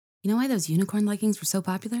You know why those unicorn leggings were so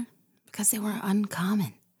popular? Because they were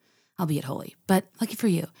uncommon, albeit holy. But lucky for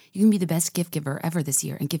you, you can be the best gift giver ever this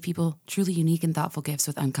year and give people truly unique and thoughtful gifts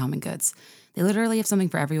with Uncommon Goods. They literally have something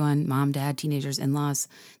for everyone: mom, dad, teenagers, in-laws.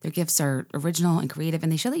 Their gifts are original and creative,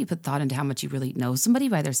 and they show that you put thought into how much you really know somebody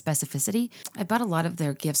by their specificity. I bought a lot of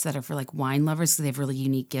their gifts that are for like wine lovers, because they have really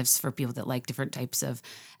unique gifts for people that like different types of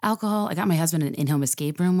alcohol. I got my husband an in-home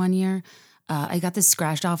escape room one year. I got this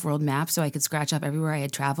scratched off world map so I could scratch off everywhere I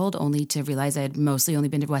had traveled, only to realize I had mostly only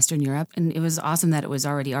been to Western Europe. And it was awesome that it was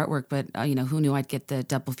already artwork, but who knew I'd get the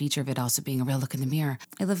double feature of it also being a real look in the mirror.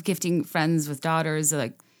 I love gifting friends with daughters,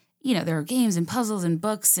 there are games and puzzles and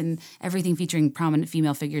books and everything featuring prominent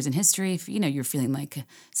female figures in history. If, you're feeling like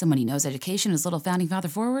someone who knows education is a little founding father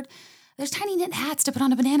forward, there's tiny knit hats to put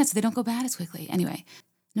on a banana so they don't go bad as quickly. Anyway,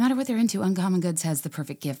 no matter what they're into, Uncommon Goods has the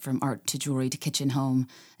perfect gift, from art to jewelry to kitchen, home,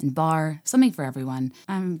 and bar, something for everyone.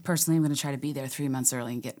 I'm going to try to be there 3 months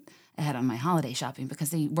early and get ahead on my holiday shopping,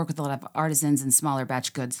 because they work with a lot of artisans and smaller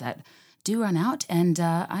batch goods that do run out, and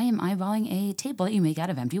I am eyeballing a table that you make out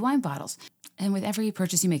of empty wine bottles. And with every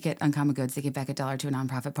purchase you make at Uncommon Goods, they give back $1 to a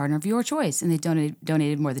nonprofit partner of your choice, and they've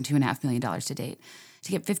donated more than $2.5 million to date.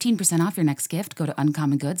 To get 15% off your next gift, go to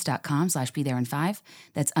uncommongoods.com/BeThereIn5.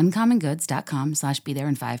 That's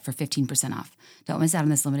uncommongoods.com/BeThereIn5 for 15% off. Don't miss out on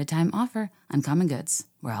this limited time offer. Uncommon Goods.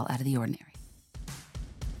 We're all out of the ordinary.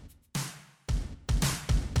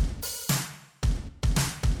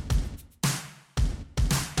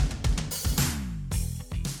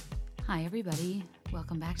 Hi, everybody.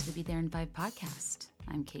 Welcome back to the Be There in 5 podcast.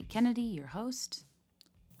 I'm Kate Kennedy, your host.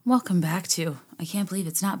 Welcome back to I Can't Believe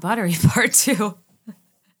It's Not Buttery Part 2.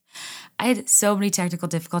 I had so many technical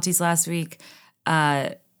difficulties last week,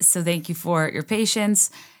 so thank you for your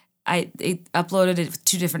patience. I uploaded it with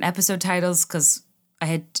 2 different episode titles because I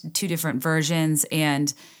had 2 different versions,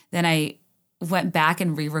 and then I went back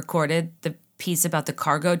and re-recorded the piece about the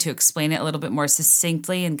cargo to explain it a little bit more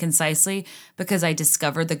succinctly and concisely, because I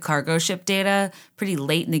discovered the cargo ship data pretty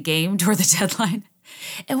late in the game toward the deadline.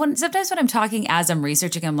 And sometimes when I'm talking as I'm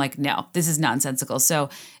researching, I'm like, no, this is nonsensical.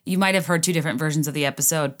 So you might have heard 2 different versions of the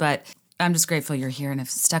episode, but I'm just grateful you're here and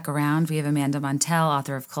have stuck around. We have Amanda Montell,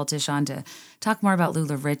 author of Cultish, on to talk more about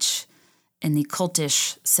Lula Rich in the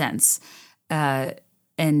cultish sense. And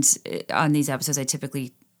on these episodes, I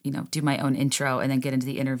typically, do my own intro and then get into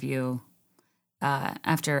the interview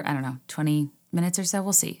after, 20 minutes or so.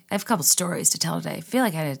 We'll see. I have a couple stories to tell today. I feel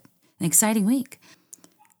like I had an exciting week.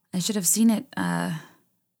 I should have seen it,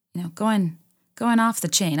 going off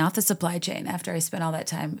the supply chain after I spent all that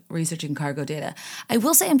time researching cargo data. I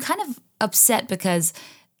will say I'm kind of upset because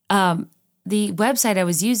the website I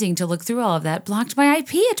was using to look through all of that blocked my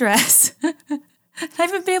IP address. I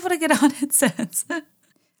haven't been able to get on it since. I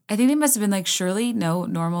think they must have been like, surely no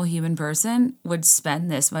normal human person would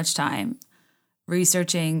spend this much time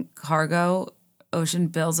researching cargo ocean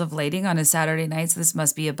bills of lading on a Saturday night, so this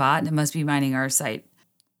must be a bot and it must be mining our site.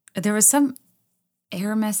 There was some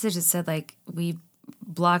error message that said, like, we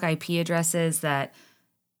block IP addresses that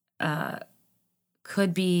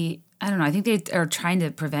could be, I don't know, I think they are trying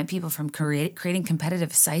to prevent people from creating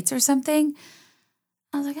competitive sites or something.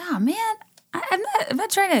 I was like, oh, man, I'm not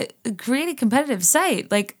trying to create a competitive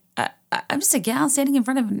site. Like, I'm just a gal standing in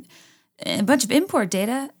front of a bunch of import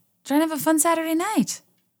data trying to have a fun Saturday night.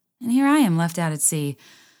 And here I am left out at sea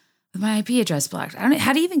with my IP address blocked. I don't know.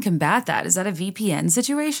 How do you even combat that? Is that a VPN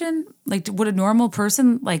situation? Like, would a normal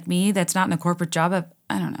person like me that's not in a corporate job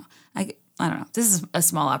I don't know. I don't know. This is a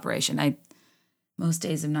small operation. Most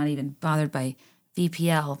days I'm not even bothered by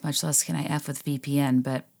VPL, much less can I F with VPN.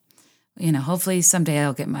 But, hopefully someday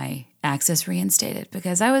I'll get my access reinstated,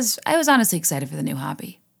 because I was honestly excited for the new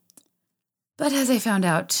hobby. But as I found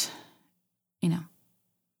out,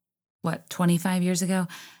 25 years ago,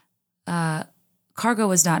 cargo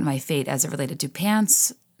was not my fate as it related to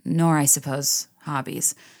pants, nor, I suppose,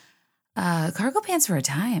 hobbies. Cargo pants were a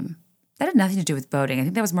time. That had nothing to do with boating. I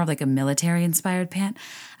think that was more of like a military-inspired pant.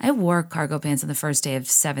 I wore cargo pants on the first day of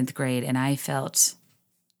 7th grade, and I felt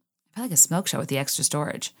like a smoke show with the extra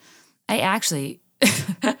storage. I actually,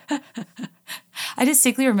 I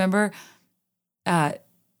distinctly remember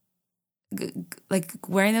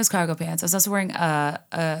wearing those cargo pants. I was also wearing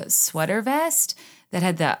a sweater vest that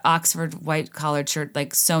had the Oxford white collared shirt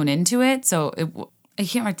like sewn into it. So I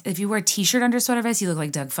can't remember, if you wear a t-shirt under sweater vest, you look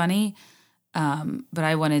like Doug Funny. But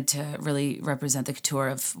I wanted to really represent the couture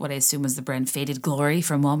of what I assume was the brand Faded Glory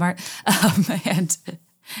from Walmart. And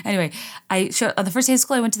anyway, on the first day of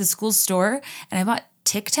school, I went to the school store and I bought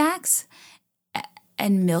Tic Tacs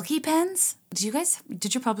and Milky Pens.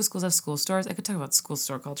 Did your public schools have school stores? I could talk about school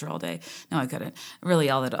store culture all day. No, I couldn't. Really,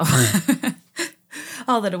 all that.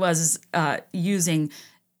 All that it was is using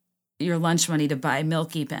your lunch money to buy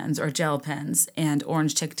Milky pens or gel pens and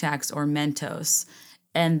orange Tic Tacs or Mentos,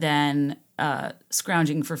 and then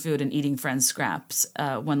scrounging for food and eating friends' scraps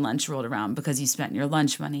when lunch rolled around because you spent your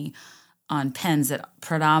lunch money on pens that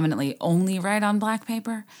predominantly only write on black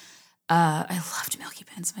paper. I loved Milky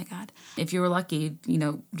pens, my God. If you were lucky,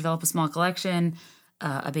 develop a small collection,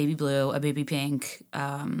 a baby blue, a baby pink,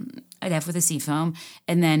 I'd have with a seafoam,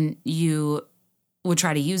 and then you would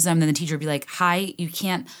try to use them. Then the teacher would be like, hi, you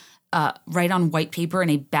can't write on white paper in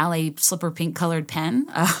a ballet slipper pink colored pen.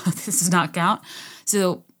 This does not count.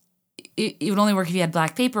 So it would only work if you had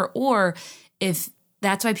black paper, or if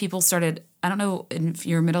that's why people started, I don't know, in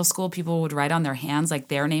your middle school, people would write on their hands like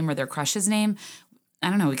their name or their crush's name. I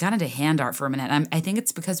don't know, we got into hand art for a minute. I think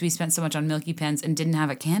it's because we spent so much on Milky pens and didn't have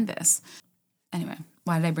a canvas. Anyway,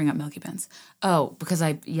 why did I bring up Milky pens? Oh, because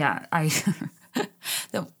I think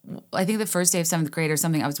the first day of 7th grade or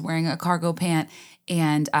something, I was wearing a cargo pant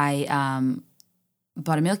and I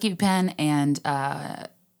bought a Milky pen and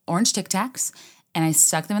orange Tic Tacs, and I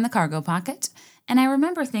stuck them in the cargo pocket. And I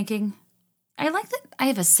remember thinking, I like that I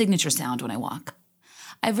have a signature sound when I walk.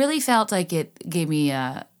 I really felt like it gave me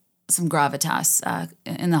some gravitas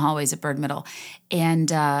in the hallways at Bird Middle.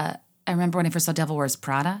 And I remember when I first saw Devil Wears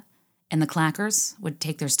Prada, and the Clackers would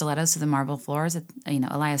take their stilettos to the marble floors at,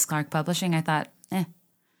 Elias Clark Publishing. I thought,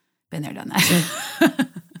 been there, done that.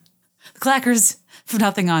 The Clackers, for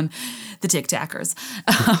nothing on the Tic Tackers.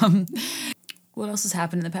 What else has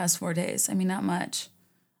happened in the past 4 days? I mean, not much.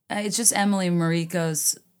 It's just Emily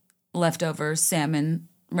Mariko's leftover salmon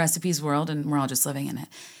recipes world, and we're all just living in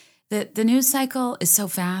it. The news cycle is so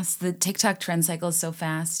fast. The TikTok trend cycle is so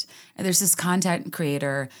fast. And there's this content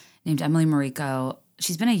creator named Emily Mariko.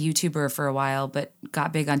 She's been a YouTuber for a while, but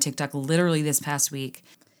got big on TikTok literally this past week.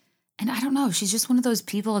 And I don't know, she's just one of those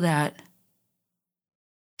people that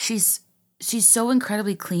she's so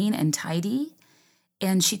incredibly clean and tidy,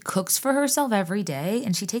 and she cooks for herself every day,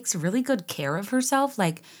 and she takes really good care of herself.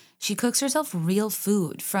 Like, she cooks herself real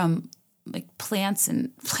food from like plants,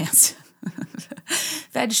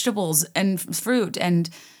 vegetables and fruit, and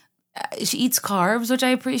she eats carbs, which I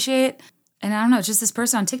appreciate. And I don't know, it's just this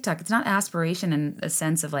person on TikTok. It's not aspiration in a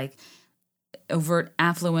sense of like overt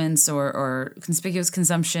affluence or conspicuous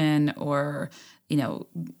consumption or,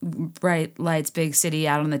 bright lights, big city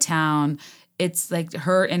out on the town. It's like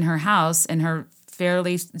her in her house in her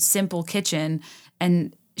fairly simple kitchen,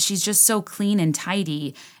 and she's just so clean and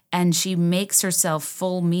tidy, and she makes herself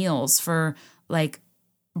full meals for like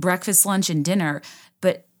breakfast, lunch, and dinner.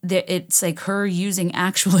 But it's like her using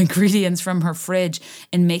actual ingredients from her fridge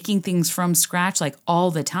and making things from scratch like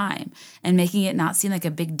all the time and making it not seem like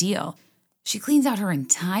a big deal. She cleans out her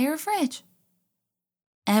entire fridge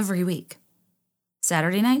every week.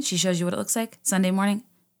 Saturday night, she shows you what it looks like. Sunday morning,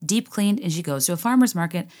 deep cleaned, and she goes to a farmer's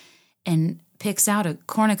market and picks out a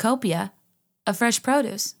cornucopia of fresh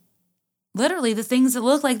produce. Literally the things that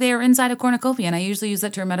look like they are inside a cornucopia, and I usually use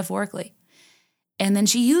that term metaphorically. And then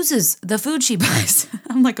she uses the food she buys.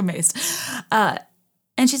 I'm like amazed.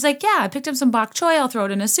 And she's like, yeah, I picked up some bok choy. I'll throw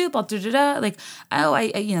it in a soup. I'll da-da-da. Like,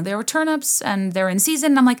 there were turnips and they're in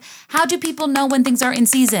season. And I'm like, how do people know when things are in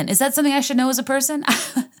season? Is that something I should know as a person?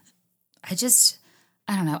 I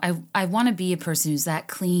don't know. I want to be a person who's that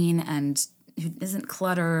clean and who isn't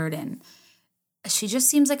cluttered. And she just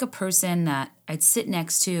seems like a person that I'd sit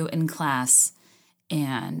next to in class,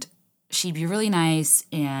 and she'd be really nice,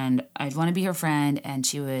 and I'd want to be her friend, and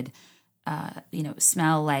she would,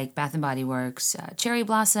 smell like Bath & Body Works cherry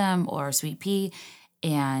blossom or sweet pea,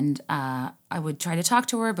 and I would try to talk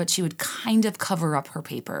to her, but she would kind of cover up her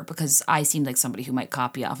paper because I seemed like somebody who might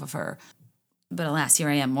copy off of her. But alas, here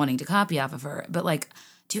I am wanting to copy off of her. But like,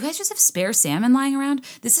 do you guys just have spare salmon lying around?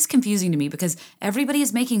 This is confusing to me because everybody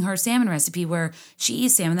is making her salmon recipe where she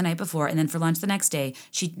eats salmon the night before, and then for lunch the next day,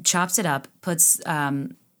 she chops it up, puts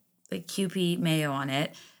like Kewpie mayo on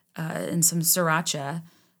it, and some sriracha,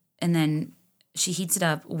 and then she heats it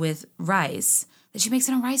up with rice that she makes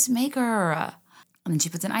in a rice maker. And then she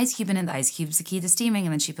puts an ice cube in it. The ice cube's the key to steaming.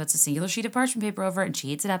 And then she puts a singular sheet of parchment paper over it, and she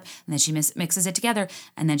heats it up. And then she mixes it together.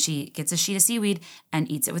 And then she gets a sheet of seaweed and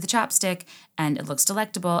eats it with a chopstick. And it looks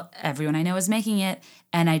delectable. Everyone I know is making it.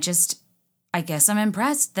 And I guess I'm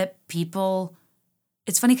impressed that people,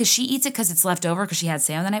 it's funny because she eats it because it's left over because she had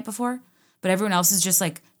salmon the night before. But everyone else is just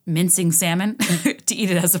like mincing salmon to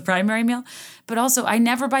eat it as a primary meal. But also, I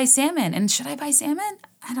never buy salmon. And should I buy salmon?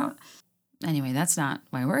 Anyway, that's not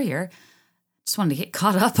why we're here. Just wanted to get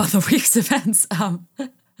caught up on the week's events.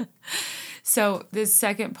 So this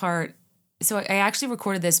second part, so I actually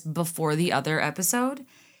recorded this before the other episode.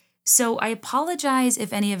 So I apologize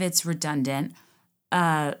if any of it's redundant.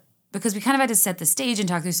 because we kind of had to set the stage and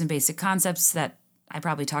talk through some basic concepts that I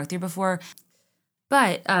probably talked through before.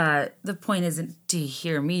 But the point isn't to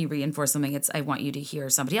hear me reinforce something. It's I want you to hear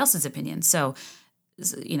somebody else's opinion. So,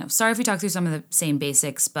 sorry if we talked through some of the same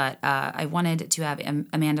basics, but I wanted to have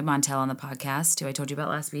Amanda Montell on the podcast, who I told you about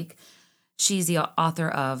last week. She's the author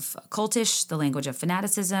of Cultish, The Language of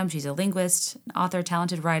Fanaticism. She's a linguist, an author,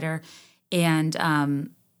 talented writer. And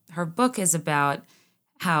her book is about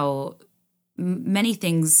how many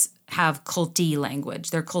things have culty language.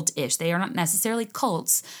 They're cult-ish. They are not necessarily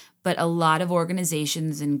cults, but a lot of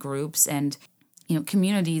organizations and groups and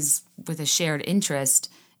communities with a shared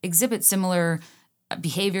interest exhibit similar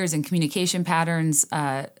behaviors and communication patterns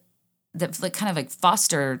that kind of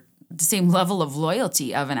foster the same level of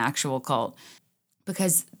loyalty of an actual cult.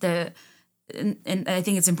 Because and I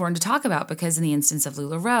think it's important to talk about, because in the instance of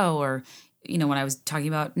LuLaRoe, or when I was talking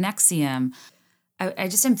about NXIVM, I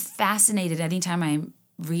just am fascinated anytime I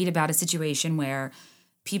read about a situation where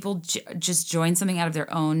people just join something out of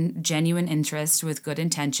their own genuine interest with good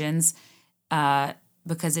intentions,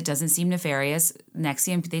 because it doesn't seem nefarious.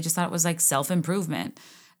 NXIVM, they just thought it was like self-improvement.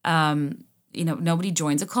 Nobody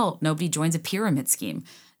joins a cult. Nobody joins a pyramid scheme.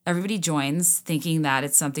 Everybody joins thinking that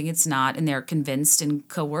it's something it's not, and they're convinced and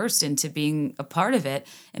coerced into being a part of it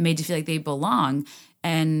and made to feel like they belong,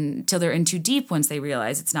 until they're in too deep once they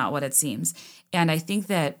realize it's not what it seems. And I think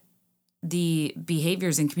that the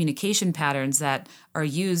behaviors and communication patterns that are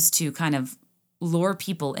used to kind of lure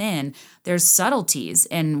people in, there's subtleties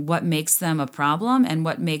in what makes them a problem and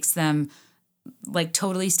what makes them like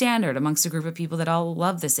totally standard amongst a group of people that all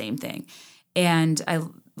love the same thing. And I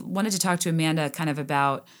wanted to talk to Amanda kind of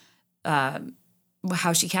about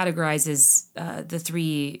how she categorizes the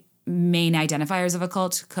three main identifiers of a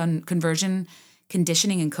cult: conversion,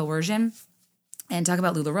 conditioning, and coercion, and talk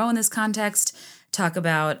about LuLaRoe in this context, talk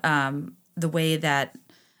about the way that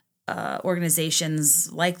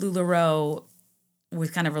organizations like LuLaRoe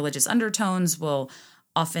with kind of religious undertones will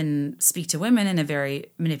often speak to women in a very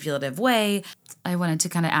manipulative way. I wanted to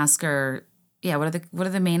kind of ask her, what are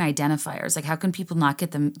the main identifiers? Like, how can people not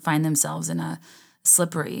find themselves in a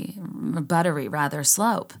slippery, buttery rather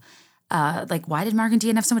slope? Why did Mark and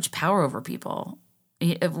Dean have so much power over people?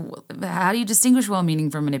 How do you distinguish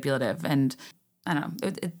well-meaning from manipulative? And I don't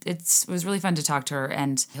know. It was really fun to talk to her,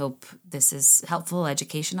 and I hope this is helpful,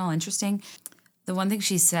 educational, interesting. The one thing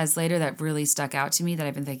she says later that really stuck out to me that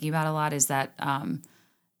I've been thinking about a lot is that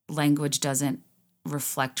language doesn't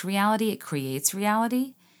reflect reality, it creates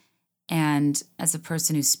reality. And as a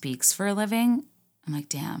person who speaks for a living, I'm like,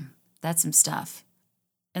 damn, that's some stuff.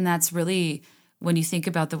 And that's really, when you think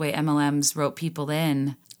about the way MLMs rope people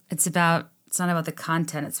in, it's not about the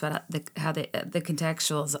content, it's about the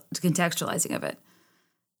contextualizing of it.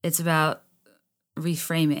 It's about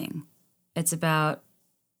reframing. It's about,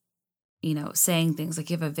 saying things like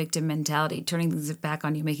you have a victim mentality, turning things back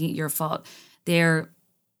on you, making it your fault. They're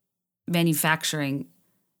manufacturing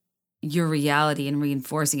your reality and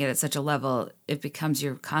reinforcing it at such a level, it becomes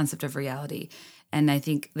your concept of reality. And I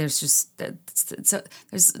think there's a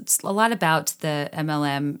lot about the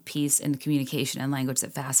MLM piece and communication and language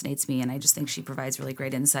that fascinates me. And I just think she provides really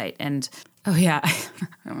great insight. And, oh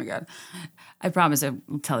my God, I promise I'll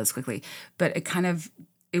tell this quickly. But I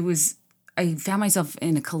found myself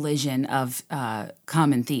in a collision of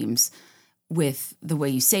common themes with the way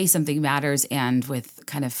you say something matters and with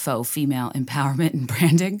kind of faux female empowerment and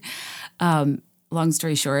branding. Long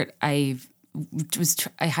story short, I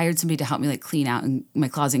hired somebody to help me clean out in my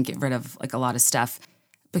closet and get rid of a lot of stuff,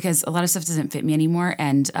 because a lot of stuff doesn't fit me anymore.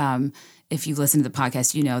 And if you listen to the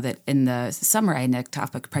podcast, you know that in the summer I had an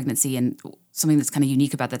ectopic pregnancy, and something that's kind of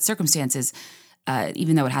unique about that circumstance is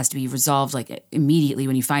even though it has to be resolved immediately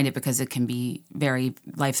when you find it, because it can be very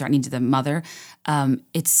life-threatening to the mother,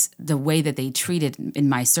 it's the way that they treated in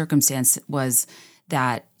my circumstance was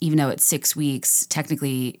that even though it's 6 weeks,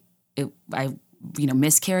 technically I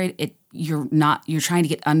miscarried. You're trying to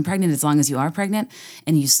get unpregnant as long as you are pregnant,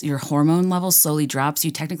 and your hormone level slowly drops.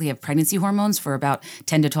 You technically have pregnancy hormones for about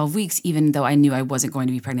 10 to 12 weeks, even though I knew I wasn't going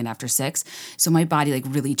to be pregnant after 6. So my body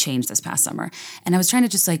really changed this past summer. And I was trying to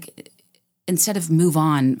just instead of move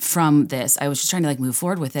on from this, I was just trying to move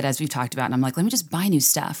forward with it, as we've talked about. And I'm like, let me just buy new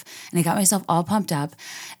stuff. And I got myself all pumped up.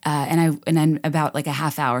 And then about a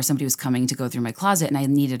half hour, somebody was coming to go through my closet, and I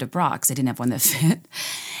needed a bra because I didn't have one that fit.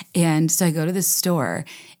 And so I go to this store,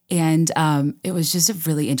 and it was just a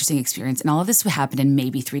really interesting experience. And all of this would happen in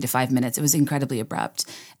maybe 3 to 5 minutes. It was incredibly abrupt.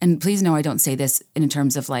 And please know I don't say this in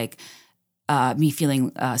terms of me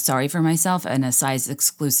feeling sorry for myself in a size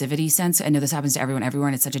exclusivity sense. I know this happens to everyone everywhere,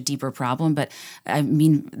 and it's such a deeper problem. But I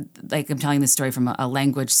mean, like I'm telling this story from a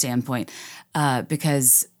language standpoint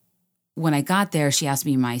because when I got there, she asked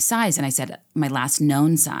me my size, and I said my last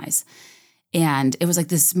known size. And it was like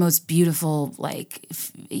this most beautiful, like,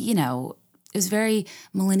 you know, it was very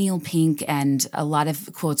millennial pink and a lot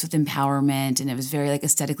of quotes with empowerment. And it was very like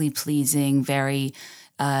aesthetically pleasing, very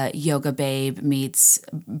yoga babe meets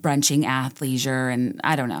brunching athleisure. And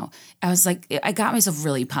I don't know. I was like, I got myself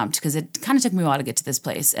really pumped because it kind of took me a while to get to this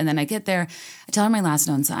place. And then I get there, I tell her my last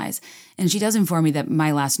known size. And she does inform me that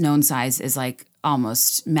my last known size is like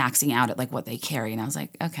almost maxing out at like what they carry. And I was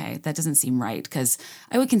like, okay, that doesn't seem right because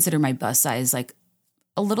I would consider my bust size like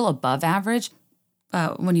a little above average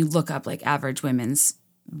when you look up like average women's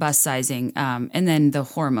bust sizing. And then the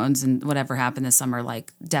hormones and whatever happened this summer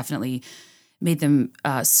like definitely made them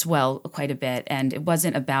swell quite a bit. And it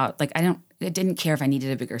wasn't about like, I didn't care if I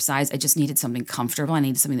needed a bigger size. I just needed something comfortable. I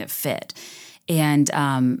needed something that fit. And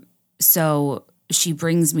so she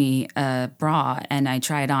brings me a bra and I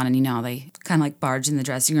try it on and, you know, they kind of like barge in the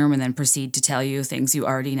dressing room and then proceed to tell you things you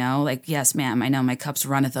already know. Like, yes, ma'am, I know my cups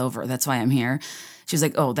runneth over. That's why I'm here. She was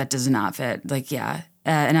like, oh, that does not fit. Like, yeah.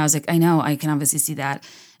 And I was like, I know, I can obviously see that.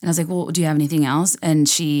 And I was like, well, do you have anything else? And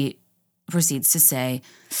she proceeds to say,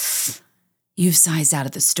 you've sized out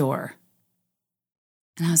at the store.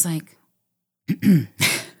 And I was like,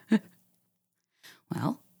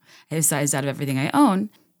 well, I have sized out of everything I own.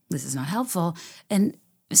 This is not helpful. And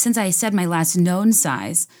since I said my last known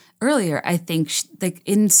size earlier, I think like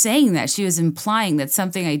in saying that, she was implying that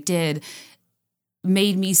something I did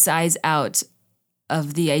made me size out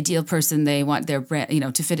of the ideal person they want their brand, you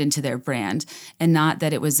know, to fit into their brand, and not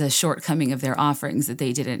that it was a shortcoming of their offerings that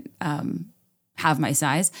they didn't have my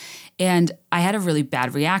size. And I had a really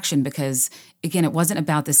bad reaction because, again, it wasn't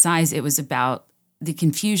about the size. It was about the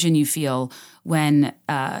confusion you feel when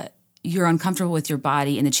you're uncomfortable with your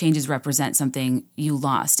body and the changes represent something you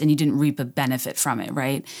lost and you didn't reap a benefit from it,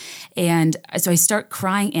 right? And so I start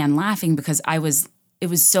crying and laughing because it was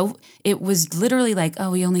literally like, oh,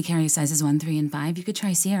 we only carry sizes 1, 3, and 5. You could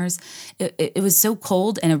try Sears. It was so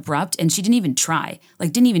cold and abrupt, and she didn't even try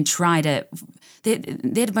to,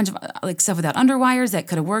 they had a bunch of like stuff without underwires that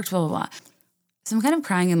could have worked, blah, blah, blah. So I'm kind of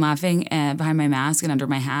crying and laughing behind my mask and under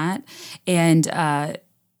my hat. And I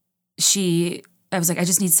was like,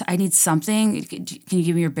 I need something. Can you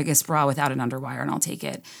give me your biggest bra without an underwire and I'll take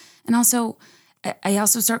it? And also, I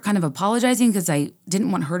also start kind of apologizing because I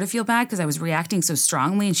didn't want her to feel bad because I was reacting so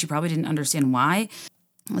strongly and she probably didn't understand why.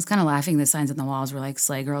 I was kind of laughing. The signs on the walls were like,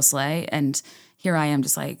 slay, girl, slay. And here I am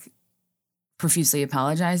just like profusely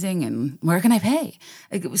apologizing. And where can I pay?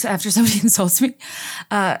 After somebody insults me,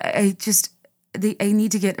 I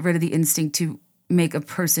need to get rid of the instinct to make a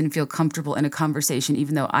person feel comfortable in a conversation,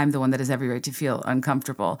 even though I'm the one that has every right to feel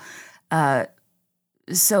uncomfortable.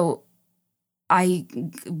 So I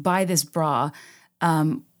buy this bra,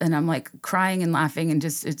 and I'm like crying and laughing, and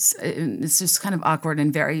it's just kind of awkward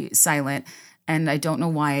and very silent. And I don't know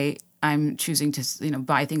why I'm choosing to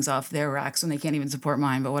buy things off their racks when they can't even support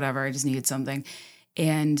mine. But whatever, I just needed something,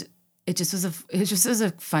 and it just was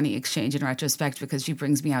a funny exchange in retrospect because she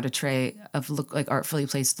brings me out a tray of artfully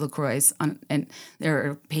placed LaCroix and there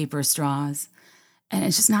are paper straws. And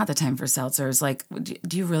it's just not the time for seltzers. Like,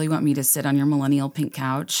 do you really want me to sit on your millennial pink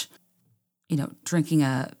couch, drinking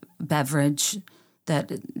a beverage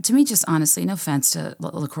that, to me, just honestly, no offense to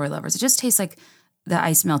LaCroix lovers, it just tastes like the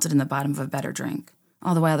ice melted in the bottom of a better drink.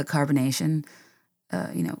 All the while the carbonation,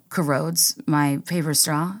 corrodes my paper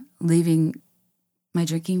straw, leaving my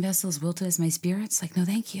drinking vessels wilted as my spirits. Like, no,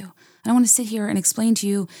 thank you. I don't want to sit here and explain to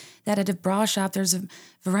you that at a bra shop, there's a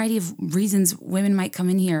variety of reasons women might come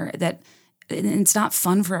in here, that it's not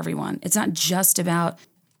fun for everyone. It's not just about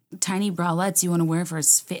tiny bralettes you want to wear for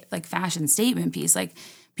a fashion statement piece. Like,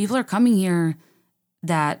 people are coming here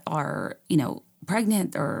that are,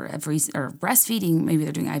 pregnant or breastfeeding. Maybe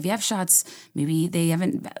they're doing IVF shots. Maybe they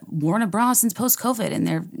haven't worn a bra since post-COVID and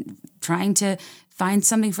they're trying to find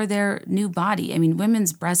something for their new body. I mean,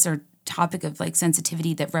 women's breasts are a topic of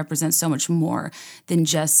sensitivity that represents so much more than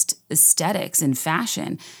just aesthetics and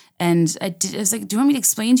fashion. And I was like, do you want me to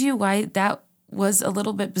explain to you why that was a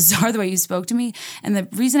little bit bizarre the way you spoke to me? And the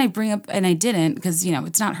reason I bring up, and I didn't, because,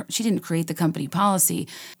 it's not her, she didn't create the company policy.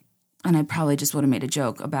 And I probably just would have made a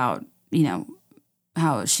joke about,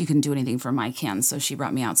 how she couldn't do anything for my cans. So she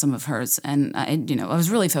brought me out some of hers. And, I was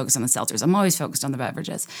really focused on the seltzers. I'm always focused on the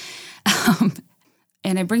beverages.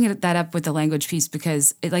 And I bring that up with the language piece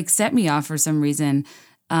because it set me off for some reason.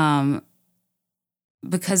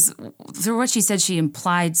 because through what she said, she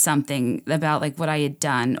implied something about like what I had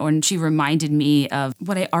done, or she reminded me of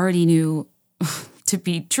what I already knew to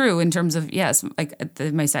be true in terms of, yes, like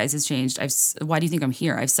my size has changed. Why do you think I'm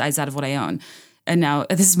here? I've sized out of what I own. And now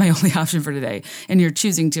this is my only option for today. And you're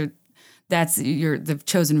choosing to, the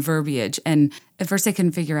chosen verbiage. And at first I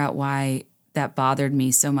couldn't figure out why that bothered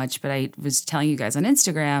me so much, but I was telling you guys on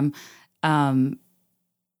Instagram,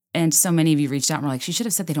 and so many of you reached out and were like, she should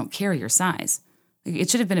have said they don't carry your size. Like, it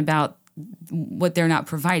should have been about what they're not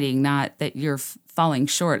providing, not that you're falling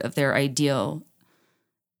short of their ideal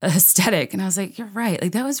aesthetic. And I was like, you're right.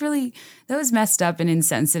 Like that was messed up and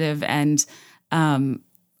insensitive. And,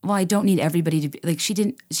 well, I don't need everybody to be like, she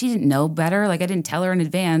didn't know better. Like I didn't tell her in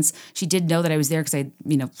advance. She did know that I was there because I,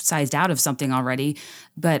 sized out of something already,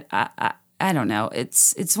 but I don't know.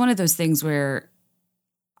 It's one of those things where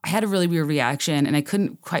I had a really weird reaction and I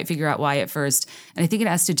couldn't quite figure out why at first. And I think it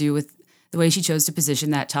has to do with the way she chose to position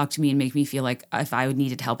that, talk to me and make me feel like if I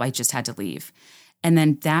needed help, I just had to leave. And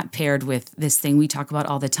then that paired with this thing we talk about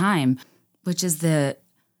all the time, which is the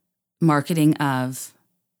marketing of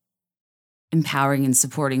empowering and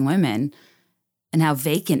supporting women and how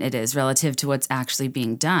vacant it is relative to what's actually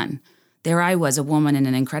being done. There I was, a woman in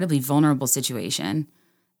an incredibly vulnerable situation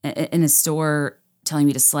in a store telling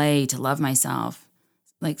me to slay, to love myself.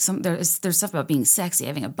 Like there's stuff about being sexy,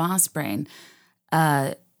 having a boss brain.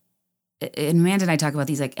 And Amanda and I talk about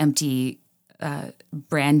these like empty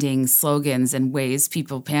branding slogans and ways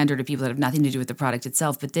people pander to people that have nothing to do with the product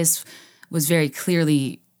itself. But this was very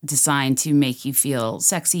clearly designed to make you feel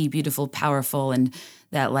sexy, beautiful, powerful, and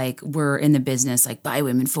that like we're in the business like by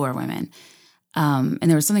women, for women. And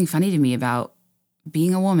there was something funny to me about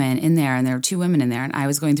being a woman in there, and there were two women in there, and I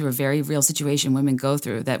was going through a very real situation women go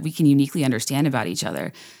through that we can uniquely understand about each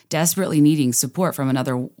other, desperately needing support from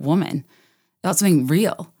another woman about something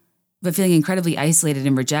real, but feeling incredibly isolated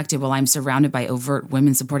and rejected while I'm surrounded by overt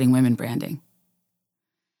women supporting women branding.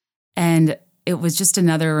 And it was just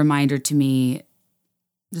another reminder to me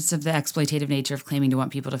just of the exploitative nature of claiming to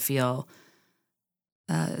want people to feel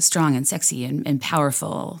strong and sexy and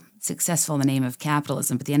powerful, successful in the name of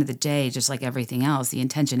capitalism. But at the end of the day, just like everything else, the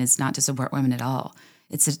intention is not to support women at all.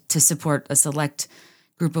 It's to support a select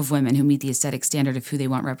group of women who meet the aesthetic standard of who they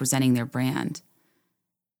want representing their brand.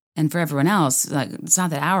 And for everyone else, like, it's not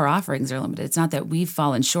that our offerings are limited. It's not that we've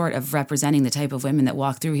fallen short of representing the type of women that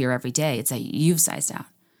walk through here every day. It's that you've sized out.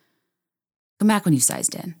 Come back when you've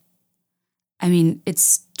sized in. I mean,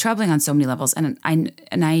 it's troubling on so many levels. And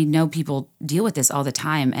I know people deal with this all the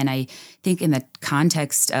time. And I think in the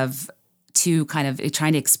context of kind of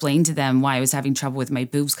trying to explain to them why I was having trouble with my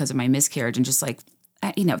boobs because of my miscarriage, and just like,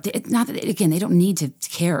 it's not that, again, they don't need to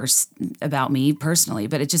care about me personally,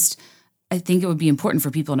 but I think it would be important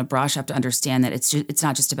for people in a bra shop to understand that it's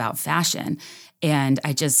not just about fashion. And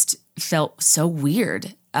I just felt so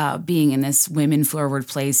weird being in this women-forward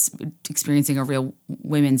place, experiencing a real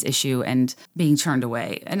women's issue and being turned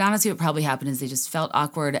away. And honestly, what probably happened is they just felt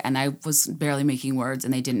awkward and I was barely making words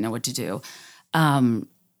and they didn't know what to do.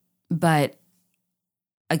 But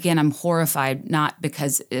again, I'm horrified, not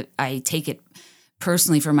because I take it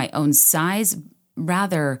personally for my own size.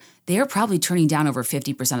 Rather, they are probably turning down over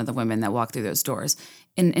 50% of the women that walk through those doors.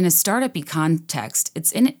 In a startup-y context,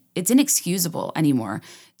 it's inexcusable anymore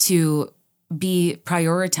to be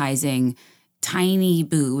prioritizing tiny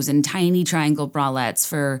boobs and tiny triangle bralettes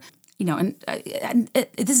for, and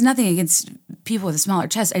this is nothing against people with a smaller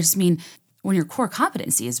chest. I just mean, when your core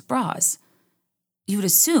competency is bras, you would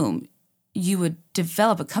assume you would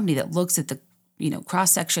develop a company that looks at the,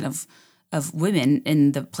 cross-section of women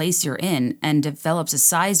in the place you're in and develops a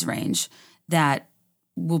size range that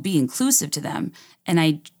will be inclusive to them. And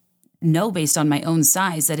I know based on my own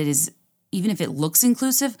size that it is, even if it looks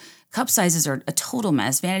inclusive, cup sizes are a total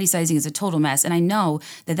mess. Vanity sizing is a total mess. And I know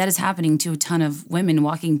that is happening to a ton of women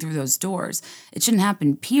walking through those doors. It shouldn't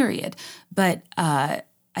happen, period. But I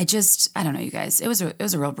don't know, you guys. It was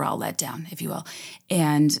a real bra letdown, if you will.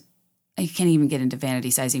 And I can't even get into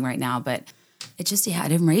vanity sizing right now, but it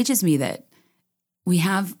enrages me that we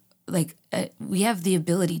have the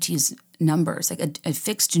ability to use numbers, like a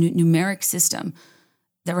fixed numeric system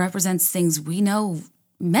that represents things we know,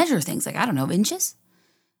 measure things like, I don't know, inches.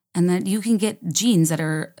 And that you can get jeans that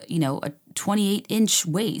are, a 28-inch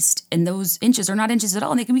waist, and those inches are not inches at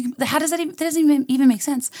all. And they can be, how does that doesn't even make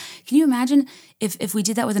sense? Can you imagine if we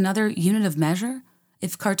did that with another unit of measure?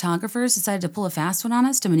 If cartographers decided to pull a fast one on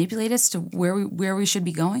us to manipulate us to where we should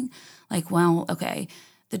be going? Like, well, okay,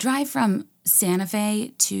 the drive from Santa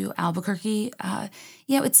Fe to Albuquerque,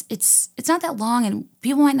 it's not that long, and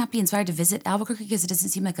people might not be inspired to visit Albuquerque because it doesn't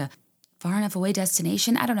seem like a far enough away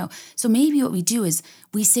destination. I don't know. So maybe what we do is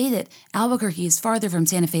we say that Albuquerque is farther from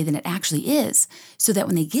Santa Fe than it actually is, so that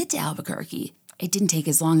when they get to Albuquerque, it didn't take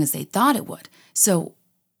as long as they thought it would. So,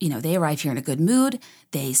 they arrive here in a good mood.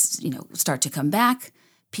 They, start to come back.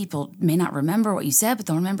 People may not remember what you said, but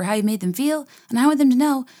they'll remember how you made them feel. And I want them to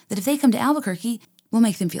know that if they come to Albuquerque, we'll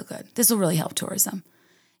make them feel good. This will really help tourism.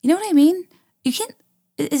 You know what I mean? You can't,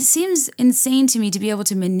 it seems insane to me to be able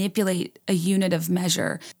to manipulate a unit of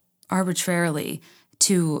measure arbitrarily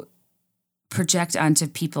to project onto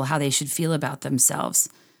people how they should feel about themselves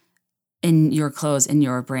in your clothes, in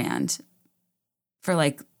your brand, for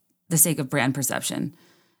the sake of brand perception.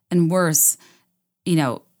 And worse,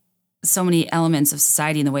 so many elements of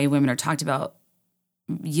society and the way women are talked about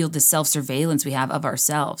yield the self-surveillance we have of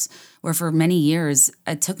ourselves, where for many years,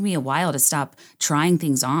 it took me a while to stop trying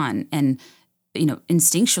things on and,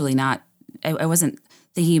 instinctually I wasn't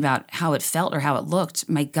thinking about how it felt or how it looked.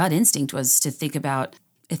 My gut instinct was to think about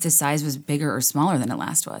if the size was bigger or smaller than it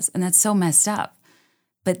last was. And that's so messed up.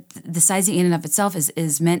 But the sizing in and of itself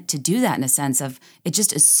is meant to do that in a sense of it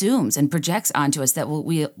just assumes and projects onto us that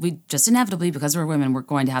we just inevitably, because we're women, we're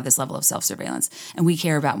going to have this level of self-surveillance. And we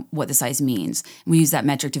care about what the size means. And we use that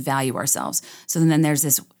metric to value ourselves. So then there's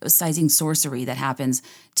this sizing sorcery that happens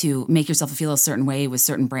to make yourself feel a certain way with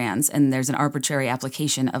certain brands. And there's an arbitrary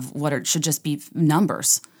application of what it should just be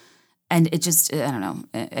numbers. And it just, I don't know,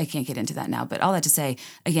 I can't get into that now. But all that to say,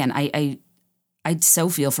 again, I so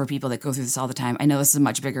feel for people that go through this all the time. I know this is a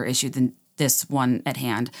much bigger issue than this one at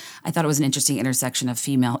hand. I thought it was an interesting intersection of faux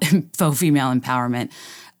female empowerment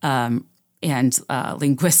and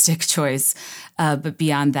linguistic choice. But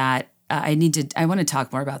beyond that, I want to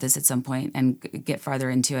talk more about this at some point and get farther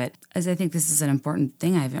into it, as I think this is an important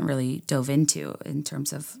thing I haven't really dove into in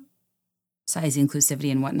terms of size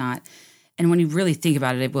inclusivity and whatnot. And when you really think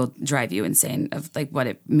about it, it will drive you insane of what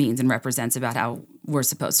it means and represents about how we're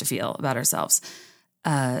supposed to feel about ourselves.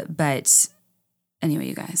 But anyway,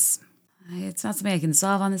 you guys, it's not something I can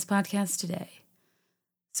solve on this podcast today.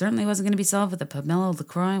 Certainly wasn't going to be solved with a Pomelo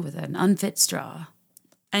LaCroix with an unfit straw.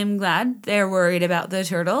 I'm glad they're worried about the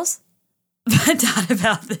turtles, but not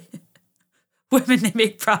about the women they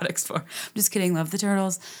make products for. I'm just kidding. Love the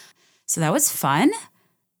turtles. So that was fun.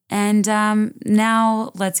 And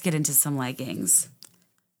now let's get into some leggings.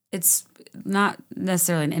 It's not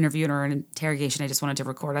necessarily an interview or an interrogation. I just wanted to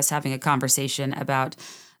record us having a conversation about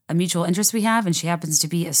a mutual interest we have, and she happens to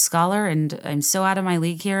be a scholar, and I'm so out of my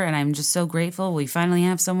league here, and I'm just so grateful we finally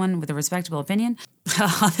have someone with a respectable opinion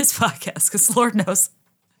on this podcast, because Lord knows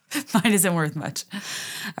mine isn't worth much.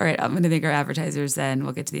 All right, I'm going to thank our advertisers, then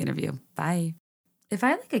we'll get to the interview. Bye. If I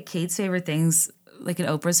had a Kate's favorite things, an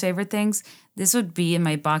Oprah's favorite things, this would be in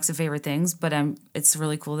my box of favorite things, but it's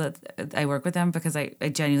really cool that I work with them because I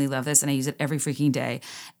genuinely love this and I use it every freaking day,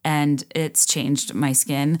 and it's changed my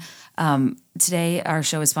skin. Today, our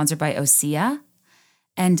show is sponsored by Osea,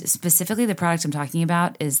 and specifically the product I'm talking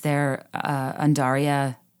about is their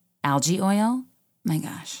Undaria algae oil. My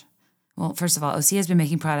gosh. Well, first of all, Osea has been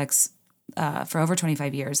making products for over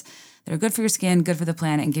 25 years that are good for your skin, good for the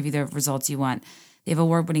planet, and give you the results you want. They have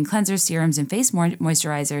award-winning cleansers, serums, and face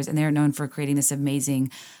moisturizers, and they are known for creating this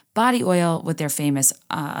amazing body oil with their famous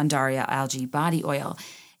Undaria algae body oil.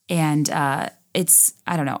 And it's,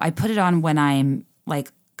 I don't know, I put it on when I'm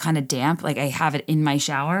kind of damp, I have it in my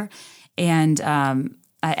shower, and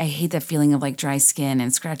I hate that feeling of dry skin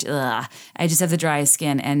and scratch. Ugh. I just have the driest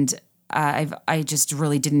skin, and I just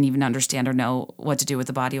really didn't even understand or know what to do with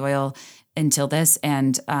the body oil until this.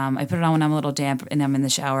 And I put it on when I'm a little damp and I'm in the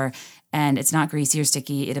shower, and it's not greasy or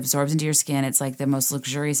sticky. It absorbs into your skin. It's the most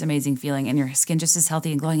luxurious, amazing feeling, and your skin just is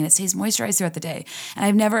healthy and glowing, and it stays moisturized throughout the day. And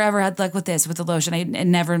I've never, ever had luck with this, with the lotion.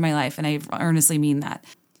 Never in my life, and I earnestly mean that.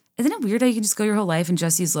 Isn't it weird how you can just go your whole life and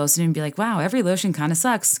just use lotion and be like, wow, every lotion kind of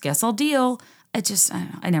sucks. Guess I'll deal. I don't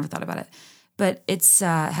know. I never thought about it. But it's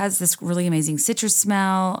has this really amazing citrus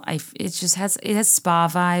smell. It has spa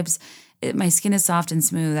vibes. My skin is soft and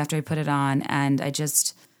smooth after I put it on, and I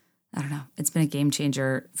don't know. It's been a game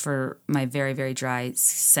changer for my very, very dry,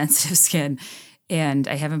 sensitive skin. And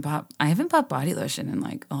I haven't bought body lotion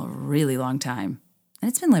in a really long time. And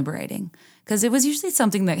it's been liberating because it was usually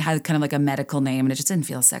something that had kind of a medical name and it just didn't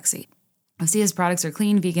feel sexy. Osea's products are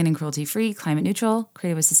clean, vegan, and cruelty-free, climate neutral,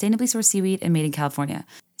 created with sustainably sourced seaweed, and made in California.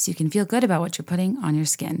 So you can feel good about what you're putting on your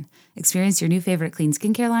skin. Experience your new favorite clean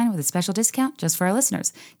skincare line with a special discount just for our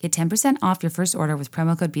listeners. Get 10% off your first order with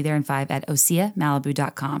promo code BeThereIn5 at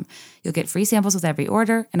OseaMalibu.com. You'll get free samples with every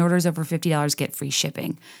order, and orders over $50 get free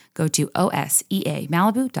shipping. Go to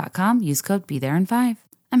OSEAMalibu.com. Use code BeThereIn5.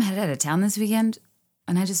 I'm headed out of town this weekend,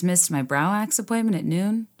 and I just missed my brow wax appointment at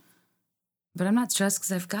noon. But I'm not stressed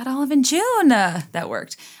because I've got Olive in June. That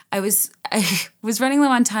worked. I was running low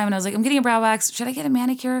on time and I was like, I'm getting a brow wax. Should I get a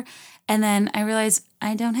manicure? And then I realized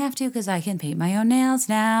I don't have to because I can paint my own nails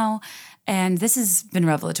now. And this has been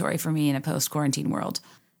revelatory for me in a post-quarantine world.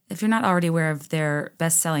 If you're not already aware of their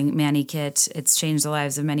best-selling Mani kit, it's changed the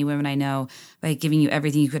lives of many women I know by giving you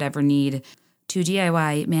everything you could ever need. 2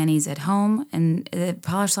 DIY manis at home, and the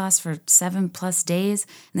polish lasts for 7+ days.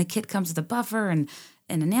 And the kit comes with a buffer and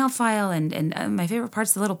a nail file, and my favorite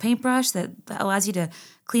part's the little paintbrush that allows you to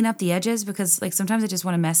clean up the edges, because like sometimes I just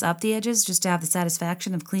want to mess up the edges just to have the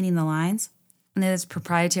satisfaction of cleaning the lines. And there's a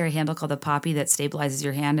proprietary handle called the Poppy that stabilizes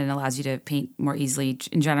your hand and allows you to paint more easily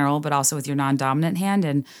in general, but also with your non-dominant hand.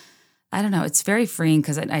 And I don't know, it's very freeing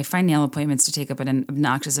because I find nail appointments to take up an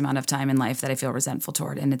obnoxious amount of time in life that I feel resentful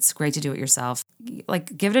toward. And it's great to do it yourself.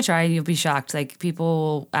 Like, give it a try and you'll be shocked. Like, people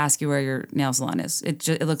will ask you where your nail salon is.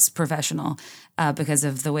 It looks professional because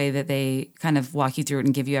of the way that they kind of walk you through it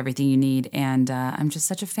and give you everything you need. And I'm just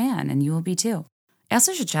such a fan, and you will be too. I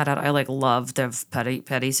also should shout out, I love the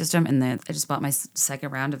Pedi system, and I just bought my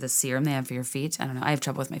second round of the serum they have for your feet. I don't know, I have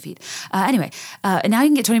trouble with my feet. Anyway, now you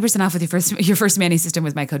can get 20% off with your first Mani system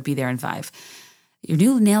with my code BeThereIn5. Your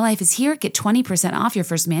new nail life is here. Get 20% off your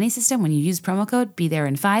first Mani system when you use promo code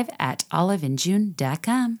BeThereIn5 at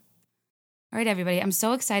oliveinjune.com. All right, everybody, I'm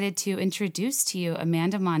so excited to introduce to you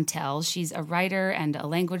Amanda Montell. She's a writer and a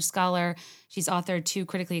language scholar. She's authored 2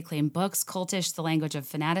 critically acclaimed books, Cultish, The Language of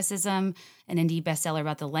Fanaticism, an indie bestseller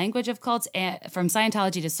about the language of cults, from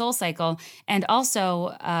Scientology to SoulCycle, and also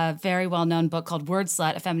a very well-known book called Word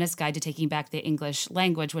Slut, A Feminist Guide to Taking Back the English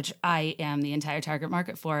Language, which I am the entire target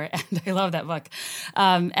market for, and I love that book.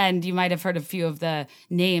 And you might have heard a few of the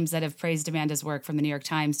names that have praised Amanda's work, from the New York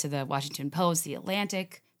Times to the Washington Post, the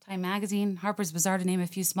Atlantic, Time Magazine, Harper's Bazaar, to name a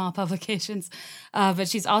few small publications. But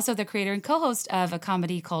she's also the creator and co-host of a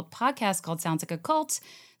comedy cult podcast called Sounds Like a Cult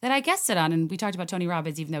that I guested on. And we talked about Tony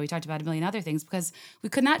Robbins, even though we talked about a million other things, because we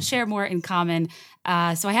could not share more in common.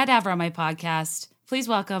 So I had to have her on my podcast. Please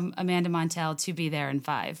welcome Amanda Montell to Be There in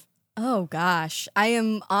 5. Oh, gosh. I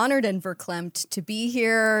am honored and verklempt to be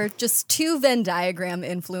here. Just 2 Venn diagram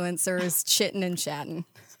influencers chitting and chatting.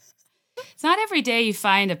 It's not every day you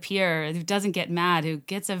find a peer who doesn't get mad, who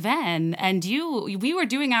gets a Venn. And we were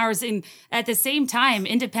doing ours at the same time,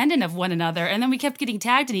 independent of one another. And then we kept getting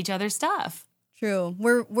tagged in each other's stuff. True.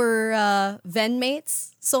 We're Venn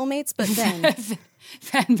mates, soulmates, but Venn.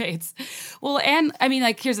 Venn mates. Well, and I mean,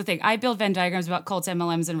 here's the thing. I build Venn diagrams about cults,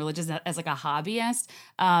 MLMs, and religions as a hobbyist.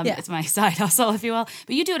 It's my side hustle, if you will.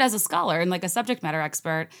 But you do it as a scholar and a subject matter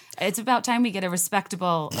expert. It's about time we get a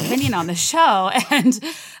respectable opinion on the show. And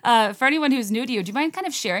for anyone who's new to you, do you mind kind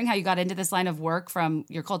of sharing how you got into this line of work, from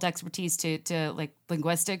your cult expertise to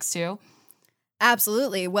linguistics too?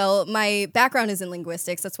 Absolutely. Well, my background is in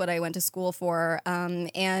linguistics. That's what I went to school for.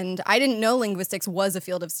 And I didn't know linguistics was a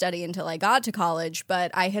field of study until I got to college, but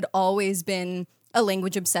I had always been a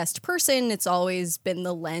language-obsessed person. It's always been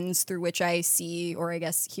the lens through which I see, or I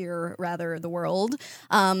guess hear, rather, the world.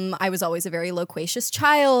 I was always a very loquacious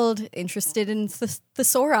child, interested in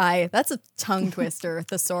thesauri. That's a tongue twister,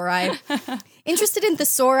 thesauri. Interested in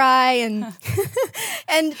thesauri and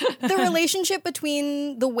and the relationship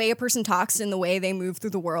between the way a person talks and the way they move through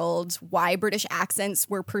the world, why British accents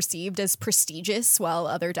were perceived as prestigious while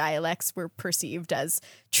other dialects were perceived as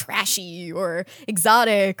trashy or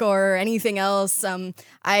exotic or anything else.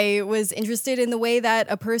 I was interested in the way that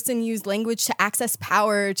a person used language to access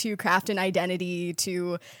power, to craft an identity,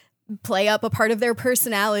 to play up a part of their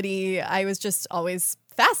personality. I was just always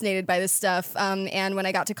fascinated by this stuff. And when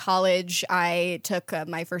I got to college, I took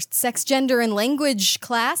my first sex, gender, and language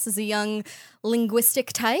class as a young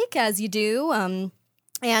linguistic tyke, as you do.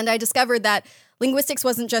 And I discovered that linguistics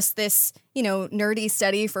wasn't just this, nerdy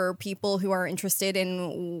study for people who are interested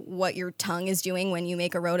in what your tongue is doing when you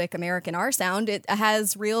make a rhotic American R sound. It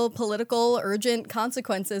has real political, urgent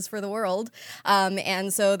consequences for the world.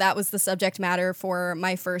 And so that was the subject matter for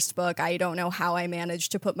my first book. I don't know how I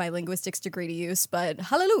managed to put my linguistics degree to use, but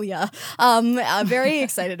hallelujah. I'm very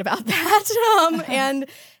excited about that. And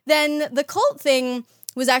then the cult thing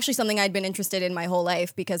was actually something I'd been interested in my whole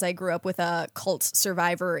life because I grew up with a cult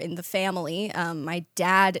survivor in the family. My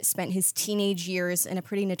dad spent his teenage years in a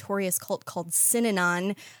pretty notorious cult called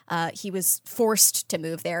Synanon. He was forced to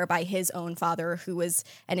move there by his own father, who was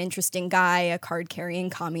an interesting guy, a card-carrying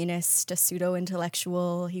communist, a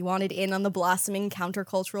pseudo-intellectual. He wanted in on the blossoming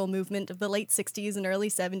countercultural movement of the late 60s and early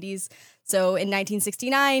 70s. So in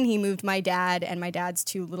 1969, he moved my dad and my dad's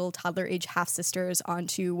two little toddler-age half-sisters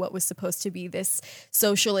onto what was supposed to be this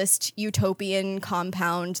socialist utopian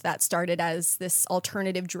compound that started as this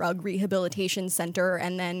alternative drug rehabilitation center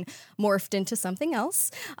and then morphed into something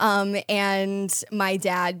else. And my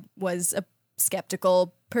dad was a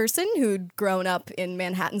skeptical person who'd grown up in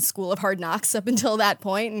Manhattan's School of Hard Knocks up until that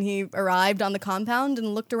point, and he arrived on the compound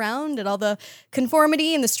and looked around at all the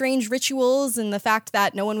conformity and the strange rituals and the fact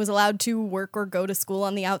that no one was allowed to work or go to school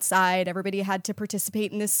on the outside. Everybody had to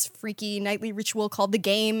participate in this freaky nightly ritual called the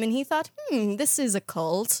game, and he thought, this is a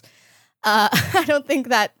cult. I don't think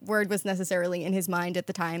that word was necessarily in his mind at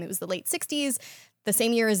the time. It was the late 60s. The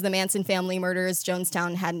same year as the Manson family murders,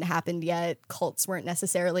 Jonestown hadn't happened yet. Cults weren't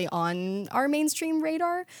necessarily on our mainstream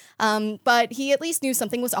radar. But he at least knew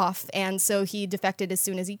something was off, and so he defected as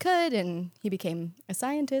soon as he could, and he became a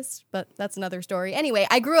scientist. But that's another story. Anyway,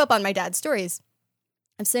 I grew up on my dad's stories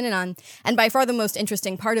of Synanon, and by far the most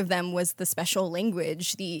interesting part of them was the special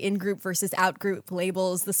language, the in-group versus out-group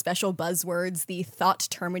labels, the special buzzwords, the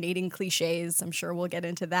thought-terminating cliches. I'm sure we'll get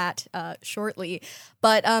into that shortly.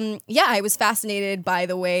 But yeah, I was fascinated by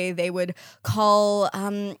the way they would call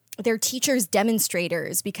their teachers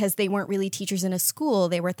demonstrators, because they weren't really teachers in a school.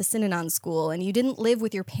 They were at the Synanon school, and you didn't live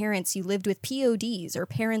with your parents. You lived with PODs, or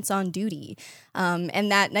parents on duty.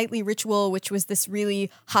 And that nightly ritual, which was this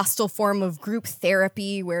really hostile form of group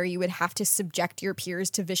therapy where you would have to subject your peers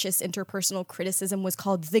to vicious interpersonal criticism, was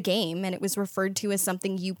called the game, and it was referred to as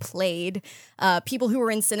something you played. People who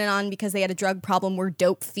were in Synanon because they had a drug problem were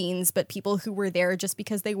dope fiends, but people who were there just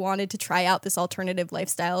because they wanted to try out this alternative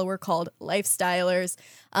lifestyle were called lifestylers.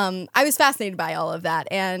 I was fascinated by all of that.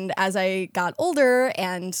 And as I got older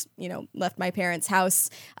and, left my parents' house,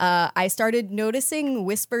 I started noticing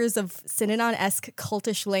whispers of Synanon-esque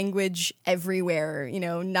cultish language everywhere,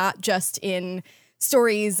 not just in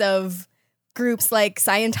stories of groups like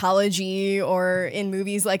Scientology or in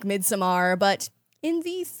movies like Midsommar, but in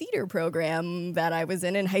the theater program that I was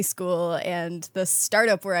in high school, and the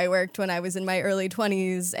startup where I worked when I was in my early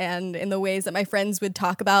 20s, and in the ways that my friends would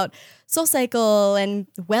talk about SoulCycle and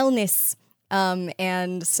wellness.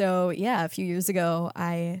 And so, yeah, a few years ago,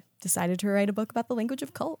 I decided to write a book about the language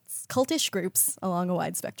of cults, cultish groups along a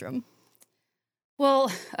wide spectrum.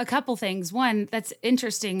 Well, a couple things. One, that's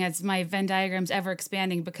interesting as my Venn diagram's ever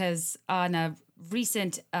expanding, because on a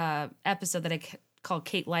recent episode that I called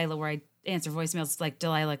Kate Lila, where I answer voicemails like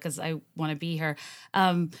Delilah because I want to be her.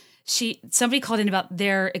 Somebody called in about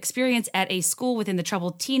their experience at a school within the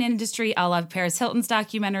troubled teen industry, a la Paris Hilton's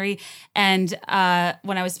documentary. And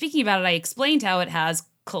when I was speaking about it, I explained how it has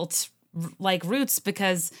cult-like roots,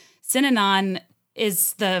 because Synanon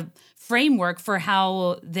is the framework for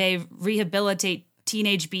how they rehabilitate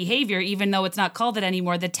teenage behavior, even though it's not called that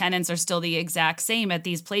anymore. The tenets are still the exact same at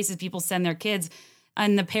these places. People send their kids,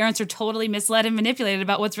 and the parents are totally misled and manipulated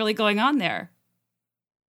about what's really going on there.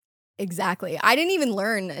 Exactly. I didn't even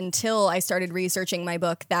learn until I started researching my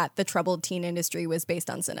book that the troubled teen industry was based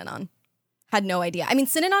on Synanon. Had no idea. I mean,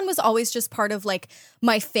 Synanon was always just part of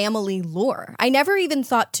my family lore. I never even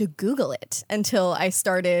thought to Google it until I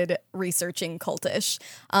started researching cultish,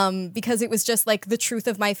 because it was just the truth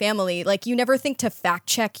of my family. You never think to fact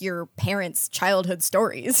check your parents' childhood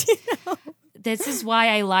stories. This is why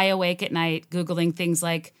I lie awake at night Googling things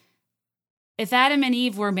like, if Adam and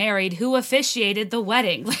Eve were married, who officiated the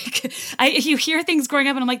wedding? You hear things growing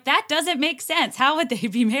up and I'm like, that doesn't make sense. How would they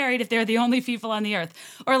be married if they're the only people on the earth?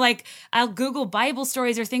 Or I'll Google Bible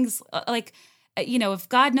stories or things if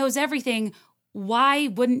God knows everything, why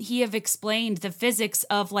wouldn't he have explained the physics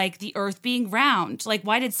of the earth being round?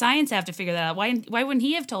 Why did science have to figure that out? Why wouldn't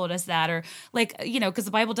he have told us that? Or because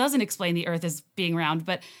the Bible doesn't explain the earth as being round,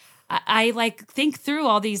 but I think through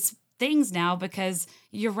all these things now, because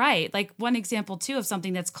you're right. One example too of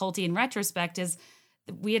something that's culty in retrospect is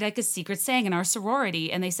we had a secret saying in our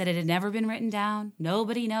sorority, and they said it had never been written down.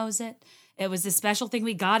 Nobody knows it. It was this special thing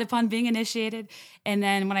we got upon being initiated. And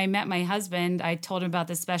then when I met my husband, I told him about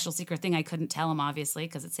this special secret thing. I couldn't tell him, obviously,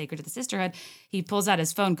 because it's sacred to the sisterhood. He pulls out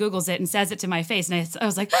his phone, Googles it, and says it to my face. And I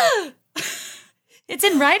was like, it's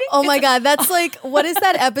in writing? Oh my God, that's what is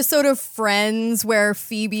that episode of Friends where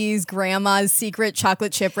Phoebe's grandma's secret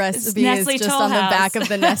chocolate chip recipe is just on the back of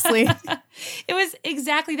the Nestle? It was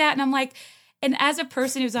exactly that. And I'm like, and as a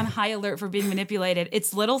person who's on high alert for being manipulated,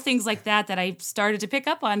 it's little things like that I started to pick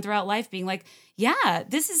up on throughout life, being like, yeah,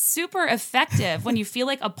 this is super effective when you feel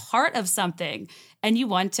like a part of something and you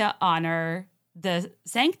want to honor the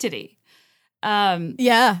sanctity.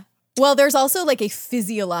 Yeah. Well, there's also a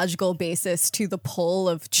physiological basis to the pull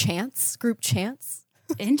of chants, group chants.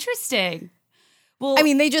 Interesting. Well, I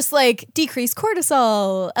mean, they just like decrease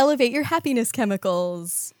cortisol, elevate your happiness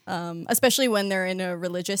chemicals, especially when they're in a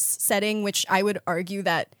religious setting, which I would argue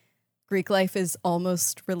that Greek life is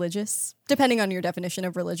almost religious, depending on your definition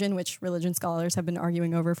of religion, which religion scholars have been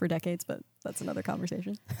arguing over for decades, but that's another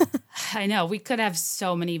conversation. I know we could have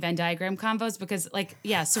so many Venn diagram combos because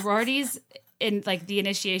sororities in like the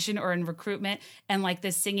initiation or in recruitment and like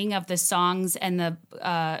the singing of the songs and the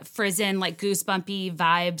frizzen, like goosebumpy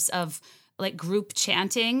vibes of like group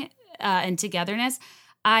chanting and togetherness.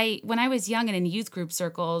 When I was young and in youth group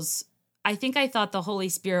circles, I think I thought the Holy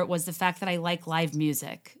Spirit was the fact that I like live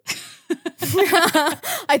music.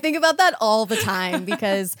 I think about that all the time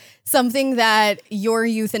because something that your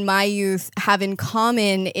youth and my youth have in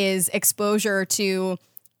common is exposure to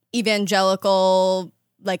evangelical,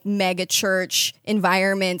 like mega church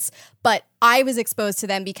environments. But I was exposed to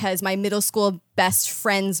them because my middle school best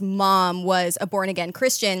friend's mom was a born again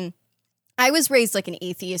Christian. I was raised like an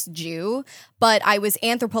atheist Jew, but I was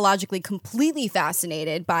anthropologically completely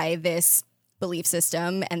fascinated by this belief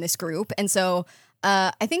system and this group. And so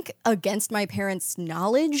I think against my parents'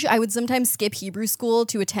 knowledge, I would sometimes skip Hebrew school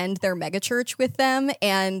to attend their megachurch with them.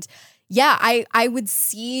 And yeah, I would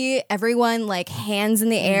see everyone like hands in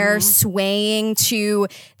the air swaying to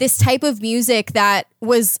this type of music that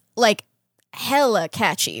was like hella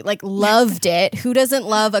catchy, like loved it. Who doesn't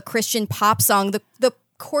love a Christian pop song? The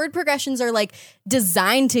chord progressions are like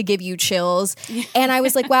designed to give you chills. And I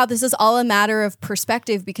was like, wow, this is all a matter of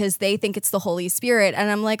perspective because they think it's the Holy Spirit.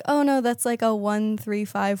 And I'm like, oh no, that's like a 1, 3,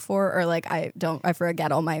 5, 4, or like I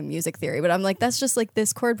forget all my music theory, but I'm like, that's just like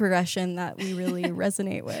this chord progression that we really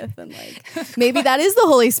resonate with. And like, maybe that is the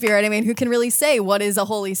Holy Spirit. I mean, who can really say what is a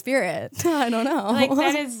Holy Spirit? I don't know. Like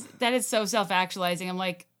that is so self-actualizing. I'm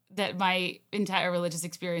like, that my entire religious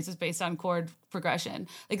experience is based on chord progression.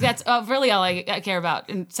 Like that's really all I care about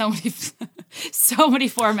in so many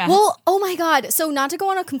formats. Well, oh my God. So not to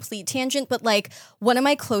go on a complete tangent, but like one of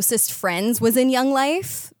my closest friends was in Young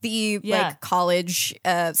Life, the like college /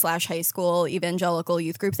 high school evangelical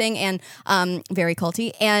youth group thing, and very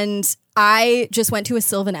culty. And I just went to a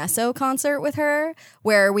Sylvan Esso concert with her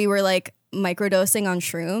where we were like microdosing on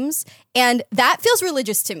shrooms. And that feels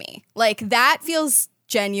religious to me. Like that feels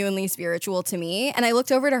genuinely spiritual to me. And I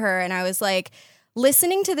looked over to her and I was like,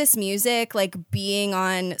 listening to this music, like being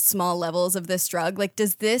on small levels of this drug, like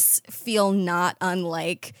does this feel not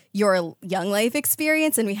unlike your Young Life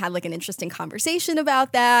experience? And we had like an interesting conversation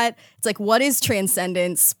about that. It's like, what is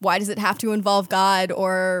transcendence? Why does it have to involve God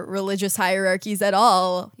or religious hierarchies at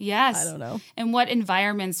all? Yes. I don't know. And what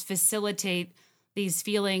environments facilitate these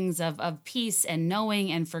feelings of peace and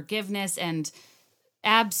knowing and forgiveness and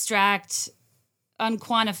abstract,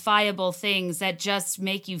 unquantifiable things that just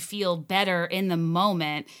make you feel better in the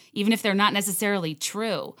moment, even if they're not necessarily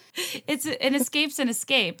true. It's an escape's an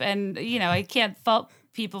escape. And, you know, I can't fault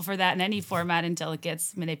people for that in any format until it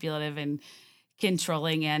gets manipulative and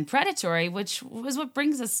controlling and predatory, which was what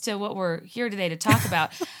brings us to what we're here today to talk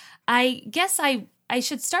about. I guess I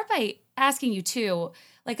should start by asking you too,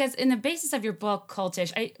 like as in the basis of your book,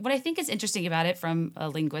 Cultish, what I think is interesting about it from a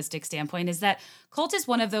linguistic standpoint is that cult is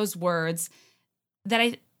one of those words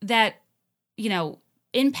that you know,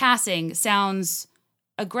 in passing sounds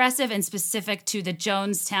aggressive and specific to the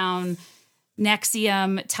Jonestown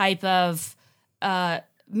NXIVM type of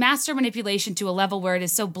master manipulation to a level where it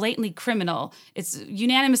is so blatantly criminal. It's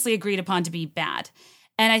unanimously agreed upon to be bad.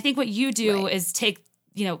 And I think what you do is take,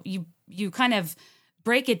 you know, you kind of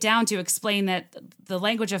break it down to explain that the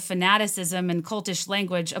language of fanaticism and cultish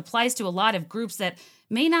language applies to a lot of groups that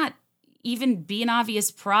may not even be an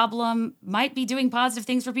obvious problem, might be doing positive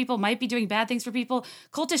things for people, might be doing bad things for people.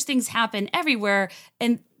 Cultish things happen everywhere.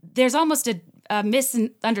 And there's almost a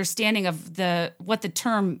misunderstanding of what the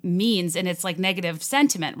term means in its like negative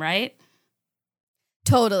sentiment, right?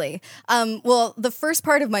 Totally. Well, the first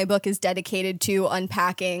part of my book is dedicated to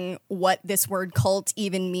unpacking what this word cult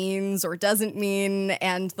even means or doesn't mean,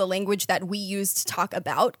 and the language that we use to talk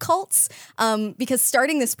about cults. Because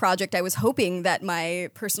starting this project, I was hoping that my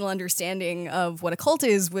personal understanding of what a cult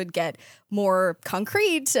is would get more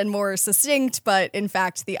concrete and more succinct, but in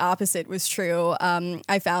fact, the opposite was true.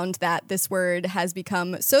 I found that this word has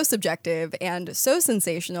become so subjective and so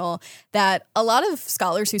sensational that a lot of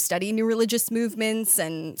scholars who study new religious movements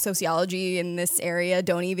and sociology in this area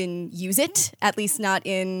don't even use it, at least not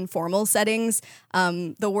in formal settings.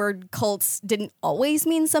 The word cults didn't always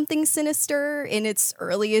mean something sinister. In its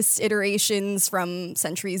earliest iterations from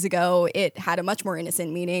centuries ago, it had a much more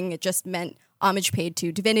innocent meaning. It just meant homage paid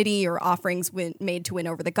to divinity or offerings made to win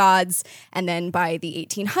over the gods. And then by the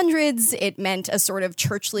 1800s, it meant a sort of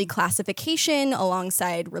churchly classification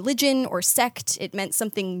alongside religion or sect. It meant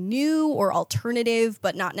something new or alternative,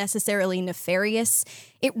 but not necessarily nefarious.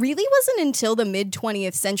 It really wasn't until the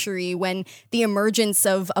mid-20th century when the emergence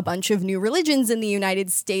of a bunch of new religions in the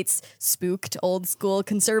United States spooked old school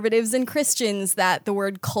conservatives and Christians that the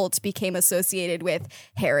word cult became associated with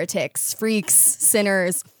heretics, freaks,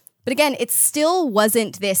 sinners. But again, it still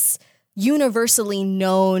wasn't this universally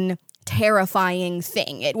known, terrifying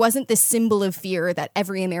thing. It wasn't this symbol of fear that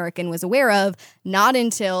every American was aware of, not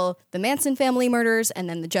until the Manson family murders and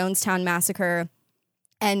then the Jonestown Massacre.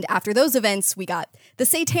 And after those events, we got the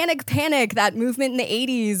Satanic Panic, that movement in the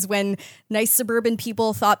 80s when nice suburban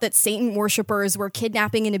people thought that Satan worshipers were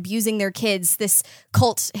kidnapping and abusing their kids. This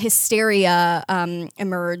cult hysteria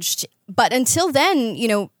emerged. But until then,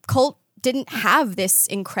 cult didn't have this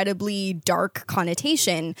incredibly dark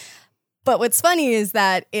connotation. But what's funny is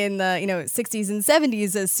that in the 60s and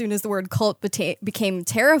 70s, as soon as the word cult became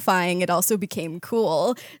terrifying, it also became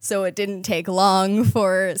cool. So it didn't take long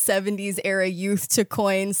for 70s era youth to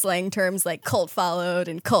coin slang terms like cult followed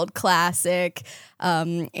and cult classic.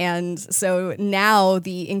 And so now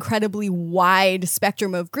the incredibly wide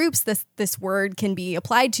spectrum of groups this word can be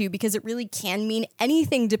applied to, because it really can mean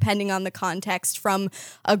anything depending on the context, from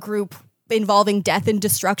a group involving death and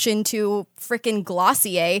destruction to frickin'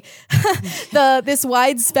 Glossier. This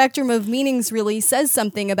wide spectrum of meanings really says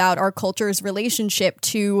something about our culture's relationship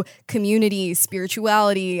to community,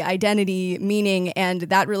 spirituality, identity, meaning, and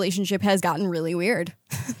that relationship has gotten really weird.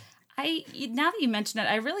 Now that you mention it,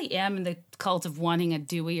 I really am in the cult of wanting a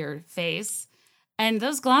dewier face. And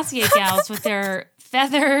those Glossier gals with their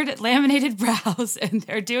feathered, laminated brows and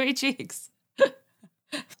their dewy cheeks.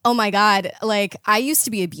 Oh my God. Like, I used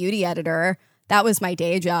to be a beauty editor. That was my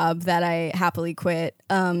day job that I happily quit.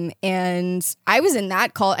 And I was in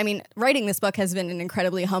that cult. I mean, writing this book has been an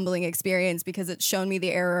incredibly humbling experience because it's shown me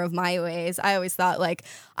the error of my ways. I always thought, like,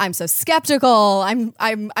 I'm so skeptical.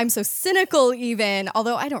 I'm so cynical even,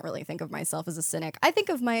 although I don't really think of myself as a cynic. I think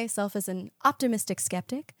of myself as an optimistic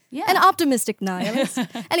skeptic. Yeah. An optimistic nihilist.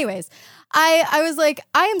 Anyways, I was like,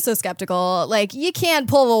 I am so skeptical. Like, you can't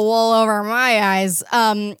pull the wool over my eyes.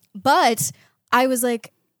 But I was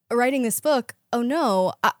like, writing this book, oh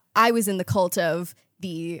no, I was in the cult of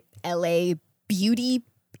the LA beauty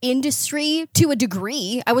industry to a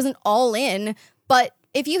degree. I wasn't all in, but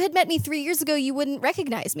if you had met me 3 years ago, you wouldn't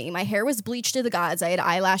recognize me. My hair was bleached to the gods. I had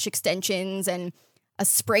eyelash extensions and a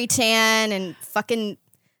spray tan and fucking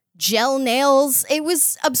gel nails. It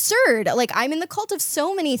was absurd. Like, I'm in the cult of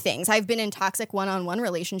so many things. I've been in toxic one-on-one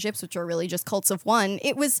relationships, which are really just cults of one.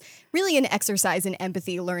 It was really an exercise in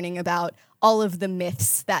empathy, learning about all of the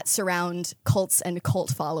myths that surround cults and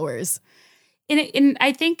cult followers. And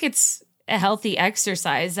I think it's a healthy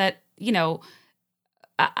exercise that,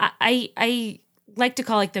 I like to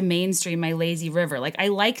call, like, the mainstream my lazy river. Like, I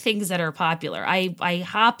like things that are popular. I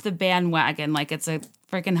hop the bandwagon like it's a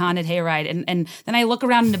freaking haunted hayride, and then I look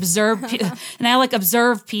around and observe and I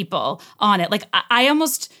observe people on it. Like,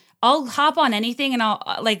 I'll hop on anything, and I'll,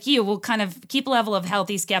 like you, will kind of keep a level of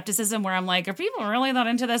healthy skepticism where I'm like, are people really not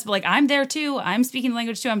into this? But, like, I'm there too. I'm speaking the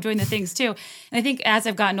language too. I'm doing the things too. And I think as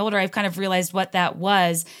I've gotten older, I've kind of realized what that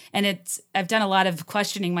was. And I've done a lot of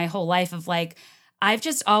questioning my whole life of, like, I've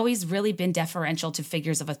just always really been deferential to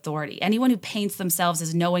figures of authority. Anyone who paints themselves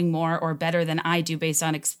as knowing more or better than I do based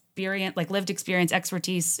on experience, like lived experience,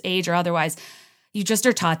 expertise, age, or otherwise, you just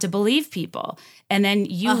are taught to believe people. And then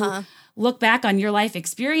you look back on your life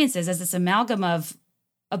experiences as this amalgam of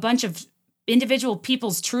a bunch of individual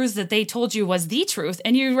people's truths that they told you was the truth.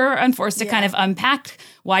 And you were unforced to kind of unpack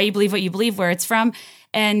why you believe what you believe, where it's from.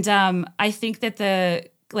 And I think that the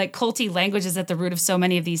culty language is at the root of so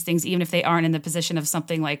many of these things, even if they aren't in the position of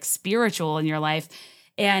something like spiritual in your life.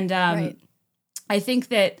 And I think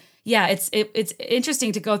that, it's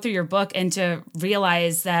interesting to go through your book and to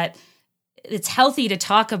realize that it's healthy to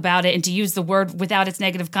talk about it and to use the word without its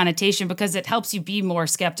negative connotation, because it helps you be more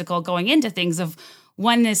skeptical going into things of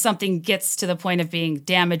when is something gets to the point of being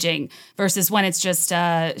damaging versus when it's just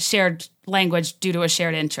shared language due to a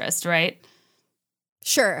shared interest, right?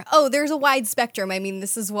 Sure. Oh, there's a wide spectrum. I mean,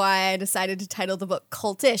 this is why I decided to title the book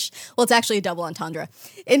Cultish. Well, it's actually a double entendre.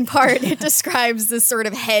 In part, it describes this sort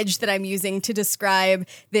of hedge that I'm using to describe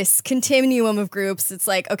this continuum of groups. It's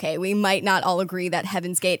like, okay, we might not all agree that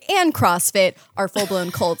Heaven's Gate and CrossFit are full-blown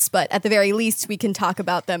cults, but at the very least, we can talk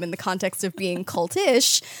about them in the context of being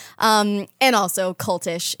cultish. And also,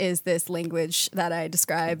 cultish is this language that I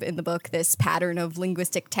describe in the book, this pattern of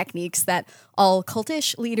linguistic techniques that all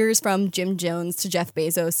cultish leaders from Jim Jones to Jeff Jeff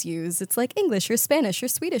Bezos use. It's like English or Spanish or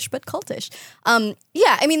Swedish, but cultish.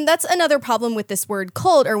 Yeah, I mean, that's another problem with this word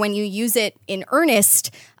cult, or when you use it in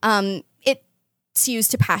earnest, it's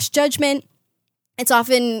used to pass judgment.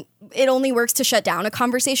 It only works to shut down a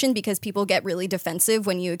conversation because people get really defensive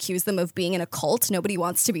when you accuse them of being in a cult. Nobody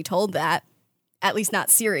wants to be told that, at least not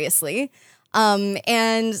seriously.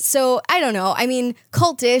 And so I don't know. I mean,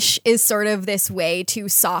 cultish is sort of this way to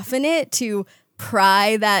soften it, to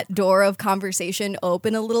pry that door of conversation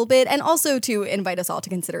open a little bit, and also to invite us all to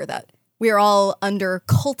consider that we're all under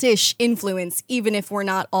cultish influence, even if we're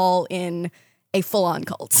not all in a full-on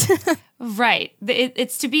cult. Right.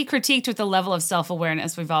 It's to be critiqued with a level of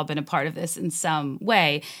self-awareness. We've all been a part of this in some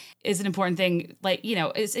way is an important thing. Like,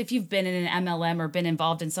 is if you've been in an MLM or been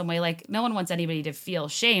involved in some way, like no one wants anybody to feel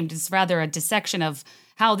shamed. It's rather a dissection of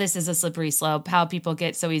how this is a slippery slope, how people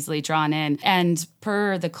get so easily drawn in. And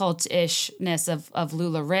per the cult-ishness of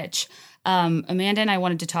LuLaRich, Amanda and I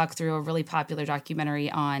wanted to talk through a really popular documentary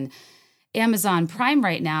on Amazon Prime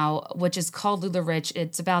right now, which is called LuLaRich.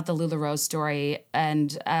 It's about the LuLaRoe story,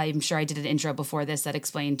 and I'm sure I did an intro before this that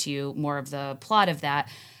explained to you more of the plot of that.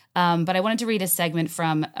 But I wanted to read a segment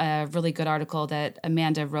from a really good article that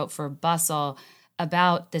Amanda wrote for Bustle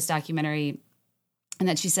about this documentary, and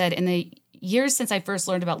that she said, in the years since I first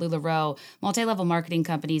learned about LuLaRoe, multi-level marketing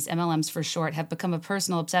companies, MLMs for short, have become a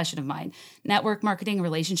personal obsession of mine. Network marketing,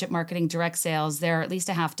 relationship marketing, direct sales, there are at least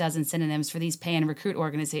a half dozen synonyms for these pay and recruit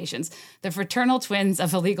organizations. The fraternal twins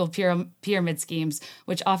of illegal pyramid schemes,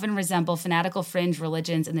 which often resemble fanatical fringe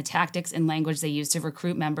religions in the tactics and language they use to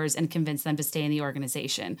recruit members and convince them to stay in the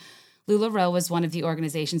organization. LuLaRoe was one of the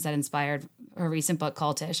organizations that inspired her recent book,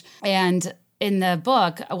 Cultish. And in the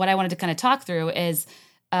book, what I wanted to kind of talk through is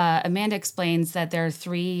Amanda explains that there are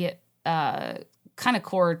three kind of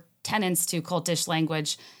core tenets to cultish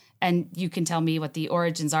language, and you can tell me what the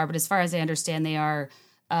origins are, but as far as I understand, they are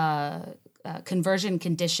conversion,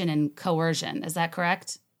 condition, and coercion. Is that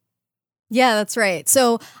correct? Yeah, that's right.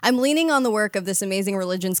 So I'm leaning on the work of this amazing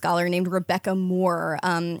religion scholar named Rebecca Moore,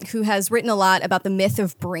 who has written a lot about the myth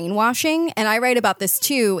of brainwashing. And I write about this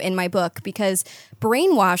too in my book, because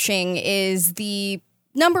brainwashing is the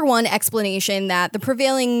number one explanation that the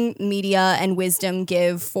prevailing media and wisdom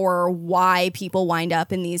give for why people wind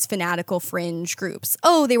up in these fanatical fringe groups.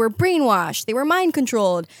 Oh, they were brainwashed. They were mind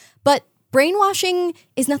controlled. But brainwashing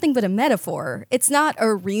is nothing but a metaphor. It's not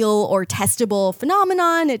a real or testable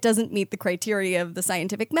phenomenon. It doesn't meet the criteria of the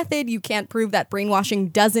scientific method. You can't prove that brainwashing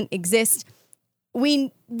doesn't exist.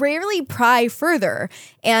 We rarely pry further,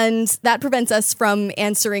 and that prevents us from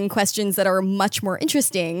answering questions that are much more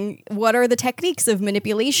interesting. What are the techniques of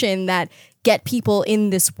manipulation that get people in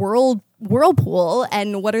this whirlpool,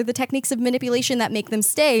 and what are the techniques of manipulation that make them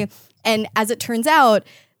stay? And as it turns out,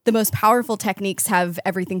 the most powerful techniques have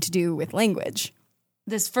everything to do with language.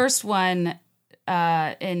 This first one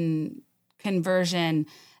in conversion,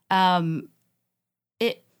 I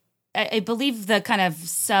believe the kind of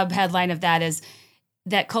sub-headline of that is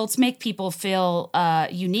that cults make people feel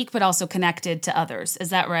unique but also connected to others. Is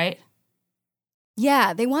that right?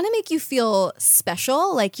 Yeah, they want to make you feel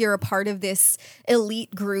special, like you're a part of this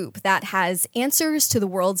elite group that has answers to the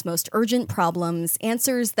world's most urgent problems,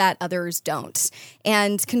 answers that others don't.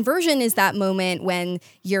 And conversion is that moment when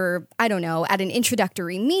you're, I don't know, at an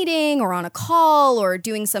introductory meeting or on a call or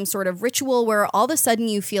doing some sort of ritual where all of a sudden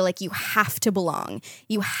you feel like you have to belong.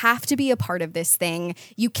 You have to be a part of this thing.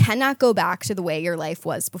 You cannot go back to the way your life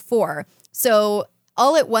was before. So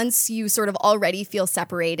all at once, you sort of already feel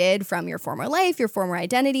separated from your former life, your former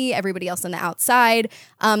identity, everybody else on the outside.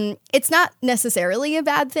 It's not necessarily a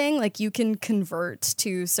bad thing. Like, you can convert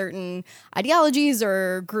to certain ideologies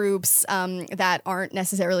or groups that aren't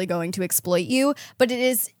necessarily going to exploit you. But it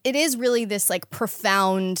is really this like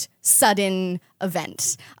profound, sudden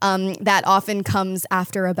event that often comes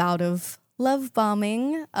after a bout of love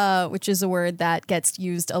bombing, which is a word that gets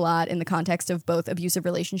used a lot in the context of both abusive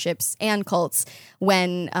relationships and cults,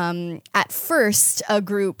 when at first a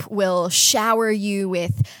group will shower you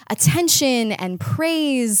with attention and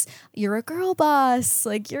praise. You're a girl boss,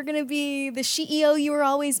 like you're gonna be the CEO you were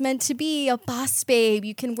always meant to be, a boss babe.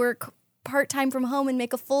 You can work part-time from home and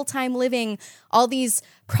make a full-time living. All these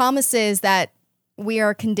promises that we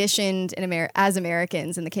are conditioned as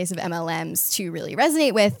Americans, in the case of MLMs, to really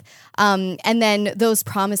resonate with. And then those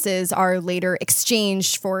promises are later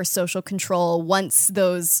exchanged for social control once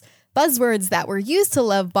those buzzwords that were used to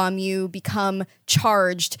love bomb you become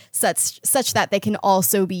charged such that they can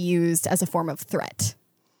also be used as a form of threat.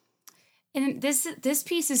 And this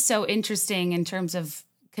piece is so interesting in terms of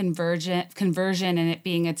conversion and it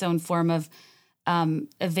being its own form of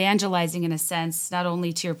evangelizing, in a sense, not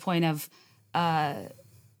only to your point of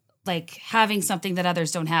like having something that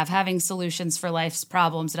others don't have, having solutions for life's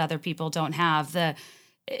problems that other people don't have. And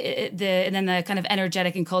then the kind of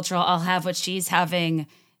energetic and cultural, I'll have what she's having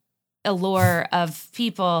allure of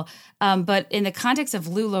people. But in the context of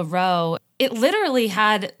LuLaRoe, it literally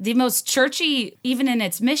had the most churchy, even in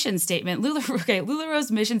its mission statement.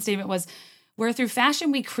 LuLaRoe's mission statement was, where through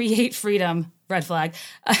fashion we create freedom, red flag.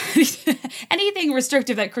 Anything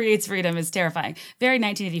restrictive that creates freedom is terrifying. Very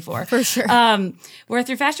 1984. For sure. Where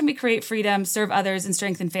through fashion we create freedom, serve others, and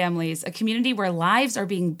strengthen families. A community where lives are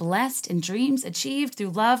being blessed and dreams achieved through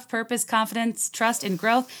love, purpose, confidence, trust, and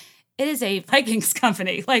growth. It is a Vikings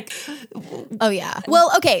company. Oh, yeah.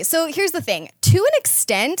 Well, okay, so here's the thing. To an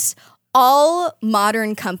extent, all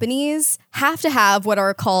modern companies have to have what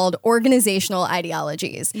are called organizational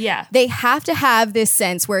ideologies. Yeah. They have to have this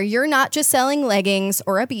sense where you're not just selling leggings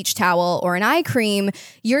or a beach towel or an eye cream.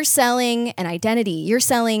 You're selling an identity. You're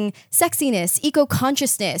selling sexiness,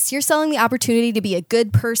 eco-consciousness. You're selling the opportunity to be a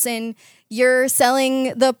good person. You're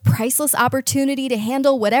selling the priceless opportunity to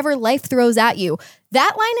handle whatever life throws at you.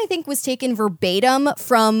 That line, I think, was taken verbatim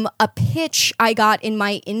from a pitch I got in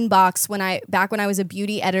my inbox back when I was a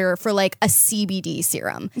beauty editor for like a CBD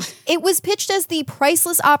serum. It was pitched as the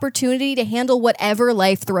priceless opportunity to handle whatever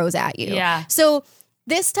life throws at you. Yeah. So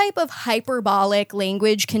this type of hyperbolic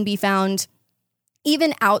language can be found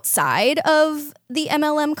even outside of the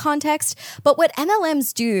MLM context. But what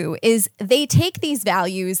MLMs do is they take these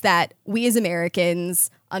values that we as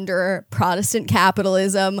Americans under Protestant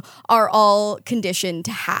capitalism are all conditioned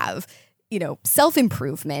to have,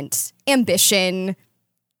 self-improvement, ambition,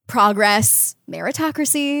 progress,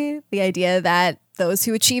 meritocracy, the idea that those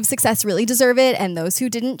who achieve success really deserve it and those who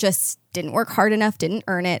didn't just didn't work hard enough, didn't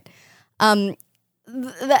earn it.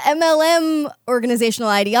 The MLM organizational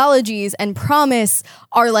ideologies and promise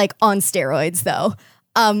are like on steroids, though.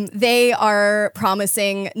 They are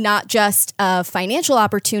promising not just a financial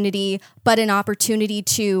opportunity, but an opportunity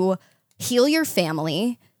to heal your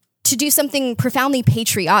family, to do something profoundly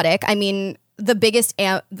patriotic. I mean, the biggest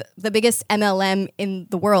MLM in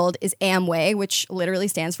the world is Amway, which literally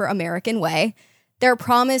stands for American Way. Their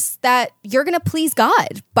promise that you're going to please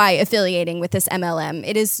God by affiliating with this MLM.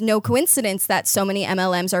 It is no coincidence that so many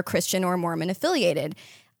MLMs are Christian or Mormon affiliated.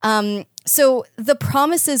 So the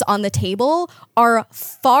promises on the table are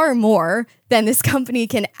far more than this company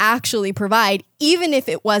can actually provide, even if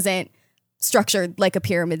it wasn't structured like a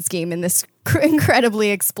pyramid scheme in this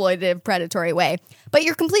incredibly exploitative, predatory way. But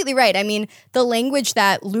you're completely right. I mean, the language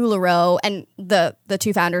that LuLaRoe and the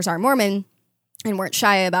two founders are Mormon and weren't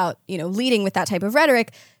shy about, leading with that type of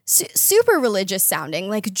rhetoric, super religious sounding,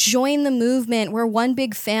 like join the movement. We're one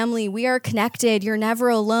big family. We are connected. You're never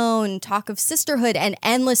alone. Talk of sisterhood and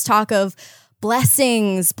endless talk of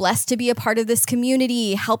blessings, blessed to be a part of this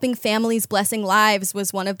community. Helping families, blessing lives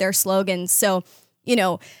was one of their slogans. So,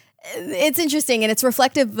 it's interesting and it's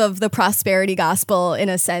reflective of the prosperity gospel in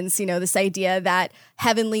a sense, this idea that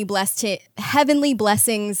heavenly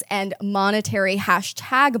blessings and monetary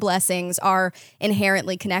 #blessings are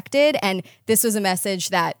inherently connected. And this was a message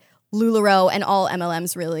that LuLaRoe and all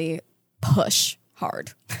MLMs really push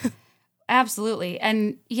hard. Absolutely.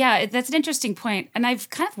 And yeah, that's an interesting point. And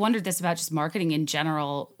I've kind of wondered this about just marketing in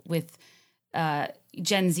general with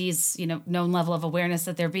Gen Z's, known level of awareness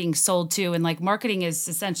that they're being sold to. And like marketing is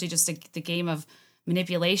essentially just the game of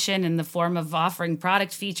manipulation in the form of offering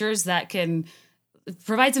product features that can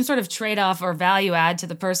provide some sort of trade-off or value add to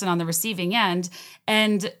the person on the receiving end.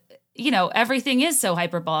 And, everything is so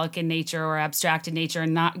hyperbolic in nature or abstract in nature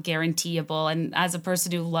and not guaranteeable. And as a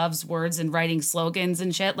person who loves words and writing slogans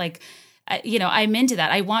and shit, I'm into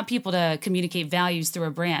that. I want people to communicate values through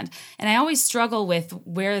a brand. And I always struggle with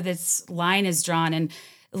where this line is drawn. And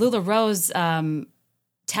LuLaRoe's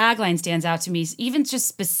tagline stands out to me, even just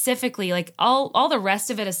specifically, like all the rest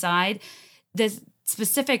of it aside, this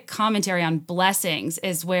specific commentary on blessings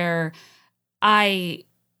is where my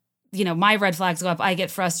red flags go up. I get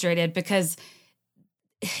frustrated because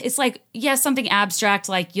it's like, yes, something abstract,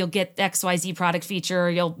 like you'll get XYZ product feature, or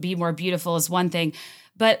you'll be more beautiful is one thing.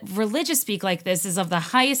 But religious speak like this is of the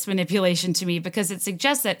highest manipulation to me because it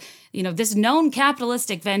suggests that, this known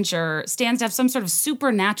capitalistic venture stands to have some sort of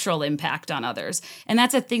supernatural impact on others. And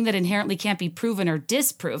that's a thing that inherently can't be proven or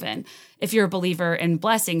disproven if you're a believer in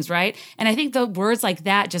blessings, right? And I think the words like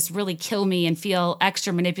that just really kill me and feel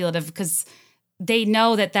extra manipulative because they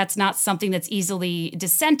know that that's not something that's easily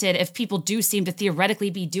dissented if people do seem to theoretically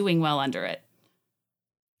be doing well under it.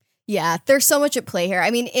 Yeah, there's so much at play here.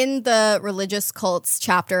 I mean, in the religious cults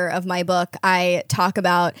chapter of my book, I talk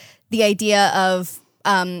about the idea of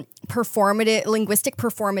linguistic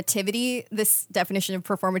performativity. This definition of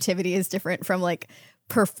performativity is different from like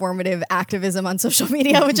performative activism on social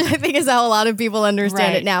media, which I think is how a lot of people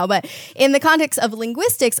understand it now. But in the context of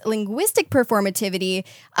linguistics, linguistic performativity,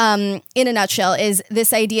 in a nutshell, is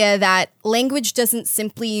this idea that language doesn't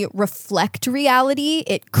simply reflect reality,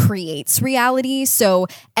 it creates reality. So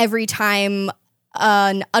every time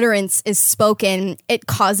an utterance is spoken, it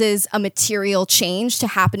causes a material change to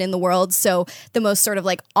happen in the world. So the most sort of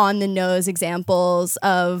like on the nose examples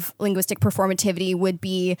of linguistic performativity would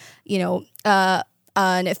be,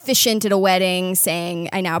 an officiant at a wedding saying,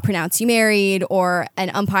 "I now pronounce you married," or an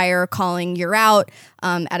umpire calling "you're out"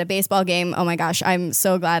 at a baseball game. Oh my gosh, I'm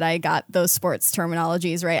so glad I got those sports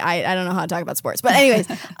terminologies right. I don't know how to talk about sports. But anyways,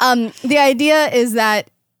 the idea is that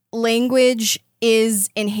language is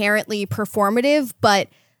inherently performative, but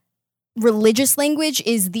religious language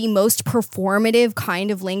is the most performative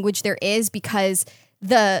kind of language there is, because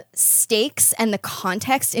the stakes and the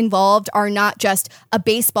context involved are not just a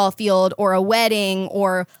baseball field or a wedding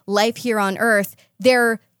or life here on earth.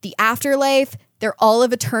 They're the afterlife. They're all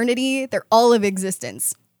of eternity. They're all of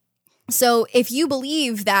existence. So if you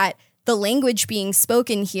believe that the language being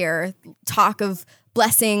spoken here, talk of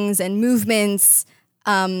blessings and movements,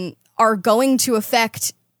 are going to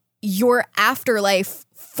affect your afterlife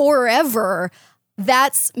forever,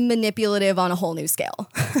 that's manipulative on a whole new scale.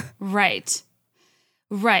 Right.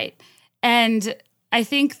 And I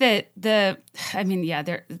think that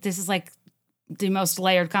this is like the most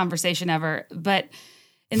layered conversation ever. But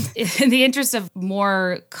in the interest of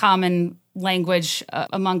more common language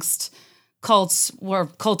amongst cults, or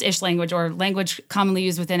cult-ish language, or language commonly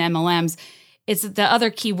used within MLMs, it's the other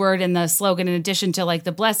key word in the slogan, in addition to like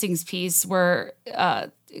the blessings piece, where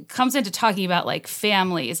it comes into talking about like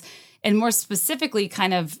families, and more specifically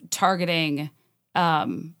kind of targeting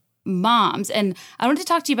moms. And I wanted to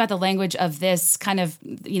talk to you about the language of this kind of,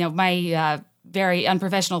 my very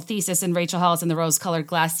unprofessional thesis in Rachel Hollis and the Rose-Colored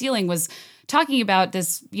Glass Ceiling was talking about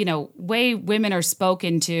this, way women are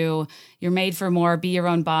spoken to. You're made for more, be your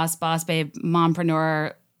own boss babe,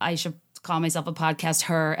 mompreneur. I should call myself a podcast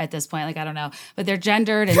her at this point. Like, I don't know, but they're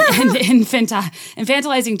gendered and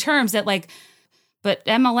infantilizing terms that like, but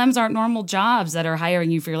MLMs aren't normal jobs that are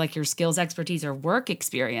hiring you for your skills, expertise, or work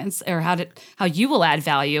experience, or how you will add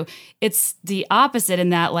value. It's the opposite in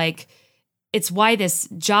that, like, it's why this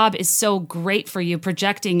job is so great for you,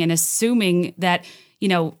 projecting and assuming that,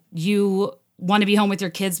 you want to be home with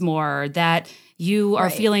your kids more, that you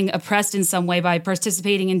are feeling oppressed in some way by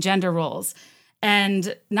participating in gender roles.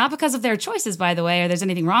 And not because of their choices, by the way, or there's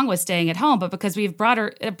anything wrong with staying at home, but because we have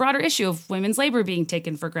a broader issue of women's labor being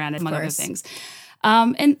taken for granted, among other things.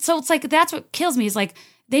 And so it's like, that's what kills me, is like,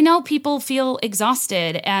 they know people feel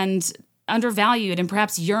exhausted and undervalued and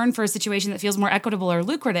perhaps yearn for a situation that feels more equitable or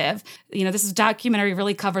lucrative. This documentary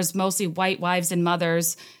really covers mostly white wives and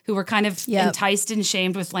mothers who were kind of enticed and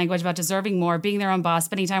shamed with language about deserving more, being their own boss,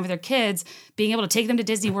 spending time with their kids, being able to take them to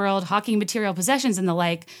Disney World, hawking material possessions and the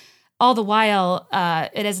like. All the while,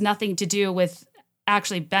 it has nothing to do with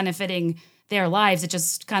actually benefiting their lives. It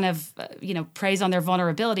just kind of, preys on their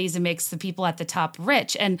vulnerabilities and makes the people at the top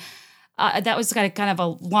rich. And that was kind of a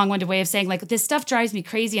long-winded way of saying, like, this stuff drives me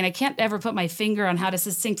crazy, and I can't ever put my finger on how to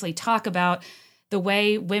succinctly talk about the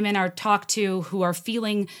way women are talked to who are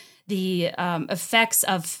feeling the effects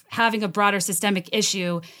of having a broader systemic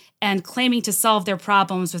issue and claiming to solve their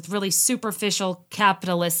problems with really superficial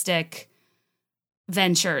capitalistic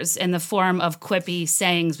ventures in the form of quippy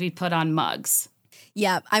sayings we put on mugs.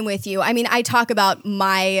 Yeah, I'm with you. I mean, I talk about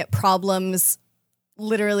my problems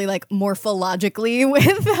literally like morphologically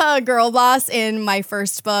with Girl Boss in my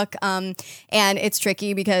first book. And it's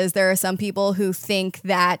tricky because there are some people who think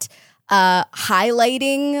that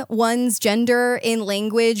highlighting one's gender in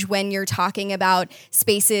language when you're talking about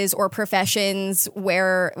spaces or professions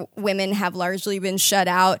where women have largely been shut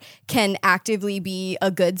out can actively be a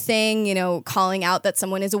good thing, calling out that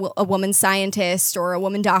someone is a woman scientist or a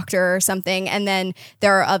woman doctor or something. And then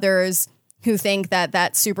there are others who think that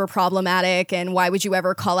that's super problematic, and why would you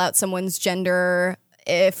ever call out someone's gender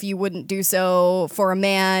if you wouldn't do so for a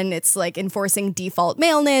man? It's like enforcing default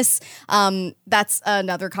maleness. That's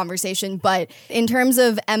another conversation. But in terms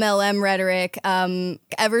of MLM rhetoric,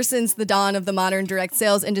 ever since the dawn of the modern direct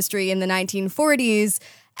sales industry in the 1940s,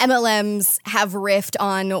 MLMs have riffed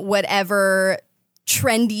on whatever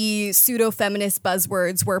trendy pseudo-feminist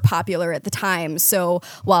buzzwords were popular at the time. So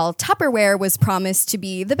while Tupperware was promised to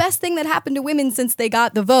be the best thing that happened to women since they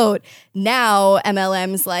got the vote, now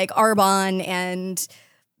MLMs like Arbonne and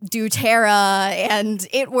doTERRA and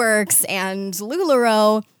It Works and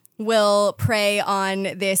LuLaRoe will prey on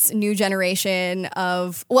this new generation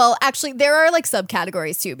of, well, actually, there are like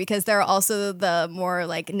subcategories too, because there are also the more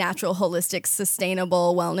like natural, holistic,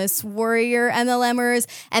 sustainable wellness warrior MLMers.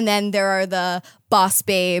 And then there are the boss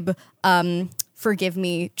babe, forgive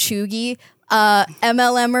me, chuggy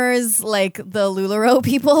MLMers, like the LuLaRoe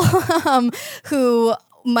people who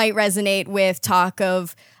might resonate with talk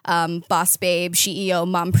of boss babe, CEO,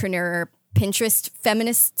 mompreneur, Pinterest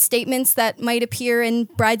feminist statements that might appear in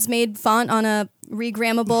bridesmaid font on a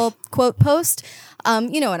regrammable quote post.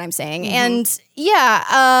 You know what I'm saying? Mm-hmm. And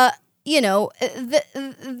yeah,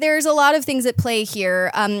 there's a lot of things at play here.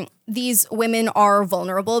 These women are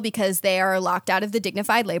vulnerable because they are locked out of the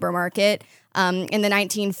dignified labor market. In the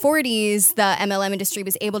 1940s, the MLM industry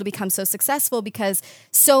was able to become so successful because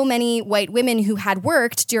so many white women who had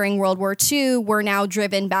worked during World War II were now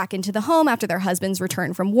driven back into the home after their husbands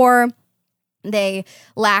returned from war. They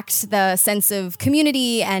lacked the sense of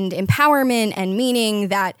community and empowerment and meaning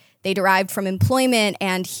that they derived from employment.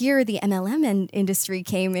 And here the MLM industry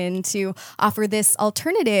came in to offer this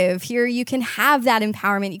alternative. Here you can have that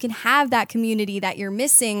empowerment. You can have that community that you're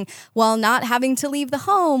missing while not having to leave the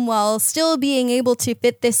home, while still being able to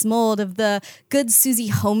fit this mold of the good Susie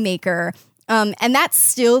homemaker. And that's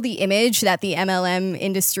still the image that the MLM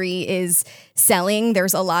industry is selling.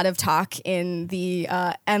 There's a lot of talk in the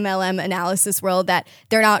MLM analysis world that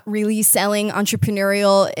they're not really selling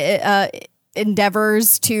entrepreneurial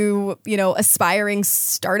endeavors to, aspiring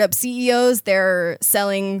startup CEOs. They're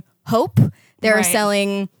selling hope. They're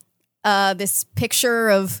selling this picture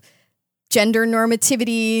of gender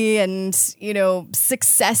normativity and,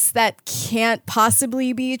 success that can't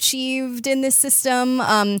possibly be achieved in this system.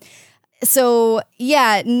 So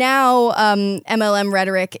yeah, now MLM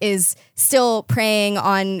rhetoric is still preying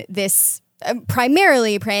on this,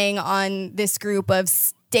 primarily preying on this group of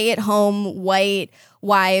stay-at-home white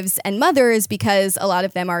wives and mothers, because a lot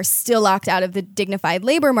of them are still locked out of the dignified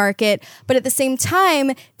labor market. But at the same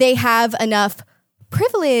time, they have enough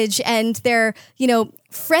privilege and they're,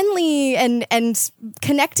 friendly and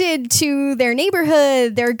connected to their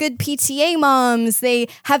neighborhood. They're good PTA moms. They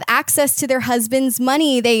have access to their husband's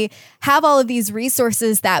money. They have all of these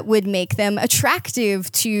resources that would make them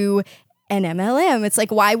attractive to an MLM. It's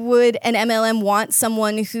like, why would an MLM want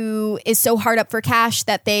someone who is so hard up for cash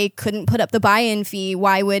that they couldn't put up the buy-in fee?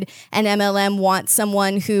 Why would an MLM want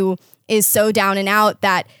someone who is so down and out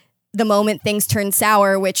that the moment things turn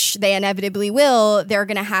sour, which they inevitably will, they're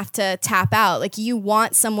going to have to tap out? Like, you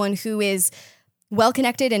want someone who is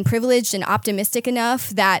well-connected and privileged and optimistic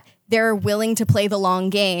enough that they're willing to play the long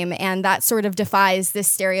game. And that sort of defies this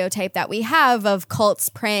stereotype that we have of cults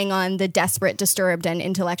preying on the desperate, disturbed, and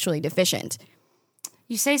intellectually deficient.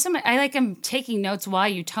 You say so many, I'm taking notes while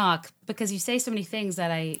you talk, because you say so many things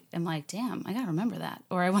that I am like, damn, I got to remember that,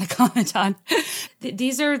 or I want to comment on.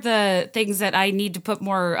 These are the things that I need to put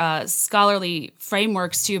more scholarly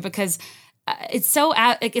frameworks to, because it's so,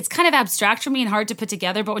 it's kind of abstract for me and hard to put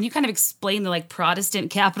together. But when you kind of explain the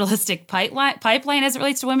Protestant capitalistic pipeline as it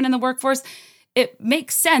relates to women in the workforce, it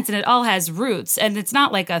makes sense and it all has roots. And it's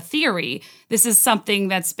not like a theory. This is something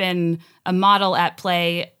that's been a model at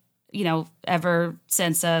play, ever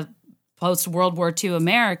since post-World War II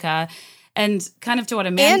America. And kind of to what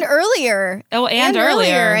Amanda... And earlier. Oh, and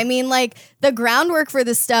earlier. I mean, the groundwork for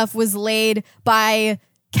this stuff was laid by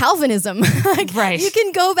Calvinism. Right. You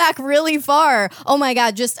can go back really far. Oh my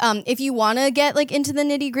God. Just if you want to get into the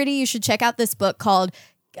nitty-gritty, you should check out this book called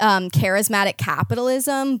Charismatic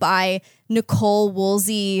Capitalism by Nicole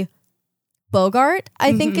Woolsey Bogart,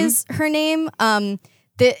 I think is her name.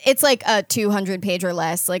 It's like a 200 page or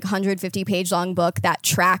less, 150 page long book that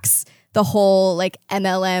tracks the whole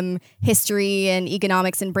MLM history and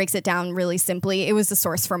economics and breaks it down really simply. It was the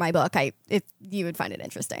source for my book. You would find it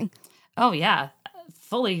interesting. Oh yeah.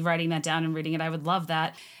 Fully writing that down and reading it. I would love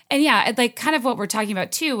that. And yeah, kind of what we're talking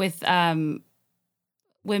about too with women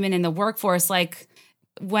in the workforce,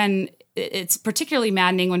 when it's particularly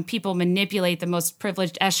maddening when people manipulate the most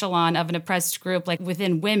privileged echelon of an oppressed group,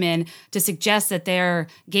 within women, to suggest that they're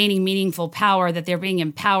gaining meaningful power, that they're being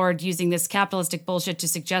empowered using this capitalistic bullshit to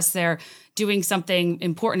suggest they're doing something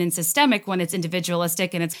important and systemic when it's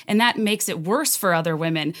individualistic. And that makes it worse for other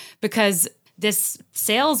women, because this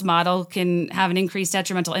sales model can have an increased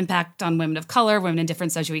detrimental impact on women of color, women in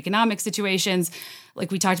different socioeconomic situations.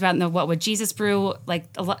 Like we talked about in the What Would Jesus Brew,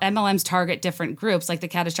 MLMs target different groups, like the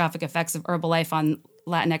catastrophic effects of Herbalife on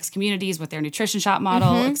Latinx communities with their nutrition shop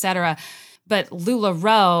model, et cetera. But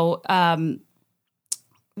LuLaRoe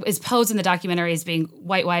is posed in the documentary as being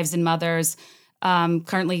white wives and mothers,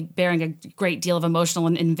 currently bearing a great deal of emotional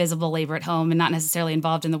and invisible labor at home and not necessarily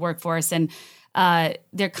involved in the workforce. And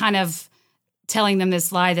they're kind of telling them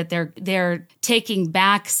this lie that they're taking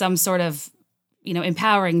back some sort of,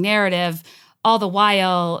 empowering narrative. All the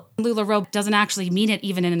while, LuLaRoe doesn't actually mean it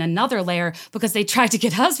even in another layer, because they tried to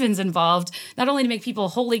get husbands involved, not only to make people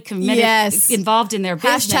wholly committed, involved in their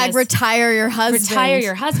business. Hashtag retire your husband. Retire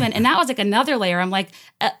your husband. And that was like another layer. I'm like,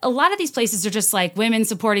 a lot of these places are just like women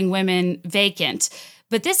supporting women vacant.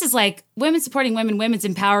 But this is like women supporting women, women's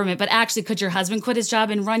empowerment. But actually, could your husband quit his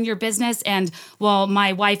job and run your business? And, well,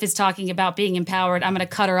 my wife is talking about being empowered, I'm going to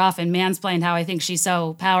cut her off and mansplain how I think she's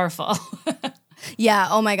so powerful. Yeah.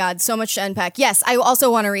 Oh my God. So much to unpack. Yes. I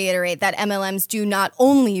also want to reiterate that MLMs do not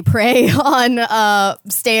only prey on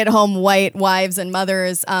stay-at-home white wives and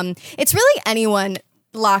mothers. It's really anyone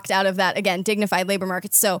locked out of that, again, dignified labor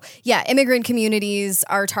markets. So yeah, immigrant communities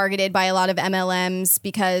are targeted by a lot of MLMs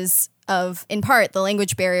because of, in part, the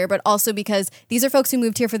language barrier, but also because these are folks who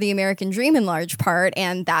moved here for the American dream in large part,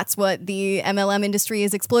 and that's what the MLM industry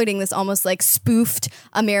is exploiting, this almost like spoofed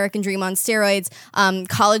American dream on steroids.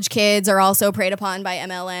 College kids are also preyed upon by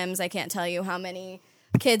MLMs. I can't tell you how many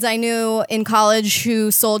kids I knew in college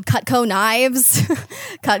who sold Cutco knives.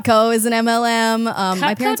 Cutco is an MLM.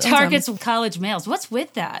 My parents targets college males. What's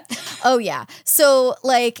with that? Oh, yeah. So,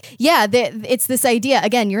 it's this idea.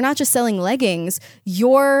 Again, you're not just selling leggings.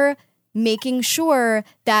 You're making sure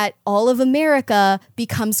that all of America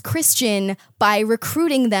becomes Christian by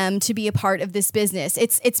recruiting them to be a part of this business.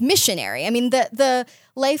 It's missionary. I mean, the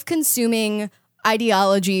life-consuming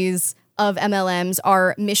ideologies of MLMs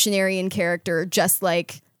are missionary in character, just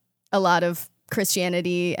like a lot of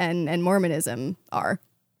Christianity and Mormonism are.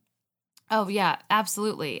 Oh, yeah,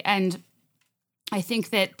 absolutely. And I think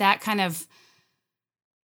that kind of,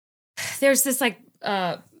 there's this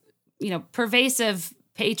pervasive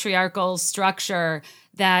patriarchal structure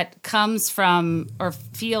that comes from or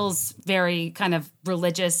feels very kind of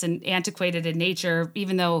religious and antiquated in nature,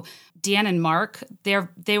 even though Deanne and Mark,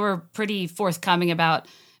 they were pretty forthcoming about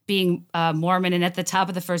being Mormon. And at the top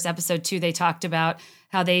of the first episode too, they talked about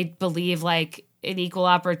how they believe like in equal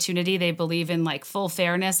opportunity. They believe in like full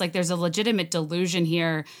fairness. Like there's a legitimate delusion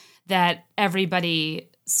here that everybody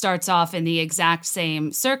starts off in the exact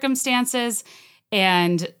same circumstances.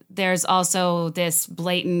 And there's also this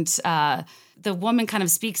blatant, the woman kind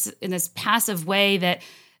of speaks in this passive way that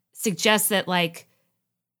suggests that like,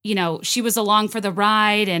 she was along for the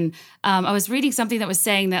ride. And I was reading something that was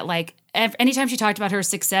saying that like anytime she talked about her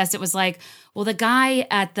success, it was like, well, the guy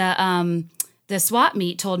at the swap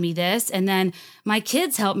meet told me this, and then my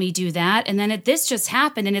kids helped me do that, and then this just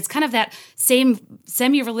happened. And it's kind of that same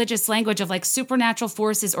semi-religious language of like supernatural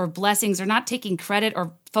forces or blessings, or not taking credit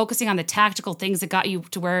or focusing on the tactical things that got you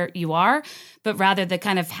to where you are, but rather the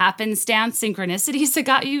kind of happenstance synchronicities that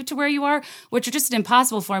got you to where you are, which are just an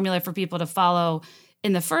impossible formula for people to follow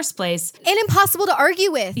in the first place. And impossible to argue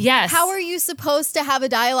with. Yes. How are you supposed to have a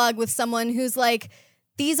dialogue with someone who's like,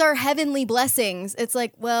 these are heavenly blessings? It's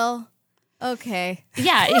like, well, okay.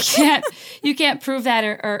 Yeah, you can't prove that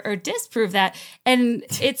or disprove that. And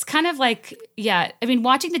it's kind of like, yeah, I mean,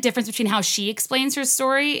 watching the difference between how she explains her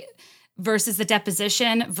story versus the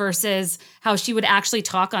deposition versus how she would actually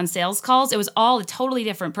talk on sales calls, it was all a totally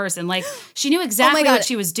different person. Like she knew exactly what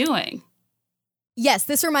she was doing. Yes,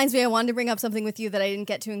 this reminds me, I wanted to bring up something with you that I didn't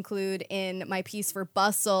get to include in my piece for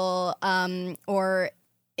Bustle or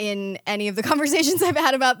in any of the conversations I've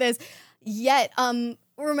had about this yet.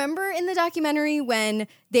 Remember in the documentary when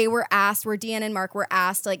they were asked, where Deanne and Mark were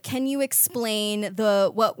asked, like, can you explain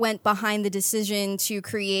what went behind the decision to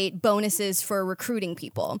create bonuses for recruiting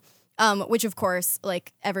people? Which, of course,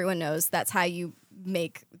 like everyone knows, that's how you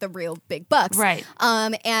make the real big bucks. Right.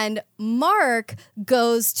 And Mark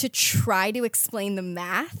goes to try to explain the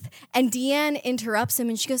math, and Deanne interrupts him,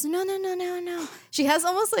 and she goes, no. She has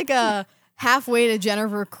almost like a halfway to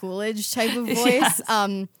Jennifer Coolidge type of voice.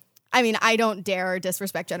 Yes. I mean, I don't dare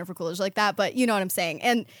disrespect Jennifer Coolidge like that, but you know what I'm saying.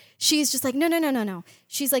 And she's just like, no.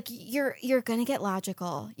 She's like, you're gonna get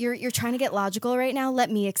logical. You're trying to get logical right now. Let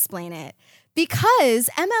me explain it. Because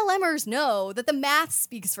MLMers know that the math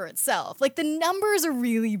speaks for itself. Like the numbers are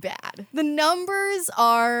really bad. The numbers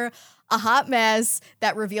are a hot mess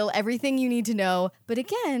that reveal everything you need to know. But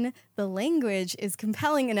again, the language is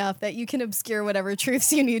compelling enough that you can obscure whatever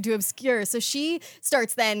truths you need to obscure. So she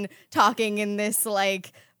starts then talking in this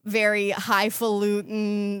like very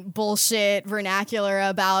highfalutin bullshit vernacular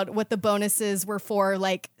about what the bonuses were for,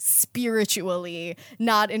 like spiritually,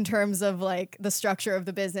 not in terms of like the structure of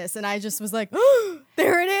the business. And I just was like, oh,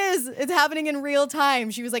 there it is. It's happening in real time.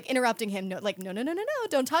 She was like interrupting him. No,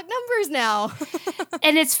 don't talk numbers now.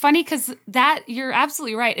 And it's funny because that you're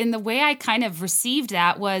absolutely right. And the way I kind of received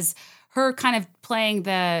that was her kind of playing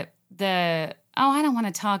the oh, I don't want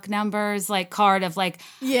to talk numbers, like card of like,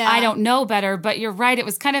 Yeah. I don't know better. But you're right. It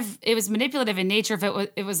was manipulative in nature. If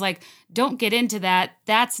it was like, don't get into that.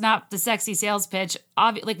 That's not the sexy sales pitch.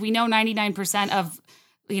 Like we know 99% of,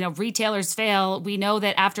 retailers fail. We know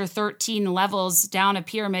that after 13 levels down a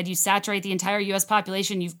pyramid, you saturate the entire US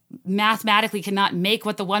population. You mathematically cannot make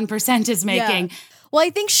what the 1% is making. Yeah. Well, I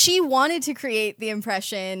think she wanted to create the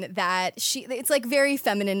impression that it's like very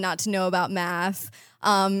feminine not to know about math.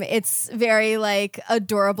 It's very like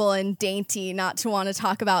adorable and dainty not to want to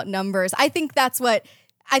talk about numbers. I think that's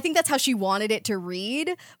how she wanted it to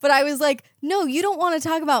read. But I was like, no, you don't want to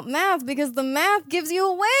talk about math because the math gives you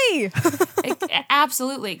away.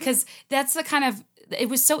 Absolutely. Because that's it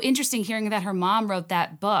was so interesting hearing that her mom wrote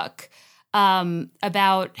that book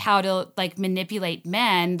about how to like manipulate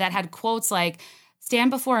men that had quotes like, stand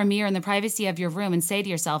before a mirror in the privacy of your room and say to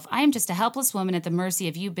yourself, I am just a helpless woman at the mercy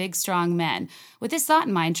of you big, strong men. With this thought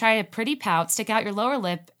in mind, try a pretty pout, stick out your lower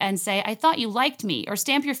lip and say, I thought you liked me, or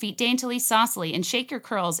stamp your feet daintily, saucily, and shake your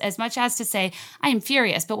curls as much as to say, I am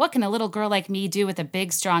furious, but what can a little girl like me do with a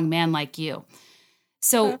big, strong man like you?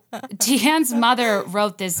 So Deanne's mother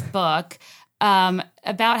wrote this book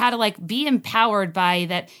about how to like be empowered by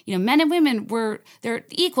that, men and women they're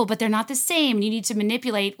equal, but they're not the same. And you need to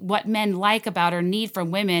manipulate what men like about or need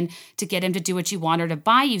from women to get him to do what you want or to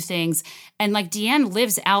buy you things. And like Deanne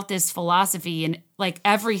lives out this philosophy in like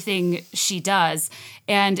everything she does.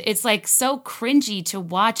 And it's like so cringy to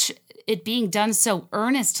watch it being done so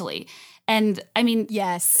earnestly. And I mean,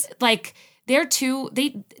 yes, like I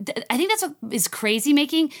think that's what is crazy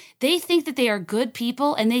making. They think that they are good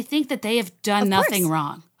people and they think that they have done nothing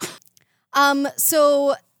wrong.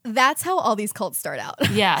 So that's how all these cults start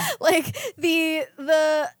out. Yeah. Like the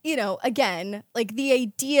again, like the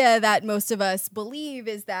idea that most of us believe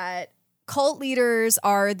is that cult leaders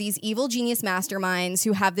are these evil genius masterminds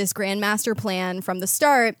who have this grand master plan from the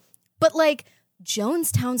start. But like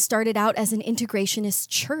Jonestown started out as an integrationist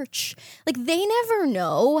church. Like they never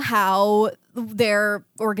know how their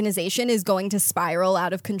organization is going to spiral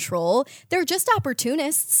out of control. They're just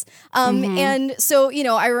opportunists. And so,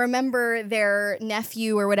 I remember their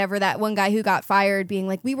nephew or whatever, that one guy who got fired being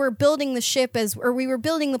like, we were building we were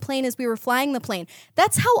building the plane as we were flying the plane.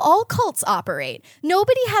 That's how all cults operate.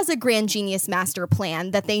 Nobody has a grand genius master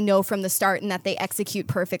plan that they know from the start and that they execute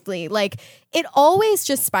perfectly. Like it always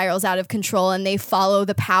just spirals out of control and they follow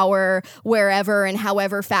the power wherever and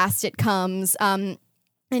however fast it comes. And,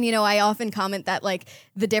 I often comment that, like,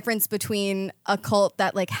 the difference between a cult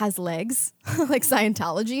that, like, has legs, like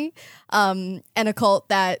Scientology, and a cult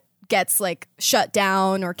that gets, like, shut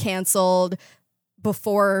down or canceled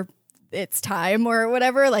before its time or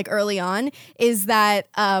whatever, like, early on, is that,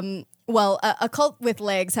 a cult with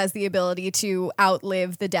legs has the ability to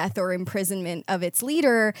outlive the death or imprisonment of its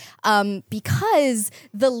leader because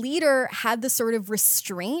the leader had the sort of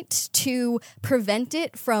restraint to prevent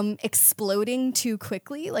it from exploding too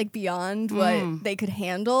quickly, like beyond what they could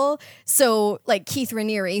handle. So like Keith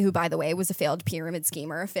Raniere, who by the way was a failed pyramid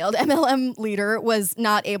schemer, a failed MLM leader, was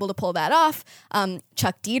not able to pull that off.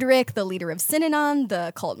 Chuck Diederich, the leader of Synanon,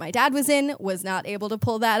 the cult my dad was in, was not able to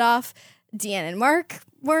pull that off. Deanne and Mark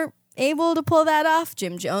weren't able to pull that off.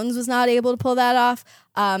 Jim Jones was not able to pull that off,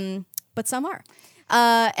 but some are.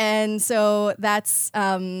 And so that's,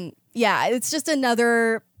 it's just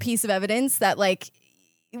another piece of evidence that like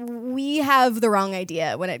we have the wrong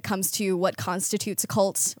idea when it comes to what constitutes a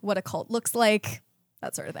cult, what a cult looks like,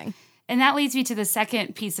 that sort of thing. And that leads me to the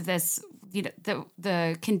second piece of this,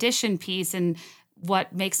 the condition piece, and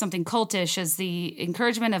what makes something cultish is the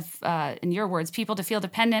encouragement of, in your words, people to feel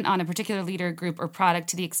dependent on a particular leader, group, or product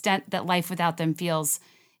to the extent that life without them feels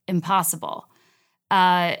impossible.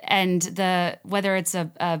 And whether it's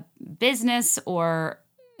a business or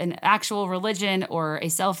an actual religion or a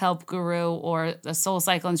self-help guru or a soul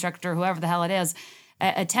cycle instructor, whoever the hell it is,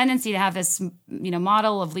 a tendency to have this,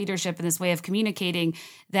 model of leadership and this way of communicating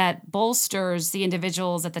that bolsters the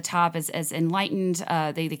individuals at the top as enlightened.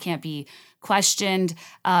 They can't be questioned.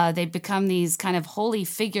 They become these kind of holy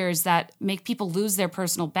figures that make people lose their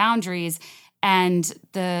personal boundaries and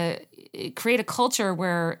create a culture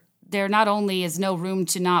where there not only is no room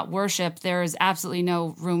to not worship, there is absolutely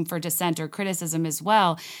no room for dissent or criticism as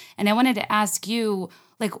well. And I wanted to ask you,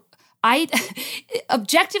 like,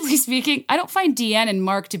 objectively speaking, I don't find Deanne and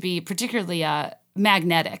Mark to be particularly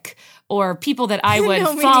magnetic or people that I would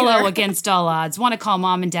No, me follow neither. against all odds, want to call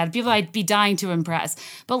mom and dad, people I'd be dying to impress.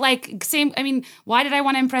 But why did I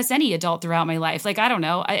want to impress any adult throughout my life? Like, I don't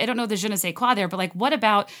know. I don't know the je ne sais quoi there, but like, what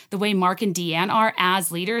about the way Mark and Deanne are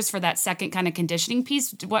as leaders for that second kind of conditioning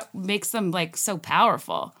piece? What makes them like so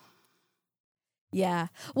powerful? Yeah.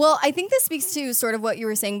 Well, I think this speaks to sort of what you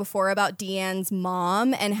were saying before about Deanne's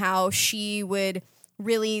mom and how she would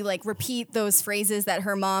really like repeat those phrases that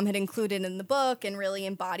her mom had included in the book and really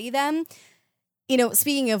embody them. You know,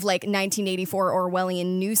 speaking of like 1984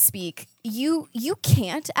 Orwellian newspeak, you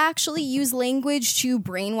can't actually use language to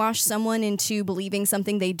brainwash someone into believing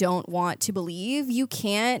something they don't want to believe. You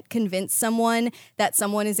can't convince someone that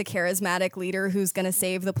someone is a charismatic leader who's going to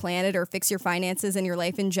save the planet or fix your finances and your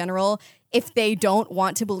life in general if they don't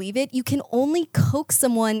want to believe it. You can only coax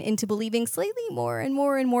someone into believing slightly more and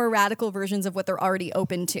more and more radical versions of what they're already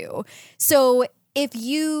open to. So if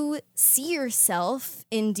you see yourself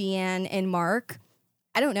in Deanne and Mark,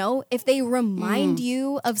 I don't know, if they remind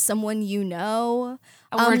you of someone you know,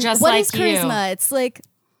 We're just what like is charisma? It's like,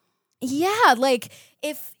 yeah, like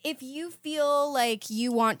if you feel like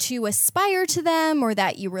you want to aspire to them or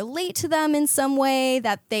that you relate to them in some way,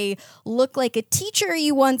 that they look like a teacher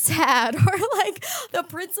you once had or like the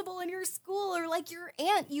principal in your school or like your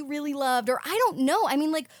aunt you really loved, or I don't know. I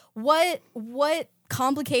mean, like what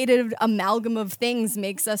complicated amalgam of things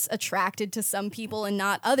makes us attracted to some people and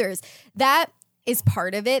not others? That is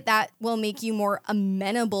part of it. That will make you more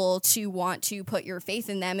amenable to want to put your faith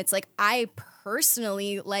in them. It's like, I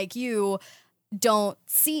personally, like you, don't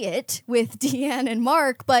see it with Deanne and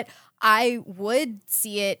Mark, but I would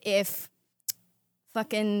see it if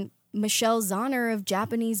fucking Michelle Zauner of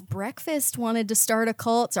Japanese Breakfast wanted to start a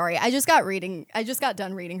cult. Sorry, I just got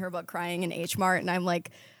done reading her book Crying in H Mart, and I'm like,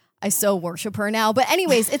 I so worship her now. But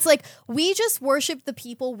anyways, it's like we just worship the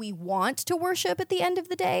people we want to worship at the end of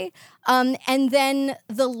the day. And then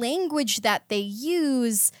the language that they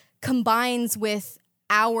use combines with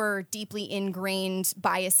our deeply ingrained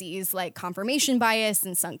biases like confirmation bias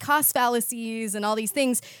and sunk cost fallacies and all these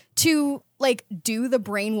things to like do the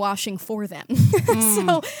brainwashing for them.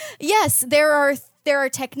 So yes, there are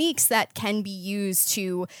techniques that can be used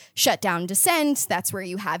to shut down dissent. That's where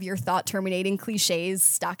you have your thought terminating cliches,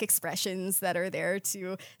 stock expressions that are there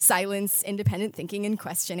to silence independent thinking and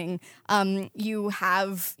questioning. You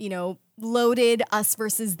have, loaded us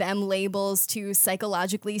versus them labels to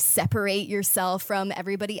psychologically separate yourself from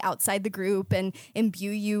everybody outside the group and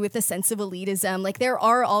imbue you with a sense of elitism. Like there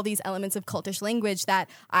are all these elements of cultish language that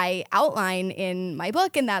I outline in my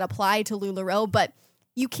book and that apply to LuLaRoe, but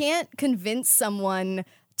you can't convince someone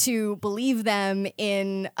to believe them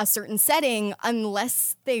in a certain setting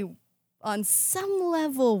unless they, on some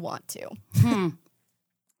level, want to.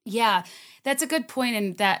 Yeah, that's a good point.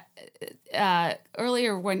 And that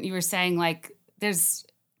earlier when you were saying like there's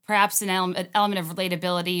perhaps an element of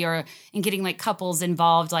relatability or in getting like couples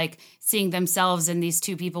involved, like seeing themselves in these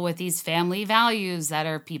two people with these family values that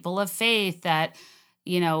are people of faith that,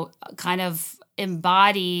 kind of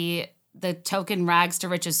embody the token rags to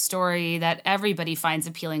riches story that everybody finds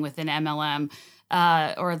appealing within MLM,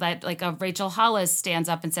 or that like a Rachel Hollis stands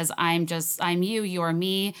up and says, I'm you, you're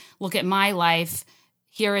me. Look at my life.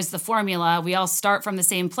 Here is the formula. We all start from the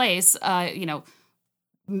same place. Like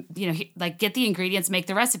get the ingredients, make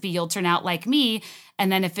the recipe. You'll turn out like me.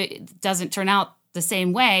 And then if it doesn't turn out the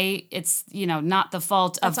same way, it's, not the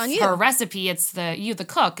fault of her recipe. It's the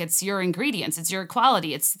cook. It's your ingredients. It's your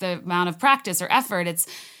quality. It's the amount of practice or effort.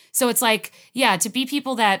 So it's like, yeah, to be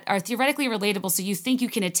people that are theoretically relatable so you think you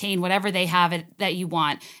can attain whatever they have that you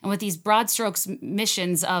want. And with these broad strokes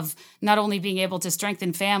missions of not only being able to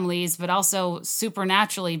strengthen families, but also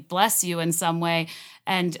supernaturally bless you in some way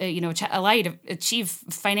and, allow you to achieve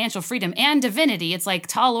financial freedom and divinity. It's like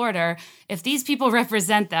tall order. If these people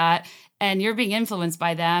represent that and you're being influenced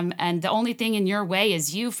by them and the only thing in your way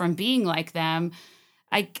is you from being like them,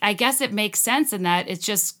 I guess it makes sense in that it's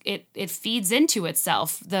just it feeds into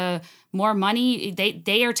itself. The more money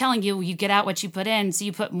they are telling you, you get out what you put in, so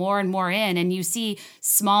you put more and more in, and you see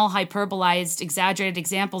small hyperbolized, exaggerated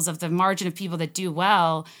examples of the margin of people that do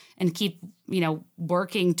well and keep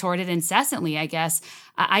working toward it incessantly. I guess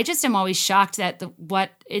I just am always shocked that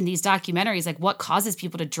what in these documentaries, like what causes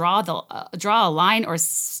people to draw a line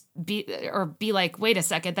or be like, wait a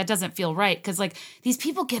second, that doesn't feel right. Because like these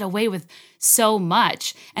people get away with so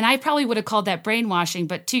much. And I probably would have called that brainwashing.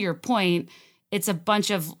 But to your point, it's a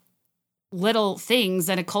bunch of little things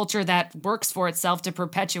and a culture that works for itself to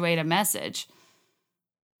perpetuate a message.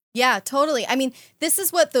 Yeah, totally. I mean, this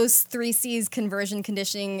is what those 3 C's, conversion,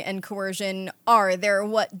 conditioning, and coercion are. They're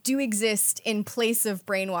what do exist in place of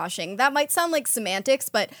brainwashing. That might sound like semantics,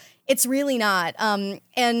 but it's really not.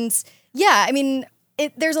 And yeah, I mean,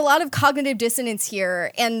 there's a lot of cognitive dissonance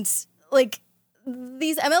here. And like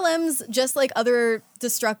these MLMs, just like other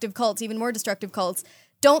destructive cults, even more destructive cults,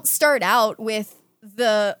 don't start out with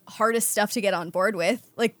the hardest stuff to get on board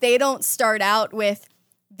with. Like they don't start out with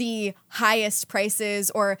the highest prices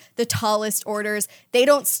or the tallest orders. They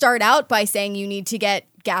don't start out by saying you need to get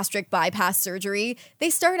gastric bypass surgery. They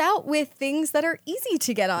start out with things that are easy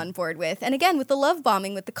to get on board with. And again, with the love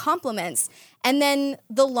bombing, with the compliments. And then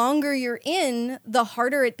the longer you're in, the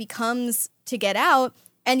harder it becomes to get out.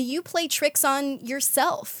 And you play tricks on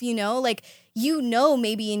yourself, you know, like, you know,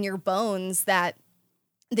 maybe in your bones that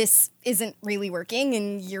this isn't really working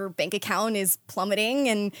and your bank account is plummeting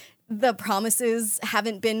and the promises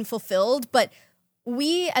haven't been fulfilled. But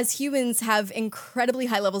we as humans have incredibly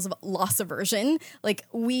high levels of loss aversion. Like,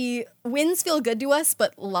 wins feel good to us,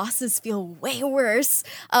 but losses feel way worse.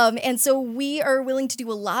 And so we are willing to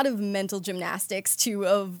do a lot of mental gymnastics to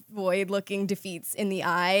avoid looking defeats in the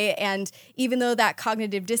eye. And even though that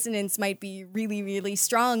cognitive dissonance might be really, really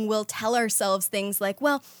strong, we'll tell ourselves things like,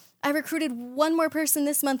 well, I recruited one more person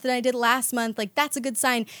this month than I did last month. Like, that's a good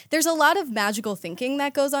sign. There's a lot of magical thinking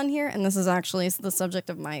that goes on here. And this is actually the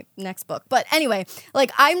subject of my next book. But anyway,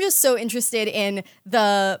 like, I'm just so interested in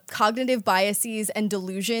the cognitive biases and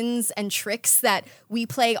delusions and tricks that we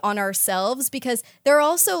play on ourselves, because there are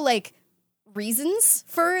also like reasons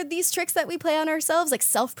for these tricks that we play on ourselves, like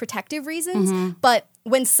self-protective reasons. But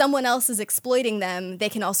when someone else is exploiting them, they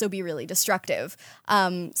can also be really destructive.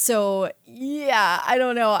 So yeah, I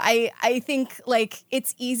don't know. I think like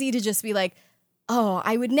it's easy to just be like, oh,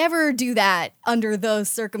 I would never do that under those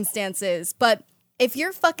circumstances. But if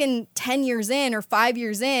you're fucking 10 years in or 5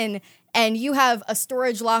 years in and you have a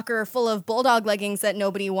storage locker full of bulldog leggings that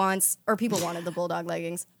nobody wants, or people wanted the bulldog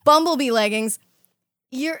leggings, bumblebee leggings,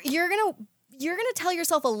 you're gonna tell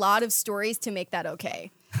yourself a lot of stories to make that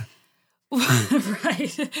okay.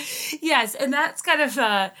 Right. Yes, and that's kind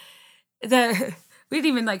of we didn't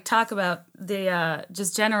even like talk about the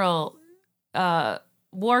just general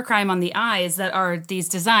war crime on the eyes that are these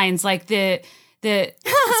designs, like the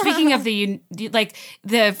speaking of the like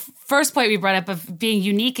the first point we brought up of being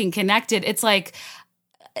unique and connected. It's like,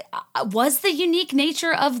 was the unique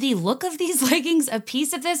nature of the look of these leggings a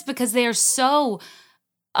piece of this, because they are so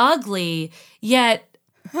ugly yet.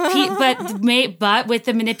 But with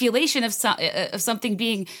the manipulation of something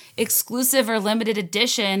being exclusive or limited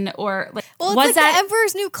edition, or like, well, it's like the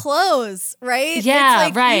Emperor's New Clothes, right? Yeah,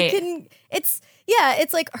 it's like right.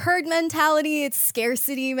 It's like herd mentality. It's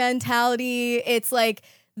scarcity mentality. It's like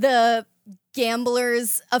the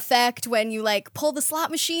gambler's effect when you like pull the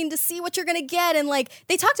slot machine to see what you're gonna get, and like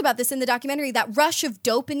they talked about this in the documentary, that rush of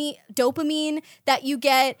dopamine that you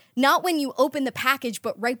get not when you open the package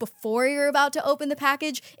but right before you're about to open the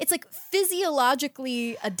package. It's like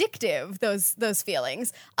physiologically addictive, those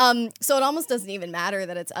feelings. So it almost doesn't even matter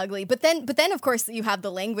that it's ugly, but then of course you have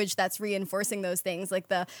the language that's reinforcing those things, like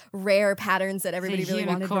the rare patterns that everybody really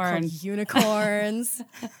wanted were called unicorns.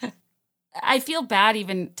 I feel bad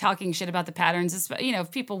even talking shit about the patterns. You know,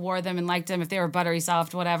 if people wore them and liked them, if they were buttery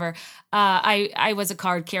soft, whatever. I was a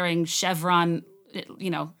card-carrying Chevron, you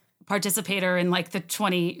know, participator in like the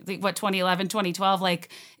 2011, 2012. Like,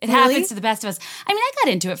 it happens to the best of us. I mean, I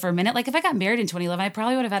got into it for a minute. Like, if I got married in 2011, I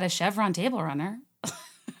probably would have had a Chevron table runner.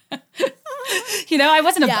 You know, I'm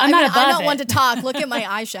not above I'm not it. one to talk. Look at my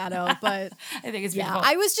eyeshadow, but I think it's beautiful.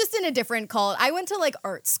 I was just in a different cult. I went to like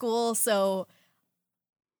art school, so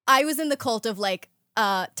I was in the cult of like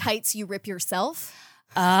tights you rip yourself.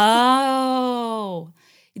 Oh,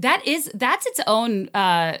 that's its own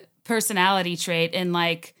personality trait. And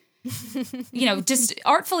like, you know, just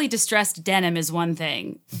artfully distressed denim is one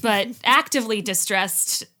thing, but actively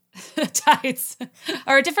distressed tights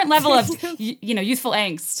are a different level of, you know, youthful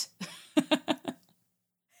angst.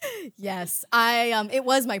 Yes, it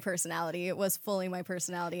was my personality. It was fully my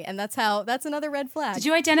personality. And that's another red flag. Did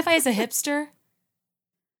you identify as a hipster?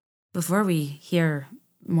 Before we hear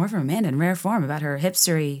more from Amanda in rare form about her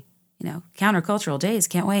hipstery, you know, countercultural days,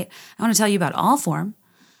 can't wait. I want to tell you about Allform.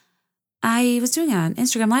 I was doing an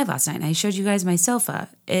Instagram Live last night, and I showed you guys my sofa.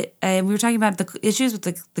 And we were talking about the issues with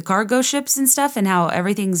the cargo ships and stuff and how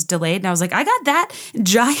everything's delayed. And I was like, I got that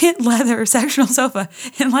giant leather sectional sofa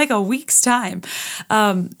in like a week's time.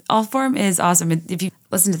 Allform is awesome. If you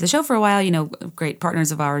listen to the show for a while, you know, great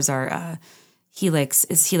partners of ours are Helix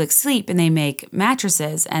Sleep, and they make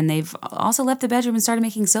mattresses, and they've also left the bedroom and started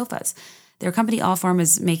making sofas. Their company Allform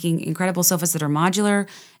is making incredible sofas that are modular,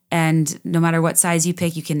 and no matter what size you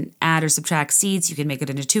pick, you can add or subtract seats. You can make it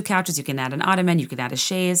into 2 couches. You can add an ottoman. You can add a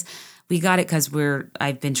chaise. We got it because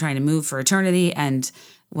I've been trying to move for eternity, and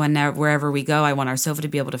wherever we go, I want our sofa to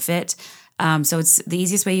be able to fit. So it's the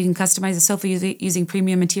easiest way you can customize a sofa using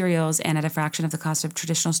premium materials and at a fraction of the cost of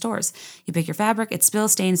traditional stores. You pick your fabric, it's spill,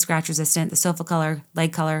 stain, scratch resistant, the sofa color,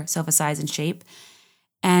 leg color, sofa size, and shape.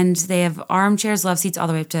 And they have armchairs, love seats, all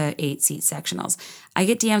the way up to 8-seat sectionals. I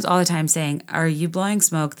get DMs all the time saying, are you blowing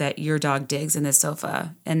smoke that your dog digs in this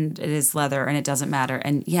sofa and it is leather and it doesn't matter?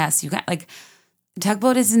 And yes, you got like,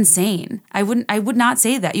 Tugboat is insane. I would not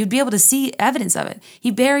say that. You'd be able to see evidence of it.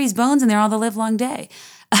 He buries bones in there all the live long day.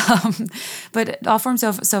 But Allform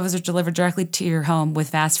sofas are delivered directly to your home with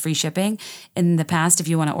fast free shipping. In the past, if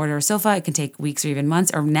you want to order a sofa, it can take weeks or even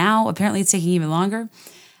months. Or now, apparently, it's taking even longer.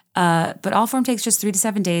 But Allform takes just 3 to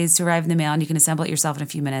 7 days to arrive in the mail, and you can assemble it yourself in a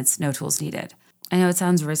few minutes. No tools needed. I know it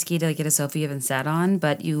sounds risky to get a sofa you haven't sat on,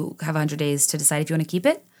 but you have 100 days to decide if you want to keep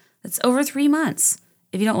it. That's over 3 months.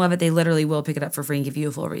 If you don't love it, they literally will pick it up for free and give you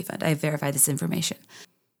a full refund. I have verified this information.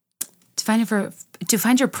 To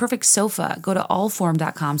find your perfect sofa, go to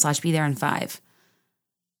allform.com/BeThereIn5.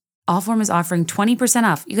 Allform is offering 20%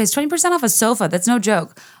 off. You guys, 20% off a sofa. That's no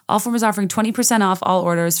joke. Allform is offering 20% off all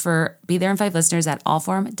orders for Be There in 5 listeners at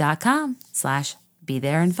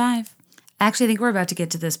allform.com/BeThereIn5. Actually, I think we're about to get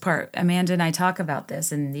to this part. Amanda and I talk about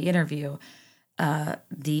this in the interview.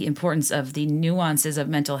 The importance of the nuances of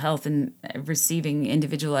mental health and receiving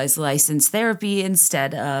individualized licensed therapy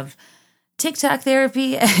instead of TikTok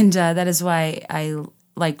therapy. And that is why I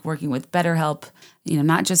like working with BetterHelp,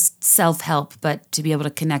 not just self-help, but to be able to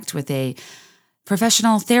connect with a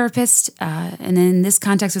professional therapist. And in this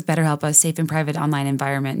context with BetterHelp, a safe and private online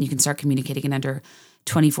environment, and you can start communicating in under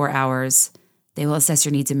 24 hours. They will assess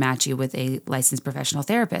your needs and match you with a licensed professional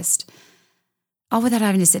therapist, all without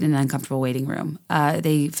having to sit in an uncomfortable waiting room.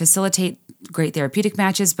 They facilitate great therapeutic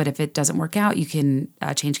matches, but if it doesn't work out, you can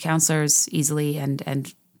change counselors easily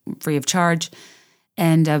and free of charge.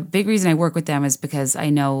 And a big reason I work with them is because I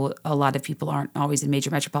know a lot of people aren't always in major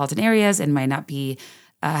metropolitan areas and might not be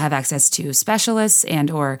have access to specialists,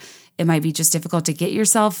 or it might be just difficult to get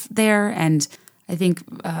yourself there. And I think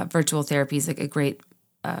virtual therapy is like a great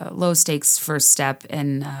low stakes first step,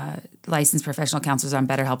 and licensed professional counselors on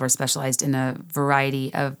BetterHelp are specialized in a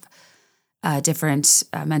variety of different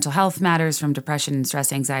mental health matters, from depression,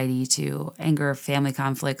 stress, anxiety to anger, family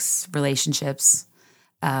conflicts, relationships,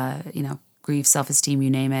 grief, self-esteem, you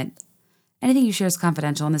name it. Anything you share is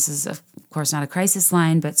confidential, and this is, of course, not a crisis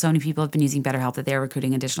line, but so many people have been using BetterHelp that they're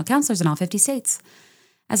recruiting additional counselors in all 50 states.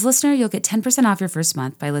 As a listener, you'll get 10% off your first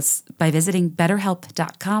month by visiting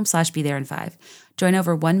betterhelp.com/BeThereIn5. Join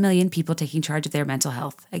over 1 million people taking charge of their mental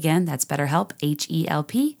health. Again, that's BetterHelp,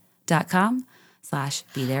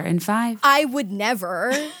 HELP.com/BeThereIn5. I would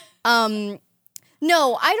never.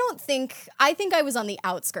 No, I think I was on the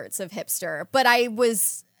outskirts of hipster, but I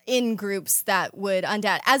was in groups that would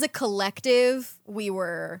as a collective, we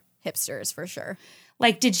were hipsters for sure.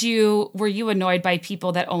 Like, were you annoyed by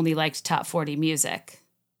people that only liked top 40 music?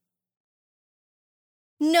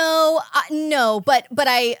 No, but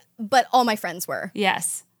all my friends were.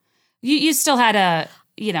 Yes. You still had a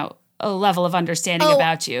level of understanding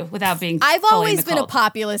about you without being I've fully always in the been cult. a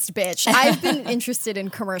populist bitch. I've been interested in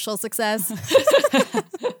commercial success.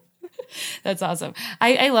 That's awesome.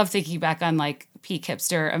 I love thinking back on like peak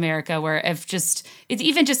hipster America, where it's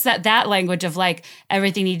even just that language of like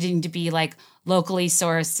everything needing to be like locally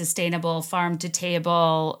sourced, sustainable, farm to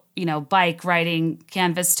table, bike riding,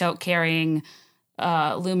 canvas tote carrying,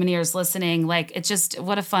 Lumineers listening. Like, it's just,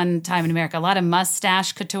 what a fun time in America. A lot of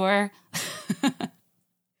mustache couture.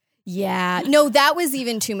 Yeah. No, that was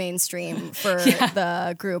even too mainstream for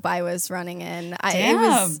the group I was running in. It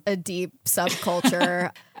was a deep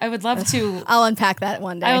subculture. I would love to. I'll unpack that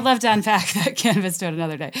one day. I would love to unpack that canvas tote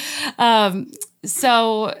another day.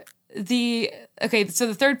 So the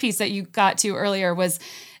third piece that you got to earlier was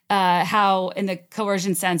how, in the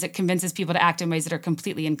coercion sense, it convinces people to act in ways that are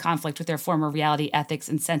completely in conflict with their former reality, ethics,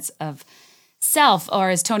 and sense of self.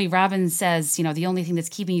 Or as Tony Robbins says, the only thing that's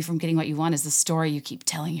keeping you from getting what you want is the story you keep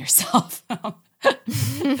telling yourself.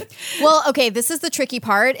 Well, okay, this is the tricky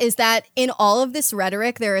part, is that in all of this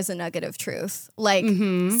rhetoric, there is a nugget of truth. Like,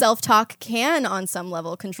 self-talk can, on some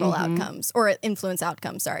level, control outcomes, or influence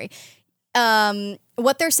outcomes, sorry.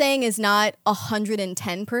 What they're saying is not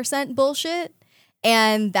 110% bullshit.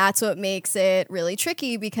 And that's what makes it really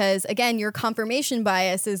tricky, because, again, your confirmation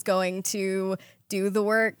bias is going to do the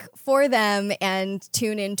work for them and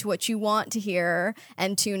tune into what you want to hear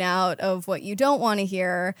and tune out of what you don't want to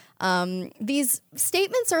hear. These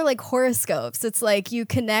statements are like horoscopes. It's like you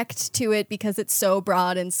connect to it because it's so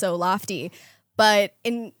broad and so lofty. But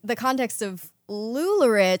in the context of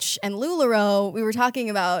LuLaRich and LuLaRoe, we were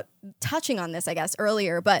touching on this, I guess,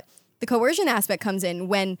 earlier, but the coercion aspect comes in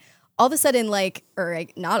when all of a sudden,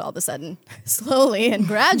 not all of a sudden, slowly and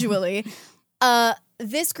gradually,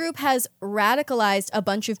 This group has radicalized a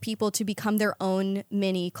bunch of people to become their own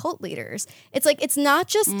mini cult leaders. It's like, it's not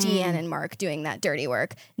just Deanne and Mark doing that dirty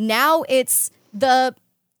work. Now it's the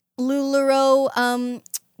LuLaRoe,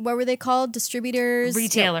 what were they called? Distributors?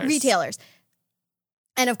 Retailers. No, retailers.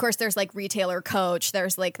 And of course, there's like retailer coach.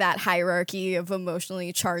 There's like that hierarchy of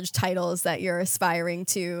emotionally charged titles that you're aspiring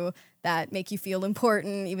to that make you feel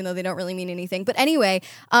important, even though they don't really mean anything. But anyway,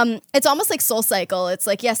 it's almost like SoulCycle. It's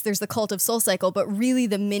like, yes, there's the cult of SoulCycle, but really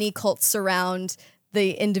the mini cults surround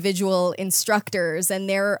the individual instructors and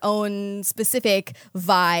their own specific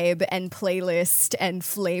vibe and playlist and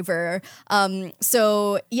flavor.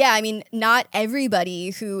 So yeah, I mean, not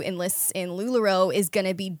everybody who enlists in LuLaRoe is going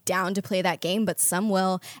to be down to play that game, but some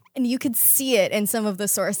will. And you could see it in some of the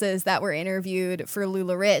sources that were interviewed for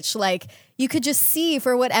LuLaRich. Like, you could just see,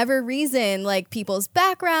 for whatever reason, like people's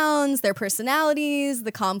backgrounds, their personalities,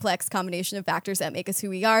 the complex combination of factors that make us who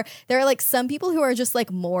we are. There are like some people who are just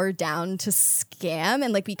like more down to scam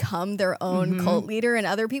and like become their own cult leader, and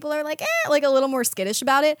other people are like, like a little more skittish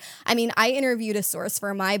about it. I mean, I interviewed a source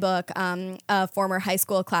for my book, a former high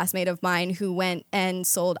school classmate of mine who went and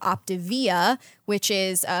sold Optavia, which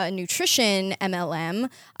is a nutrition MLM,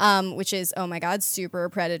 which is, oh my God, super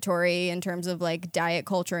predatory in terms of like diet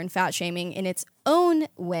culture and fat shaming in its own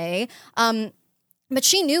way. But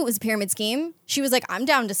she knew it was a pyramid scheme. She was like, I'm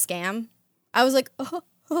down to scam. I was like,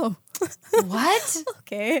 oh. What?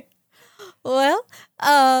 Okay. Well,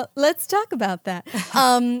 let's talk about that.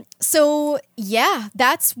 So yeah,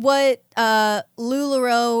 that's what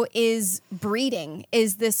LuLaRoe is breeding,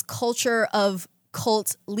 is this culture of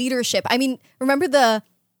cult leadership. I mean, remember the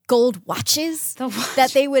gold watches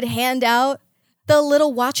that they would hand out? The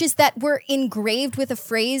little watches that were engraved with a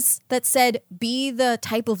phrase that said, be the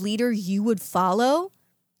type of leader you would follow?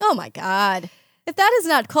 Oh my God. If that is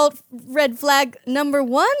not cult red flag number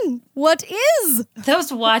one, what is?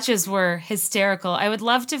 Those watches were hysterical. I would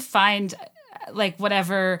love to find like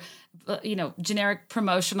whatever, generic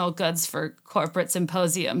promotional goods for corporate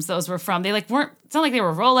symposiums those were from. They weren't, it's not like they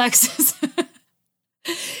were Rolexes.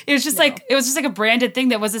 It was just like a branded thing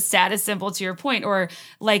that was a status symbol, to your point, or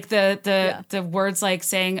like the words like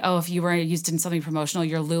saying, oh, if you were used in something promotional,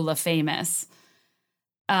 you're Lula famous.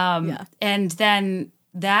 And then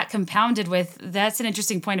that compounded with, that's an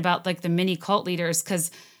interesting point about like the mini cult leaders, because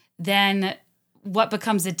then what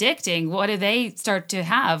becomes addicting? What do they start to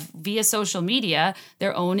have via social media,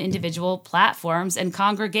 their own individual platforms and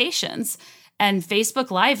congregations? And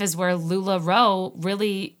Facebook Live is where LuLaRoe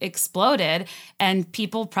really exploded, and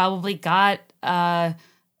people probably got a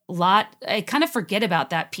lot. I kind of forget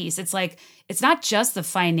about that piece. It's like, it's not just the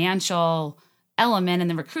financial element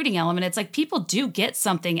and the recruiting element. It's like people do get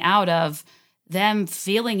something out of them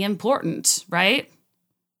feeling important, right?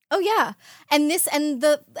 Oh yeah. And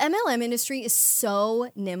the MLM industry is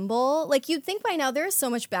so nimble. Like, you'd think by now there is so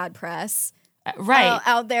much bad press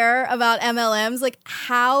out there about MLMs. Like,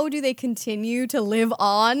 how do they continue to live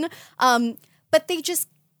on? But they just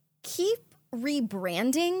keep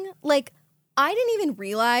rebranding. Like, I didn't even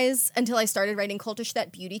realize until I started writing Cultish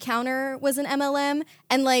that Beauty Counter was an MLM.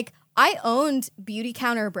 And like, I owned Beauty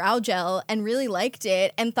Counter Brow Gel and really liked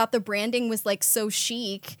it and thought the branding was like so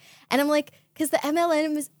chic. And I'm like, because the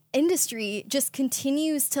MLM industry just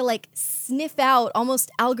continues to like sniff out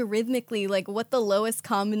almost algorithmically like what the lowest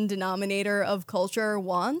common denominator of culture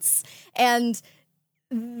wants. And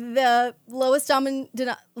the lowest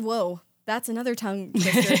that's another tongue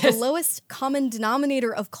twister. The lowest common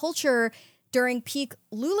denominator of culture during peak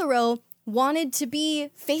LuLaRoe wanted to be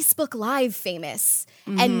Facebook Live famous.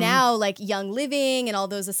 And now like Young Living and all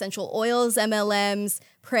those essential oils MLMs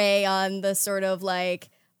prey on the sort of like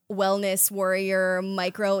wellness warrior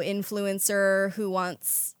micro influencer who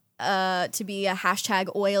wants to be a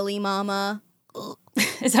hashtag oily mama.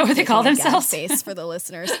 Is that what they call themselves? Face for the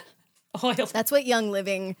listeners. Oil. That's what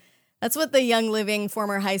the Young Living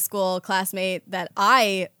former high school classmate that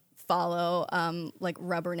I follow, like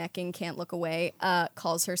rubbernecking can't look away,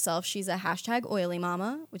 calls herself. She's a hashtag oily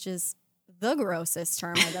mama, which is the grossest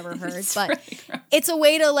term I've ever heard. But it's a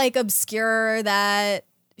way to like obscure that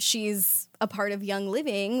she's a part of Young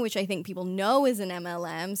Living, which I think people know is an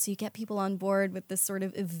MLM. So you get people on board with this sort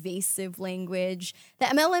of evasive language. The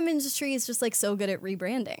MLM industry is just like so good at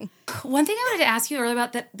rebranding. One thing I wanted to ask you earlier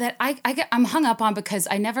about that I'm hung up on because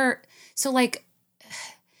I never, so like,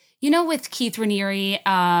 with Keith Raniere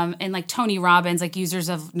and like Tony Robbins, like users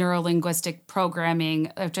of neuro-linguistic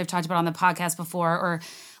programming, which I've talked about on the podcast before, or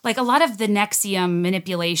like a lot of the NXIVM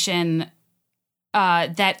manipulation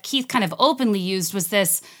that Keith kind of openly used was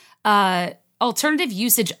this alternative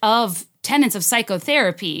usage of tenets of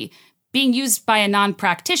psychotherapy being used by a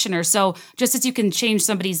non-practitioner. So just as you can change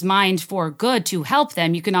somebody's mind for good to help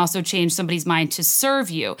them, you can also change somebody's mind to serve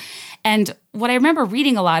you. And what I remember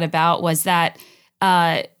reading a lot about was that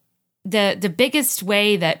the biggest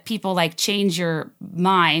way that people like change your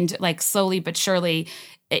mind, like slowly but surely,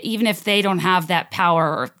 even if they don't have that power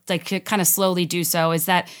or like kind of slowly do so, is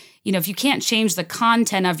that, you know, if you can't change the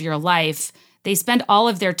content of your life, they spend all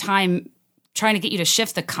of their time trying to get you to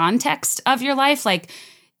shift the context of your life. Like,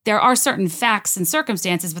 there are certain facts and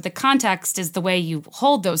circumstances, but the context is the way you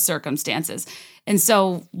hold those circumstances. And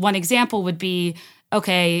so one example would be,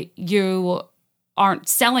 okay, you aren't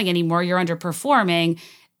selling anymore, you're underperforming,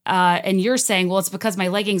 and you're saying, well, it's because my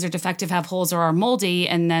leggings are defective, have holes, or are moldy.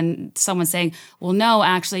 And then someone's saying, well, no,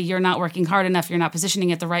 actually, you're not working hard enough. You're not positioning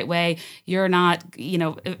it the right way. You're not, you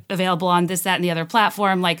know, available on this, that, and the other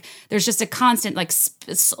platform. Like, there's just a constant, like,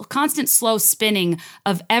 constant slow spinning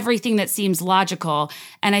of everything that seems logical.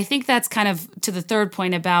 And I think that's kind of to the third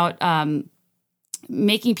point about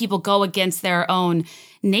making people go against their own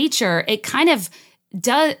nature. It kind of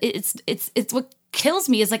does. It's what kills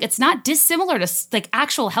me is like, it's not dissimilar to like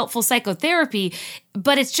actual helpful psychotherapy,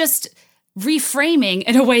 but it's just reframing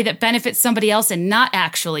in a way that benefits somebody else and not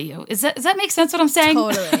actually you. Does that make sense what I'm saying?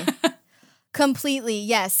 Totally. Completely.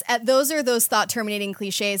 Yes. Those are those thought terminating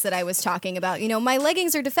cliches that I was talking about. You know, my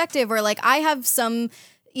leggings are defective, or like I have some,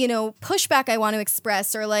 you know, pushback I want to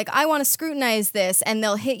express, or like I want to scrutinize this, and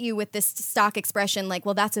they'll hit you with this stock expression like,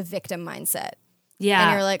 well, that's a victim mindset. Yeah.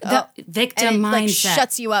 And you're like, oh, victim and it, mindset. like,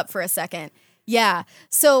 shuts you up for a second. Yeah.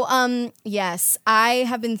 So, yes, I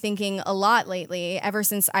have been thinking a lot lately, ever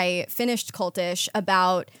since I finished Cultish,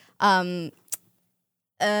 about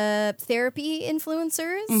therapy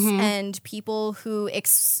influencers and people who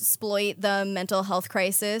exploit the mental health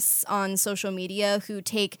crisis on social media, who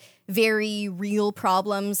take very real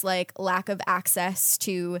problems like lack of access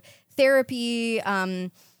to therapy,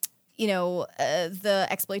 the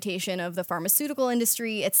exploitation of the pharmaceutical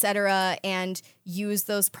industry, et cetera, and use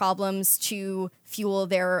those problems to fuel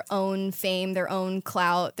their own fame, their own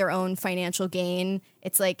clout, their own financial gain.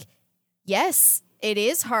 It's like, yes, it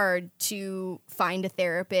is hard to find a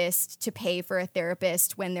therapist, to pay for a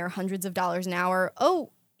therapist when they're hundreds of dollars an hour. Oh,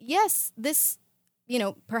 yes, this,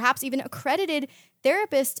 perhaps even accredited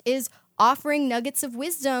therapist is offering nuggets of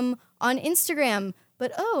wisdom on Instagram,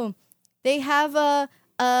 but they have a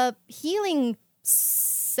healing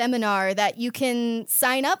seminar that you can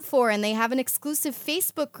sign up for, and they have an exclusive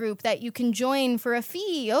Facebook group that you can join for a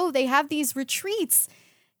fee. Oh, they have these retreats.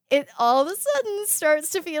 It all of a sudden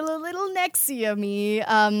starts to feel a little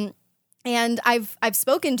nexy-y. And I've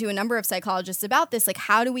spoken to a number of psychologists about this. Like,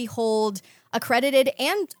 how do we hold accredited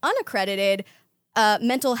and unaccredited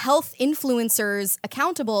mental health influencers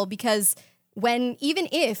accountable? Because even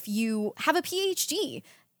if you have a PhD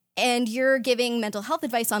and you're giving mental health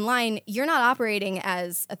advice online, you're not operating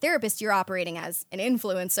as a therapist, you're operating as an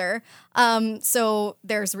influencer. So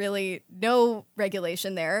there's really no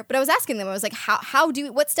regulation there. But I was asking them, I was like,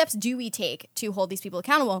 what steps do we take to hold these people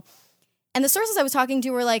accountable? And the sources I was talking to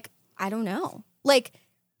were like, I don't know. Like,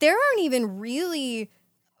 there aren't even really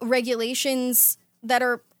regulations that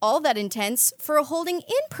are all that intense for holding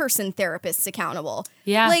in-person therapists accountable.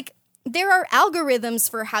 Yeah. Like, there are algorithms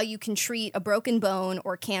for how you can treat a broken bone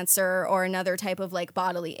or cancer or another type of like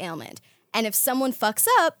bodily ailment. And if someone fucks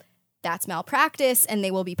up, that's malpractice and they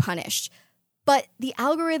will be punished. But the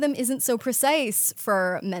algorithm isn't so precise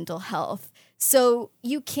for mental health. So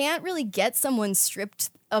you can't really get someone stripped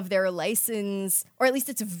of their license, or at least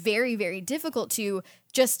it's very, very difficult to,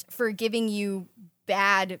 just for giving you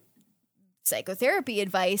bad psychotherapy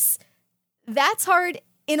advice. That's hard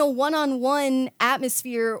in a one-on-one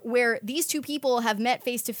atmosphere where these two people have met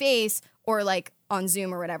face-to-face or like on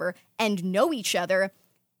Zoom or whatever and know each other.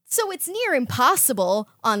 So it's near impossible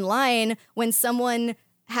online when someone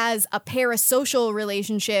has a parasocial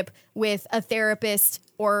relationship with a therapist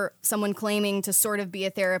or someone claiming to sort of be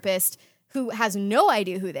a therapist who has no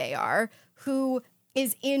idea who they are, who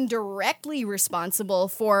is indirectly responsible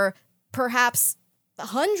for perhaps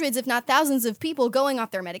hundreds, if not thousands of people going off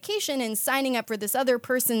their medication and signing up for this other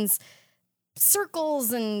person's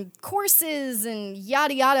circles and courses and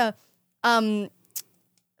yada yada. But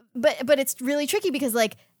it's really tricky because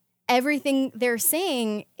like everything they're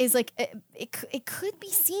saying is like, it could be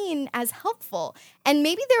seen as helpful. And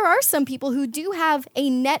maybe there are some people who do have a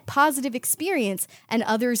net positive experience and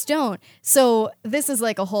others don't. So this is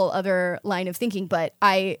like a whole other line of thinking, but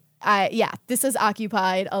this has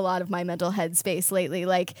occupied a lot of my mental headspace lately.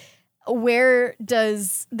 Like, where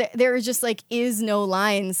does there just like is no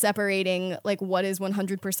line separating like what is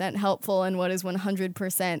 100% helpful and what is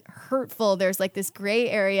 100% hurtful. There's like this gray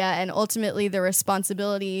area, and ultimately the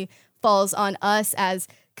responsibility falls on us as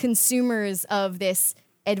consumers of this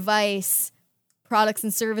advice, products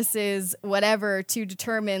and services, whatever, to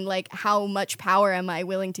determine like how much power am I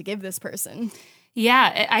willing to give this person.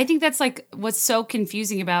 Yeah, I think that's like what's so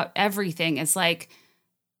confusing about everything. It's like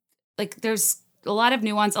there's a lot of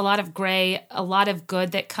nuance, a lot of gray, a lot of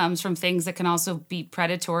good that comes from things that can also be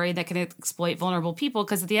predatory, that can exploit vulnerable people.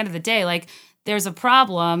 Because at the end of the day, like there's a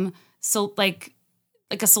problem. So like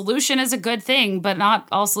a solution is a good thing, but not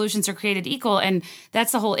all solutions are created equal. And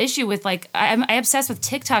that's the whole issue with like, I obsess with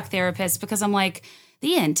TikTok therapists because I'm like,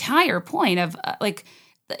 the entire point of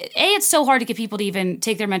it's so hard to get people to even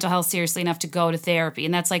take their mental health seriously enough to go to therapy.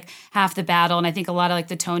 And that's like half the battle. And I think a lot of like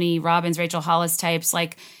the Tony Robbins, Rachel Hollis types,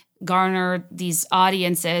 like garner these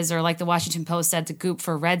audiences, or like the Washington Post said, the Goop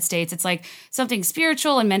for red states. It's like something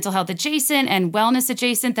spiritual and mental health adjacent and wellness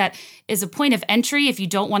adjacent that is a point of entry if you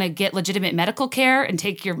don't want to get legitimate medical care and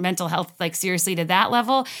take your mental health like seriously to that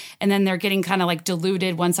level. And then they're getting kind of like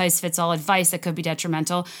diluted one size fits all advice that could be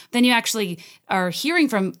detrimental. Then you actually are hearing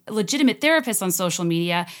from legitimate therapists on social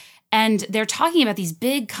media, and they're talking about these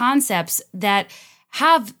big concepts that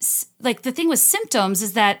have like, the thing with symptoms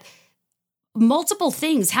is that multiple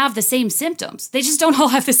things have the same symptoms. They just don't all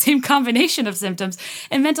have the same combination of symptoms.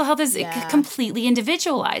 And mental health is completely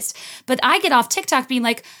individualized. But I get off TikTok being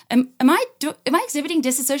like, am I exhibiting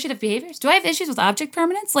dissociative behaviors? Do I have issues with object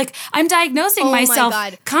permanence? Like, I'm diagnosing myself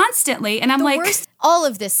constantly. And I'm the like, worst, all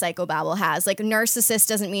of this psychobabble has like, narcissist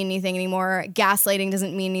doesn't mean anything anymore. Gaslighting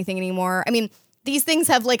doesn't mean anything anymore. I mean, these things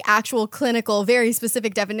have like actual clinical, very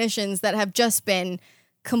specific definitions that have just been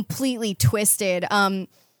completely twisted.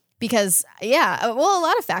 Because, a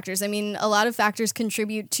lot of factors. I mean, a lot of factors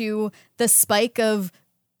contribute to the spike of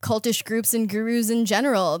cultish groups and gurus in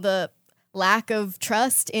general, the lack of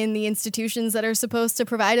trust in the institutions that are supposed to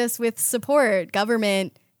provide us with support,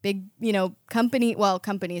 government, big, companies,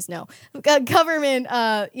 no, government,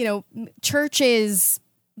 churches,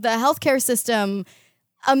 the healthcare system.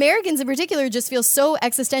 Americans in particular just feel so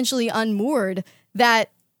existentially unmoored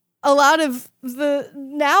that a lot of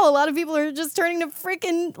people are just turning to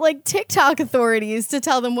freaking like TikTok authorities to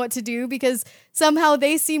tell them what to do because somehow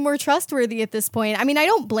they seem more trustworthy at this point. I mean, I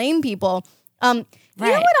don't blame people. You know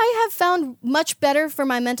what I have found much better for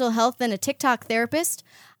my mental health than a TikTok therapist?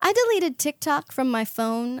 I deleted TikTok from my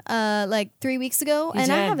phone like 3 weeks ago, I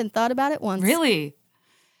haven't thought about it once. Really?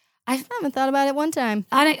 I haven't thought about it one time.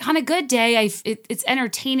 On a good day, it's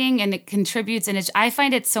entertaining and it contributes, and I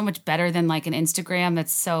find it so much better than like an Instagram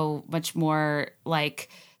that's so much more like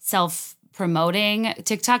self-promoting.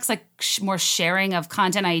 TikTok's like more sharing of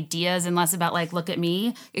content ideas and less about like, look at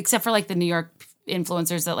me, except for like the New York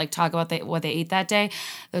influencers that like talk about what they ate that day.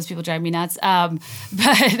 Those people drive me nuts. But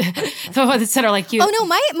the ones that are like you. Oh no,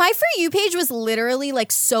 my For You page was literally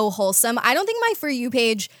like so wholesome. I don't think my For You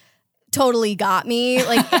page totally got me.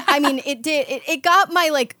 Like, I mean, it got my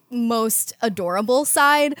like most adorable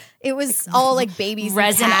side. It was all like babies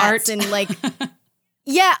resin and art and like,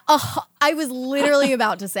 I was literally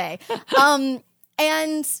about to say,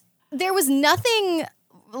 and there was nothing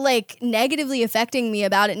like negatively affecting me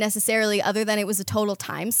about it necessarily, other than it was a total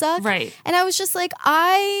time suck. Right. And I was just like,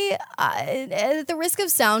 I at the risk of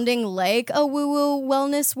sounding like a woo-woo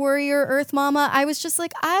wellness warrior earth mama, I was just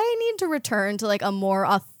like, I need to return to like a more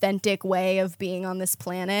authentic way of being on this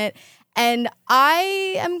planet. And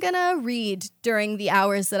I am gonna read during the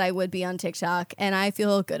hours that I would be on TikTok, and I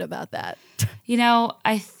feel good about that. You know,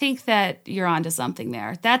 I think that you're onto something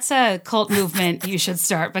there. That's a cult movement you should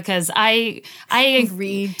start, because I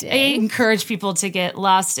encourage people to get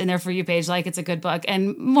lost in their For You page like it's a good book,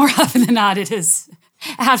 and more often than not, it is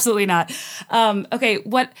absolutely not. Okay,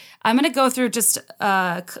 what I'm going to go through just.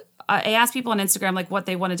 I asked people on Instagram like what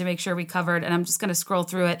they wanted to make sure we covered, and I'm just going to scroll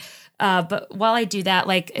through it. But while I do that,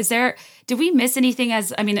 like, did we miss anything?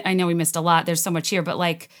 I know we missed a lot. There's so much here, but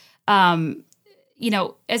like,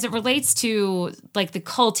 as it relates to like the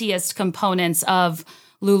cultiest components of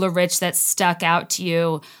LuLaRich that stuck out to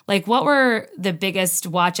you, like what were the biggest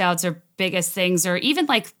watch outs or biggest things, or even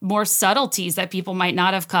like more subtleties that people might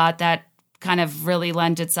not have caught that kind of really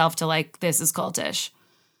lend itself to like, this is cultish?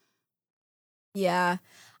 Yeah.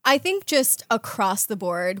 I think just across the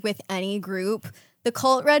board with any group, the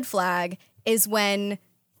cult red flag is when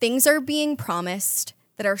things are being promised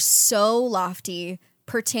that are so lofty,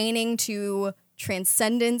 pertaining to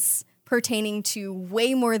transcendence, pertaining to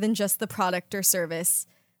way more than just the product or service,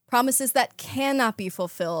 promises that cannot be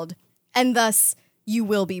fulfilled, and thus you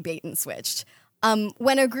will be bait and switched.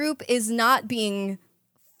 When a group is not being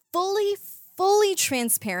fully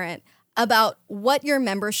transparent about what your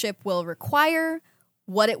membership will require,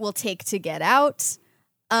 what it will take to get out.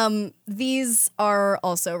 These are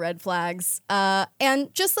also red flags.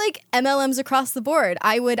 And just like MLMs across the board,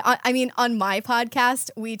 I mean, on my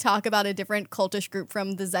podcast, we talk about a different cultish group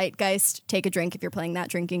from the Zeitgeist. Take a drink if you're playing that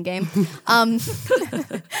drinking game.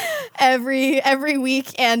 Every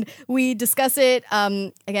week, and we discuss it.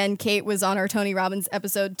 Again, Kate was on our Tony Robbins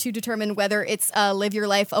episode to determine whether it's a live your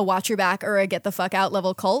life, a watch your back, or a get the fuck out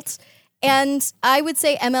level cult. And I would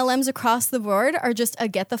say MLMs across the board are just a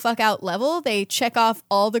get the fuck out level. They check off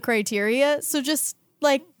all the criteria. So just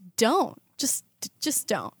like, don't. Just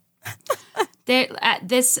don't.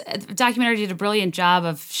 This documentary did a brilliant job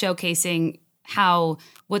of showcasing how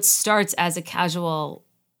what starts as a casual,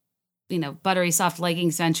 buttery soft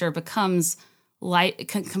leggings venture becomes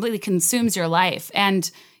completely consumes your life,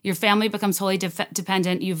 and your family becomes wholly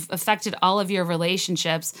dependent. You've affected all of your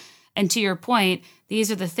relationships. And to your point, these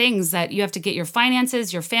are the things that you have to get your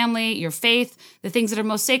finances, your family, your faith, the things that are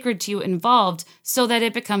most sacred to you involved so that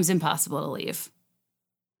it becomes impossible to leave.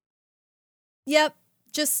 Yep.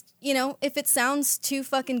 Just, if it sounds too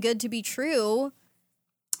fucking good to be true,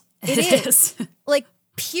 it is. Like,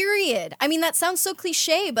 period. I mean, that sounds so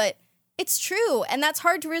cliche, but it's true. And that's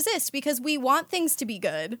hard to resist because we want things to be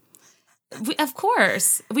good. Of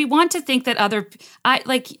course. We want to think that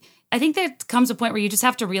I think there comes a point where you just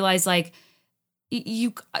have to realize, like,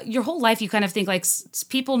 your whole life you kind of think, like,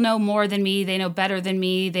 people know more than me. They know better than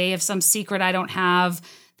me. They have some secret I don't have.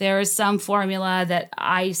 There is some formula that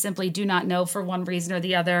I simply do not know for one reason or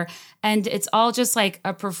the other. And it's all just like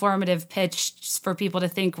a performative pitch for people to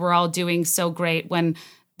think we're all doing so great when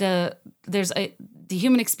the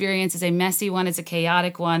human experience is a messy one, it's a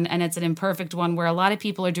chaotic one, and it's an imperfect one where a lot of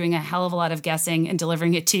people are doing a hell of a lot of guessing and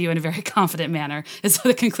delivering it to you in a very confident manner is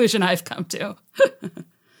the conclusion I've come to.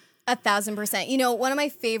 1,000%. One of my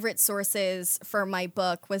favorite sources for my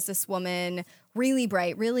book was this woman, really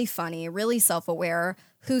bright, really funny, really self-aware,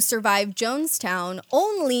 who survived Jonestown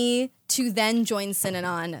only to then join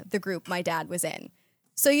Synanon, the group my dad was in.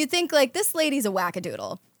 So you'd think, like, this lady's a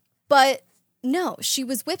wackadoodle. But no, she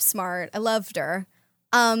was whip smart. I loved her.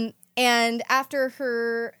 And after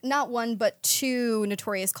her not one but two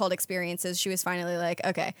notorious cult experiences, she was finally like,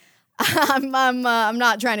 okay, I'm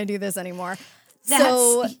not trying to do this anymore.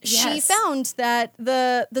 She found that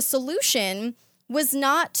the solution was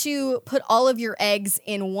not to put all of your eggs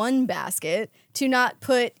in one basket, to not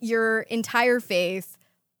put your entire faith,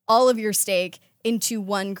 all of your stake into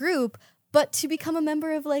one group, but to become a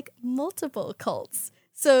member of like multiple cults.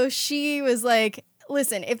 So she was like,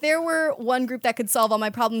 listen, if there were one group that could solve all my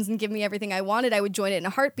problems and give me everything I wanted, I would join it in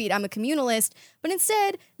a heartbeat. I'm a communalist. But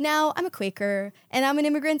instead, now I'm a Quaker, and I'm an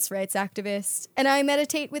immigrants' rights activist, and I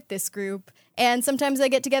meditate with this group. And sometimes I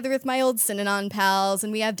get together with my old Synanon pals,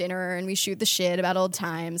 and we have dinner, and we shoot the shit about old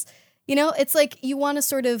times. It's like you want to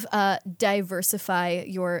sort of diversify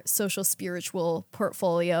your social spiritual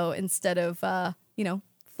portfolio instead of,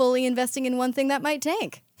 fully investing in one thing that might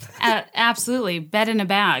tank. Absolutely. Bet in a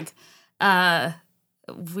bag.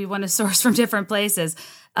 We want to source from different places.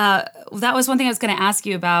 That was one thing I was going to ask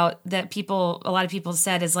you about that a lot of people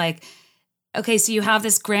said is like, okay, so you have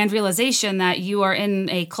this grand realization that you are in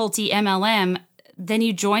a culty MLM, then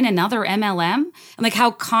you join another MLM? And like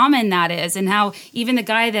how common that is, and how even the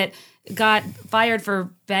guy that got fired for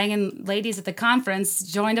banging ladies at the conference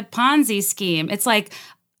joined a Ponzi scheme. It's like,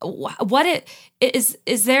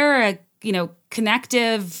 is there a,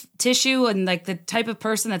 connective tissue and like the type of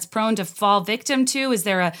person that's prone to fall victim to? Is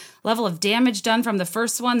there a level of damage done from the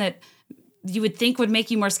first one that you would think would make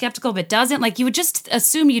you more skeptical but doesn't? Like you would just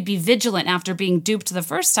assume you'd be vigilant after being duped the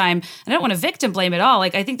first time. I don't want to victim blame at all.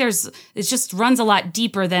 Like I think it just runs a lot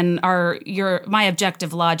deeper than my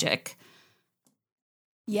objective logic.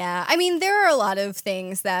 Yeah, I mean, there are a lot of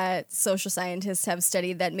things that social scientists have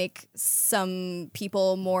studied that make some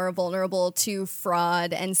people more vulnerable to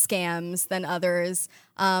fraud and scams than others.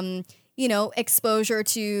 Exposure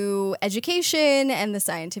to education and the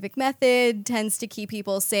scientific method tends to keep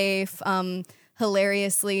people safe.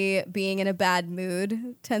 Hilariously, being in a bad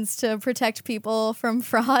mood tends to protect people from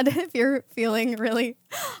fraud. If you're feeling really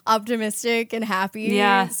optimistic and happy,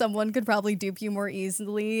 someone could probably dupe you more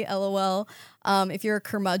easily, LOL. If you're a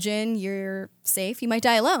curmudgeon, you're safe. You might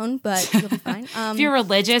die alone, but you'll be fine. If you're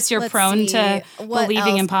religious, you're prone to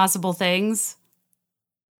believing impossible things.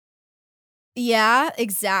 Yeah,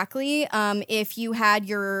 exactly. If you had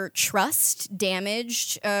your trust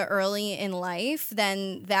damaged early in life,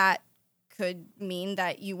 then that could mean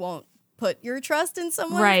that you won't put your trust in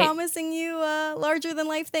someone promising you a larger than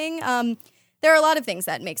life thing. there are a lot of things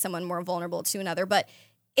that make someone more vulnerable to another, but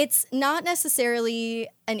it's not necessarily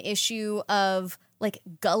an issue of like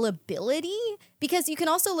gullibility, because you can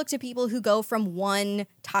also look to people who go from one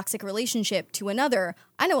toxic relationship to another.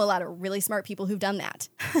 I know a lot of really smart people who've done that.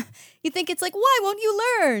 You think it's like, why won't you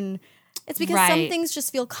learn? It's because some things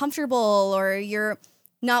just feel comfortable, or you're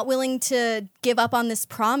not willing to give up on this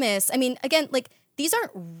promise. I mean, again, like, these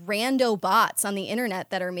aren't rando bots on the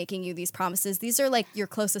internet that are making you these promises. These are like your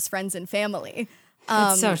closest friends and family.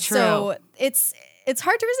 That's so true. So it's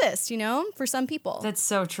hard to resist, you know, for some people. That's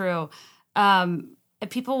so true.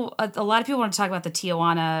 People, a lot of people want to talk about the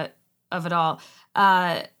Tijuana of it all.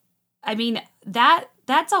 I mean,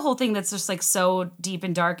 that's a whole thing that's just like so deep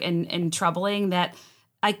and dark and troubling that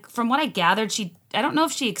from what I gathered, I don't know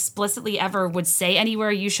if she explicitly ever would say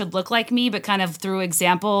anywhere you should look like me, but kind of through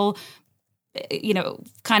example, you know,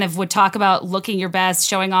 kind of would talk about looking your best,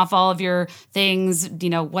 showing off all of your things, you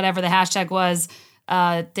know, whatever the hashtag was,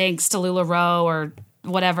 thanks to LuLaRoe or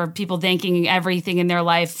whatever, people thanking everything in their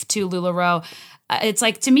life to LuLaRoe. It's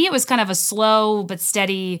like, to me, it was kind of a slow but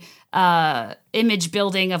steady image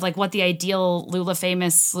building of like what the ideal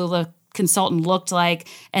famous Lula consultant looked like.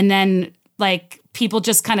 And then like people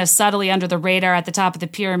just kind of subtly under the radar at the top of the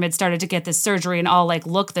pyramid started to get this surgery and all like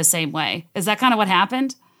look the same way. Is that kind of what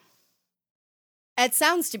happened? It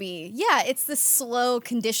sounds to be. Yeah, it's the slow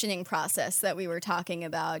conditioning process that we were talking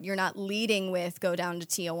about. You're not leading with go down to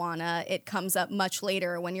Tijuana. It comes up much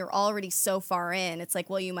later when you're already so far in. It's like,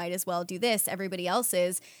 well, you might as well do this. Everybody else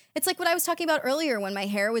is. It's like what I was talking about earlier when my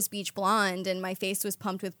hair was beach blonde and my face was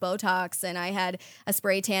pumped with Botox and I had a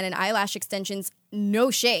spray tan and eyelash extensions.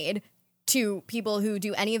 No shade to people who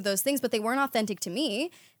do any of those things, but they weren't authentic to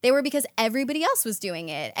me. They were because everybody else was doing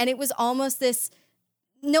it. And it was almost this...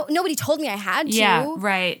 nobody told me I had to. Yeah,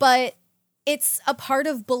 right. But it's a part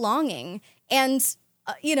of belonging. And,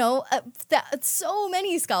 so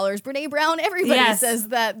many scholars, Brene Brown, everybody says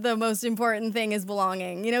that the most important thing is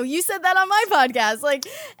belonging. You know, you said that on my podcast. Like,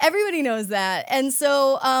 everybody knows that. And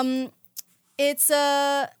so it's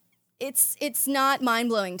not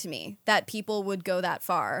mind-blowing to me that people would go that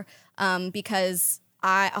far because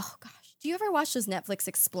do you ever watch those Netflix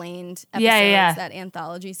Explained episodes, that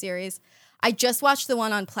anthology series? I just watched the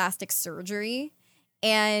one on plastic surgery,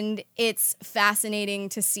 and it's fascinating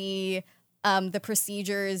to see the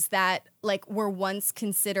procedures that like were once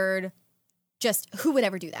considered just who would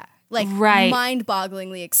ever do that? Like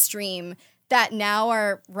mind-bogglingly extreme that now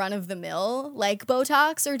are run-of-the-mill, like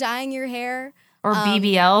Botox or dyeing your hair. Or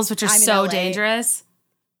BBLs, which are so dangerous.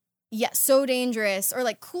 Yeah, so dangerous. Or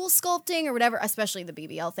like cool sculpting or whatever, especially the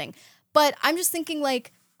BBL thing. But I'm just thinking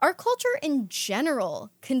like, our culture in general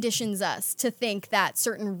conditions us to think that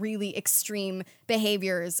certain really extreme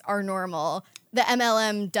behaviors are normal. The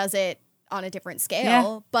MLM does it on a different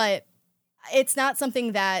scale, but it's not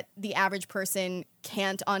something that the average person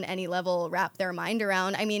can't on any level wrap their mind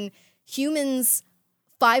around. I mean, humans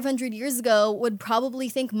 500 years ago would probably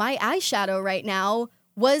think my eyeshadow right now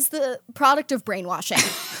was the product of brainwashing.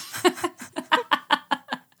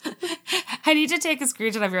 I need to take a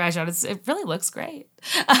screenshot of your eyeshadow. It really looks great.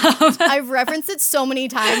 I've referenced it so many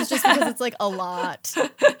times just because it's like a lot.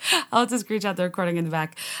 I'll have to screenshot the recording in the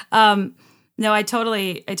back. No, I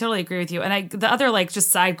totally agree with you. And the other like just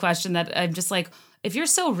side question that I'm just like, if you're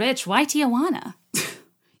so rich, why Tijuana?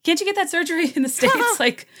 Can't you get that surgery in the States?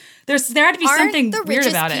 Like there had to be something weird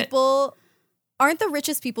about it. Aren't the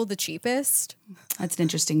richest people the cheapest? That's an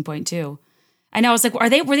interesting point too. I know. I was like, were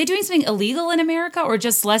they doing something illegal in America or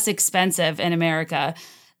just less expensive in America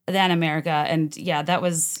than America? And yeah, that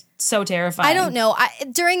was so terrifying. I don't know.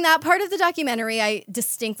 During that part of the documentary, I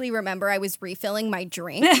distinctly remember I was refilling my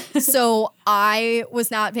drink. So I was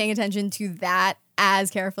not paying attention to that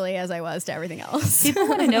as carefully as I was to everything else. People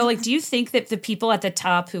want to know, like, do you think that the people at the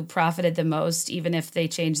top who profited the most, even if they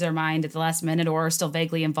changed their mind at the last minute or are still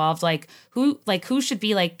vaguely involved, who should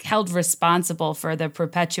be like held responsible for the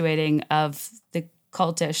perpetuating of the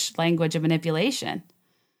cultish language of manipulation?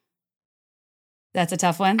 That's a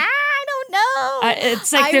tough one. I don't know.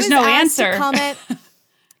 It's like there's no answer.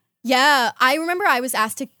 Yeah, I remember I was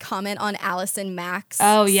asked to comment on Allison Mack's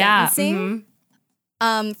sentencing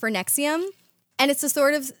for NXIVM. And it's a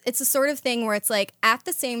sort of thing where it's like, at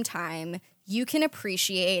the same time, you can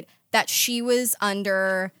appreciate that she was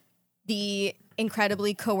under the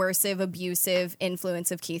incredibly coercive, abusive influence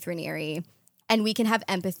of Keith Raniere, and we can have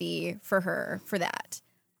empathy for her for that.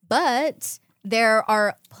 But there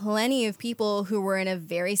are plenty of people who were in a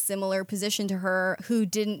very similar position to her who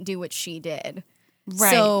didn't do what she did. Right.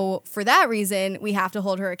 So for that reason, we have to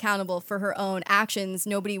hold her accountable for her own actions.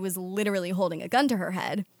 Nobody was literally holding a gun to her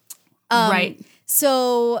head. Right.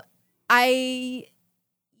 So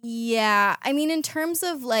Yeah. I mean, in terms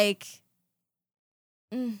of like,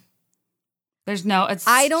 There's no, it's,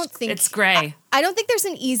 I don't think it's gray. I don't think there's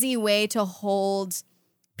an easy way to hold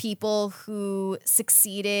people who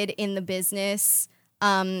succeeded in the business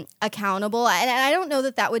accountable. And I don't know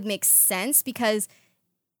that that would make sense because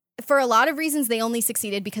for a lot of reasons, they only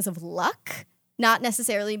succeeded because of luck, not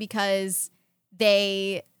necessarily because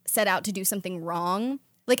they set out to do something wrong.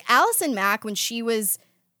 Like Allison Mack, when she was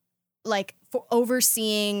like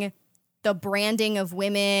overseeing the branding of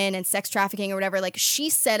women and sex trafficking or whatever, like she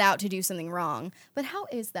set out to do something wrong. But how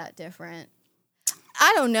is that different?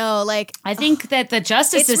 I don't know. Like, I think that the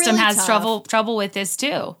justice system really has tough. trouble with this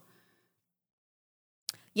too.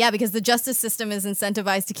 Yeah, because the justice system is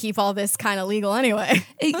incentivized to keep all this kind of legal anyway.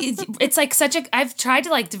 It's like such a, I've tried to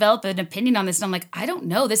like develop an opinion on this and I'm like, I don't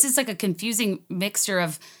know. This is like a confusing mixture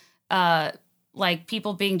of like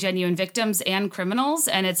people being genuine victims and criminals,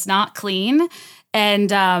 and it's not clean.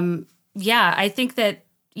 And yeah, I think that,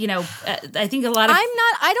 you know, I think a lot of...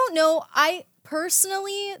 I don't know. I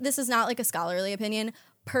personally, this is not like a scholarly opinion.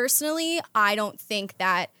 Personally, I don't think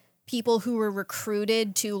that people who were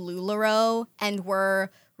recruited to LuLaRoe and were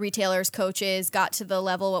retailers, coaches, got to the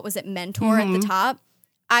level, what was it, mentor at the top.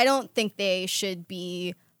 I don't think they should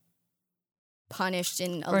be punished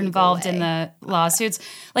in a or legal involved way. in the lawsuits.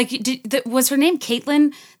 Like, was her name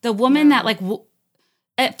Caitlyn? The woman that like...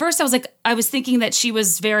 At first, I was thinking that she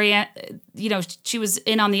was very, you know, she was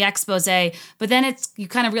in on the expose, but then you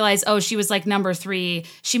kind of realize, oh, she was like number 3.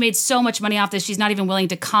 She made so much money off this. She's not even willing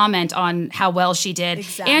to comment on how well she did.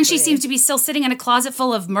 Exactly. And she seems to be still sitting in a closet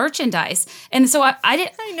full of merchandise. And so I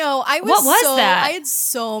didn't. I know. What was that? I had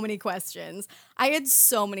so many questions. I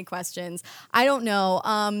don't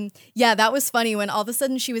know. Yeah, that was funny when all of a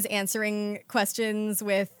sudden she was answering questions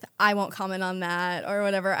with, I won't comment on that or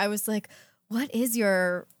whatever. I was like, what is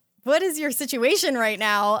your situation right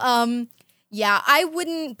now? Yeah, I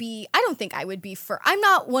don't think I would be I'm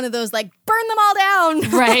not one of those like burn them all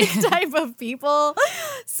down right. type of people.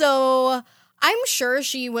 So I'm sure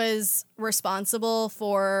she was responsible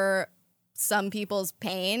for some people's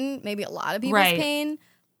pain, maybe a lot of people's pain,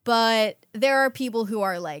 but there are people who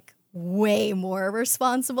are like way more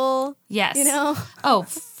responsible. Yes. You know? Oh,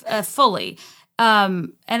 fully.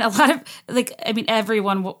 And a lot of, like, I mean,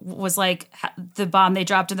 everyone was like, the bomb they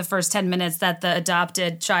dropped in the first 10 minutes that the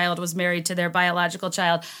adopted child was married to their biological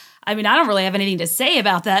child. I mean, I don't really have anything to say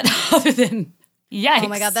about that other than, yikes. Oh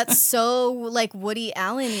my God, that's so like Woody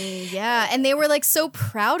Allen-y. Yeah. And they were like so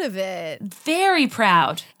proud of it. Very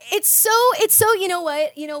proud. It's so, you know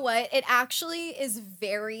what? It actually is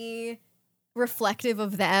very reflective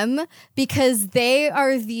of them because they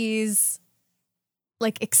are these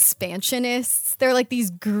like expansionists. They're like these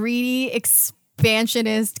greedy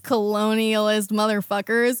expansionist colonialist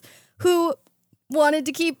motherfuckers who wanted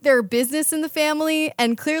to keep their business in the family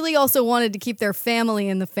and clearly also wanted to keep their family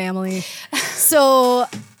in the family. So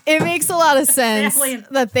it makes a lot of sense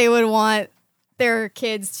that they would want their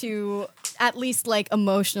kids to at least like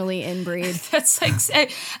emotionally inbreed. That's like,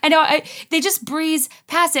 I know they just breeze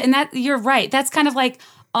past it. And that, you're right. That's kind of like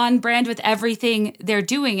on brand with everything they're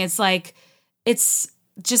doing. It's like,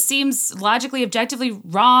 just seems logically, objectively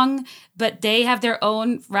wrong, but they have their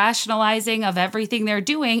own rationalizing of everything they're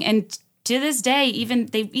doing. And to this day,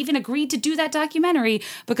 they even agreed to do that documentary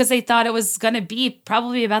because they thought it was going to be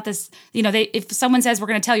probably about this. You know, if someone says we're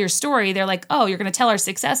going to tell your story, they're like, oh, you're going to tell our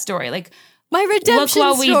success story. Like, my redemption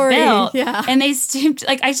look what story. we built. Yeah. And they seemed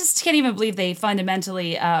like, I just can't even believe they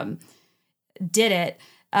fundamentally did it.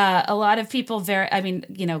 A lot of people I mean,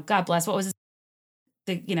 you know, God bless. What was his?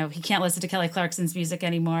 You know, he can't listen to Kelly Clarkson's music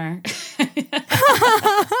anymore.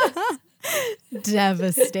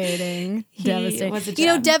 Devastating. Devastating. Was a you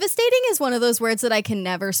know, gem. devastating is one of those words that I can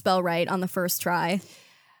never spell right on the first try.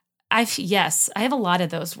 Yes, I have a lot of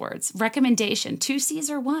those words. Recommendation, 2 C's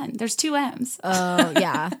or 1. There's 2 M's. Oh,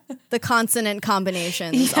 yeah. The consonant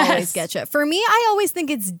combinations Yes. always get you. For me, I always think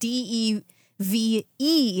it's DEVE,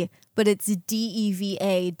 but it's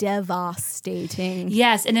DEVA, devastating.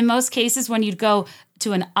 Yes, and in most cases, when you'd go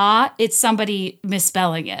to an it's somebody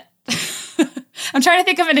misspelling it. I'm trying to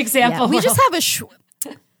think of an example. Yeah, we just have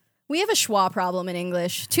we have a schwa problem in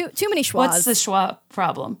English. Too many schwas. What's the schwa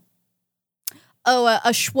problem? Oh, a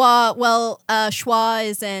schwa. Well, schwa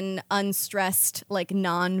is an unstressed, like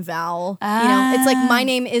non-vowel. You know, it's like my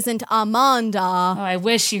name isn't Amanda. Oh, I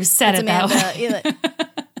wish you said it that way.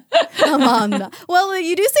 Amanda. Well,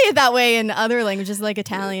 you do say it that way in other languages, like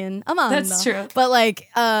Italian. Amanda. That's true. But like,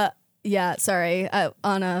 yeah. Sorry,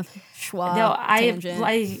 on a schwa tangent.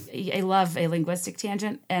 I love a linguistic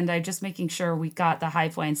tangent, and I'm just making sure we got the high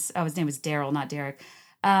points. Oh, his name was Daryl, not Derek.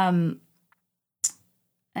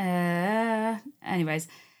 Anyways,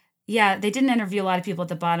 yeah, they didn't interview a lot of people at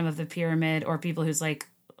the bottom of the pyramid or people who's like,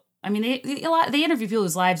 I mean, they interview people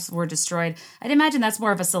whose lives were destroyed. I'd imagine that's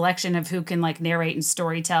more of a selection of who can like narrate and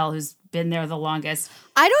storytell, who's been there the longest.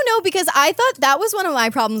 I don't know, because I thought that was one of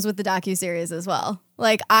my problems with the docuseries as well.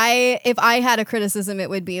 Like, if I had a criticism, it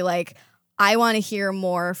would be like, I want to hear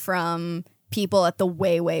more from people at the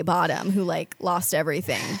way bottom who like lost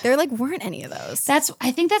everything. There like weren't any of those.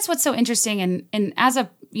 I think that's what's so interesting. And as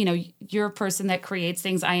a, you're a person that creates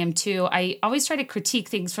things. I am too. I always try to critique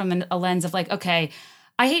things from a lens of like, okay,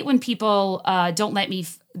 I hate when people don't let me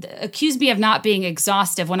accuse me of not being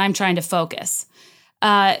exhaustive when I'm trying to focus.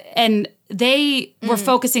 And they were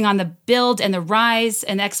focusing on the build and the rise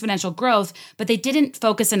and exponential growth, but they didn't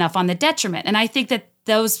focus enough on the detriment. And I think that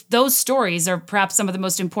those stories are perhaps some of the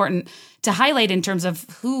most important to highlight in terms of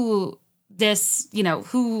who this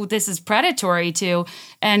is predatory to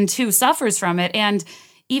and who suffers from it. And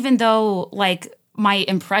even though like my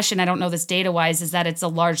impression, I don't know this data wise, is that it's a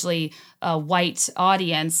largely white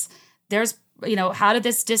audience, there's how did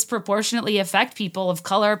this disproportionately affect people of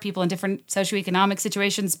color, people in different socioeconomic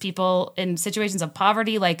situations, people in situations of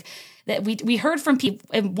poverty? Like that we heard from people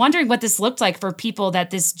and wondering what this looked like for people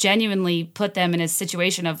that this genuinely put them in a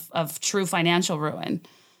situation of true financial ruin.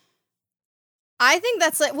 I think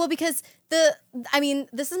that's like, well, because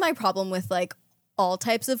this is my problem with like all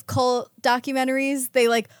types of cult documentaries. They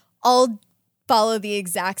like all follow the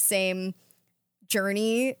exact same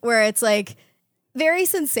journey where it's like very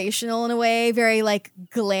sensational in a way, very like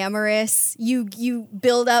glamorous. You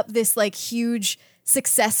build up this like huge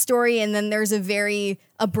success story and then there's a very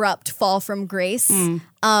abrupt fall from grace.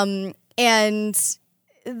 And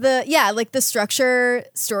the structure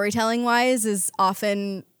storytelling wise is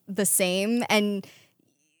often the same. And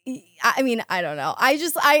I mean, I don't know.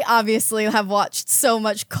 I obviously have watched so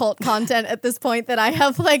much cult content at this point that I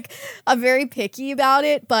have like I'm very picky about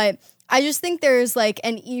it, but I just think there's like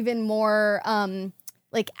an even more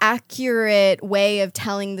like accurate way of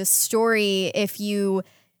telling the story if you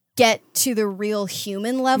get to the real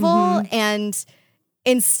human level and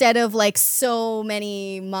instead of like so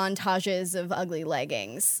many montages of ugly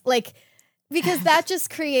leggings. Like, because that just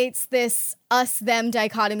creates this us-them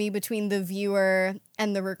dichotomy between the viewer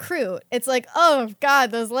and the recruit. It's like, oh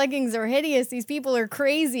God, those leggings are hideous. These people are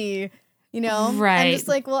crazy. Right. I'm just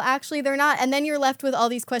like, well, actually, they're not. And then you're left with all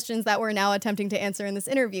these questions that we're now attempting to answer in this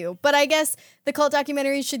interview. But I guess the cult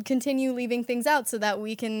documentaries should continue leaving things out so that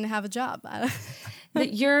we can have a job.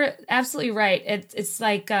 You're absolutely right. It's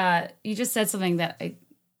like you just said something that I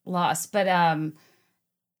lost, but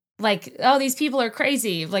like, oh, these people are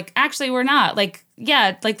crazy. Like, actually, we're not. Like,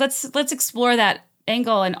 yeah, like let's explore that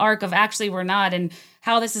angle and arc of actually we're not, and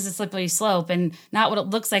how this is a slippery slope and not what it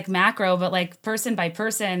looks like macro, but like person by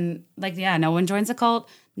person. Like, yeah, no one joins a cult.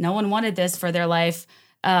 No one wanted this for their life.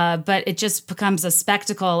 But it just becomes a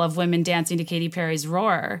spectacle of women dancing to Katy Perry's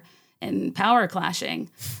Roar and power clashing.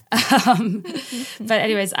 But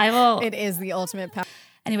anyways, It is the ultimate power.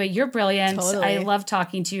 Anyway, you're brilliant. Totally. I love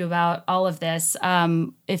talking to you about all of this.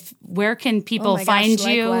 Where can people gosh, find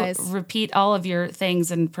you? likewise. Repeat all of your things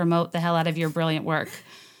and promote the hell out of your brilliant work.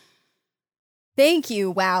 Thank you.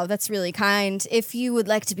 Wow, that's really kind. If you would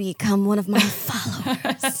like to become one of my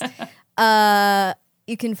followers,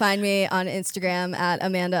 you can find me on Instagram at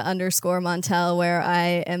Amanda_Montell, where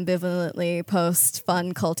I ambivalently post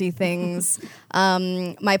fun culty things.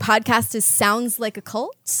 My podcast is Sounds Like a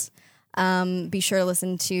Cult. Be sure to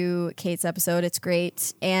listen to Kate's episode. It's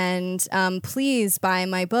great. And please buy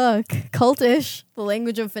my book, Cultish, The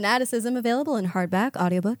Language of Fanaticism, available in hardback,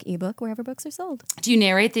 audiobook, ebook, wherever books are sold. Do you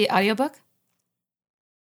narrate the audiobook?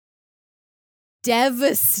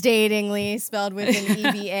 Devastatingly spelled with an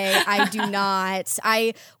EBA. I do not.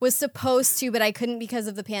 I was supposed to, but I couldn't because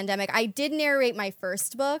of the pandemic. I did narrate my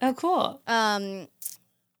first book. Oh, cool.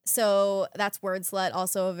 So that's Wordslut,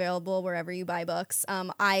 also available wherever you buy books.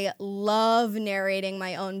 I love narrating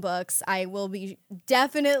my own books. I will be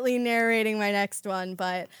definitely narrating my next one,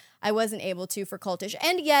 but I wasn't able to for Cultish.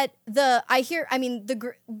 And yet the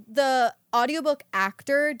audiobook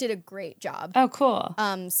actor did a great job. Oh, cool.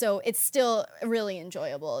 So it's still really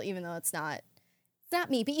enjoyable, even though it's not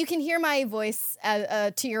me, but you can hear my voice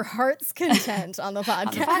to your heart's content on the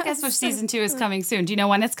podcast. The podcast, which season 2 is coming soon. Do you know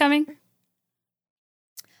when it's coming?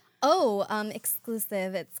 Oh,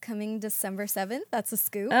 exclusive. It's coming December 7th. That's a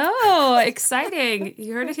scoop. Oh, exciting.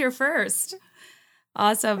 You heard it here first.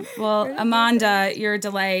 Awesome. Well, Amanda, you're a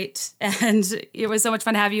delight. And it was so much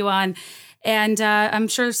fun to have you on. And I'm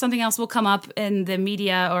sure something else will come up in the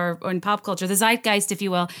media or in pop culture, the zeitgeist, if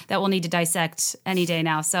you will, that we'll need to dissect any day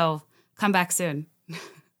now. So come back soon.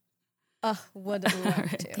 Would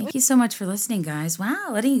love to. Thank you so much for listening, guys. Wow,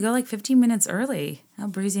 letting you go like 15 minutes early. How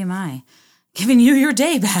breezy am I? Giving you your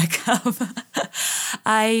day back up.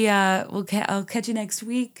 I'll catch you next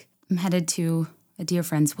week. I'm headed to a dear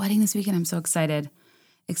friend's wedding this weekend. I'm so excited.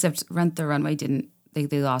 Except Rent the Runway didn't. They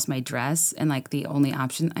lost my dress, and like the only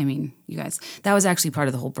option. I mean, you guys, that was actually part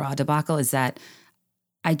of the whole bra debacle. Is that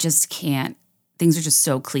I just can't. Things are just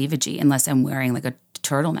so cleavagey unless I'm wearing like a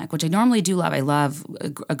turtleneck, which I normally do love. I love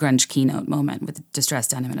a grunge keynote moment with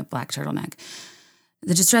distressed denim and a black turtleneck.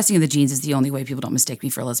 The distressing of the jeans is the only way people don't mistake me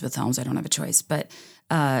for Elizabeth Holmes. I don't have a choice. But,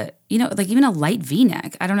 like even a light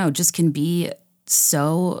V-neck, I don't know, just can be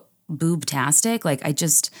so boob-tastic. Like I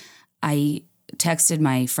texted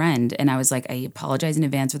my friend and I was like, I apologize in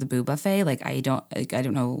advance for the boob buffet. Like I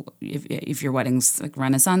don't know if your wedding's like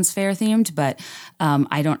Renaissance fair themed, but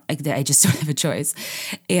I just don't have a choice.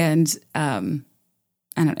 And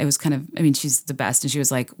it was kind of, I mean, she's the best. And she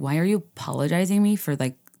was like, why are you apologizing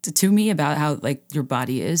to me about how like your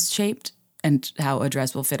body is shaped and how a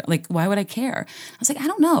dress will fit? Like, why would I care? I was like, I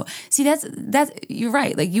don't know. See, that's, you're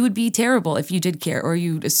right. Like you would be terrible if you did care or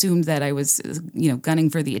you assumed that I was, gunning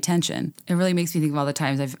for the attention. It really makes me think of all the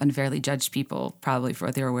times I've unfairly judged people probably for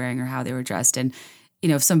what they were wearing or how they were dressed. And,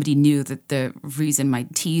 if somebody knew that the reason my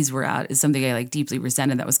tees were out is something I like deeply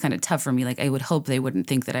resented, that was kind of tough for me. Like I would hope they wouldn't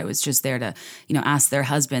think that I was just there to, ask their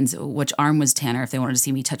husbands which arm was tanner if they wanted to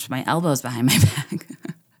see me touch my elbows behind my back.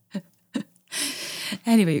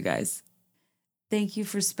 Anyway, you guys, thank you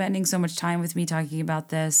for spending so much time with me talking about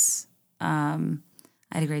this. I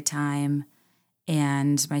had a great time,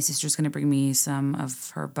 and my sister's going to bring me some of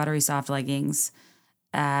her buttery soft leggings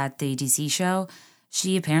at the DC show.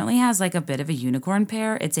 She apparently has like a bit of a unicorn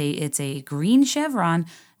pair. It's a green chevron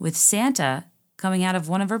with Santa coming out of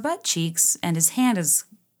one of her butt cheeks, and his hand is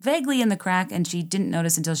vaguely in the crack, and she didn't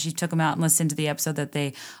notice until she took them out and listened to the episode that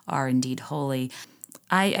they are indeed holy.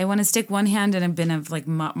 I want to stick one hand in a bin of like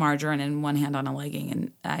margarine and one hand on a legging,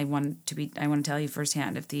 and I want to tell you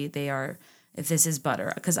firsthand if if this is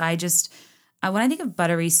butter, because when I think of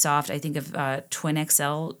buttery soft, I think of twin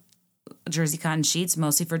XL jersey cotton sheets,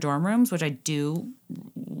 mostly for dorm rooms, which I do,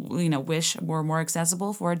 wish were more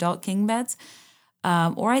accessible for adult king beds.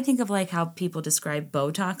 Or I think of like how people describe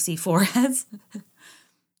Botoxy foreheads.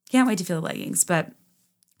 Can't wait to feel the leggings. But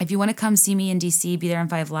if you want to come see me in DC, be there on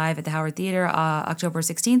 5 Live at the Howard Theater, October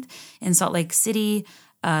 16th, in Salt Lake City,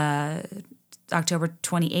 October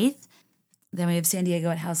 28th. Then we have San Diego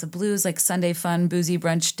at House of Blues, like Sunday fun, boozy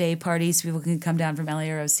brunch day parties. People can come down from LA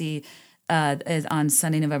or OC. On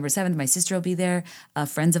Sunday, November 7th, my sister will be there.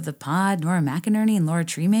 Friends of the pod, Nora McInerney and Laura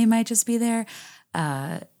Treme might just be there.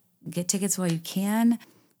 Get tickets while you can.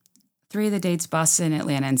 3 of the dates, Boston,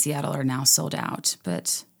 Atlanta, and Seattle, are now sold out.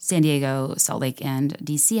 But San Diego, Salt Lake, and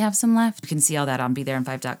DC have some left. You can see all that on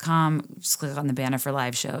BeThereIn5.com. Just click on the banner for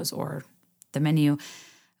live shows or the menu.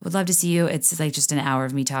 Would love to see you. It's like just an hour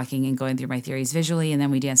of me talking and going through my theories visually, and then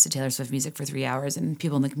we dance to Taylor Swift music for 3 hours, and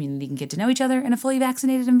people in the community can get to know each other in a fully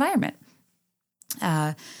vaccinated environment.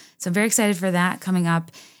 So I'm very excited for that coming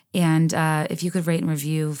up. And if you could rate and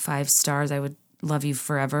review 5 stars, I would love you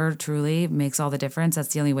forever. Truly, it makes all the difference. That's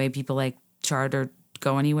the only way people like chart or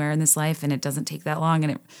go anywhere in this life, and it doesn't take that long.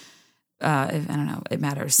 And I don't know, it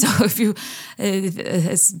matters. So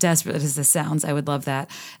as desperate as this sounds, I would love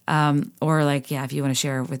that. Or if you want to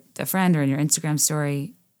share with a friend or in your Instagram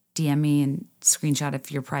story, DM me and screenshot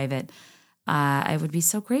if you're private. I would be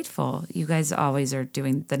so grateful. You guys always are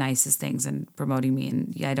doing the nicest things and promoting me,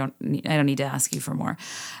 and I don't need to ask you for more.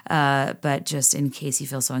 But just in case you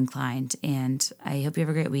feel so inclined, and I hope you have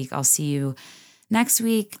a great week. I'll see you next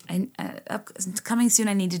week. Coming soon,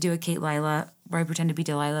 I need to do a Kate Lila where I pretend to be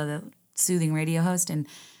Delilah, the soothing radio host, and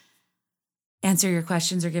answer your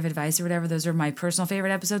questions or give advice or whatever. Those are my personal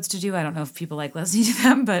favorite episodes to do. I don't know if people like listening to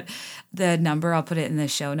them, but the number, I'll put it in the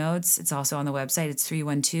show notes. It's also on the website. It's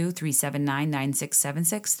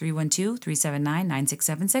 312-379-9676,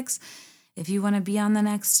 312-379-9676. If you want to be on the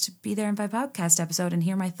next Be There in 5 podcast episode and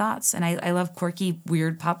hear my thoughts. And I love quirky,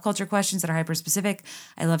 weird pop culture questions that are hyper-specific.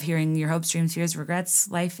 I love hearing your hopes, dreams, fears,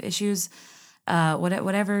 regrets, life issues,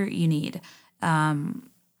 whatever you need. And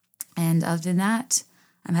other than that,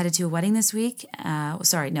 I'm headed to a wedding this week. My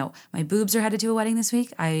boobs are headed to a wedding this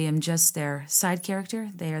week. I am just their side character.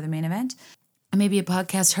 They are the main event. I may be a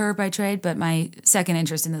podcast her by trade, but my second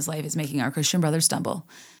interest in this life is making our Christian brothers stumble.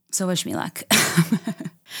 So wish me luck.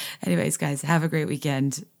 Anyways, guys, have a great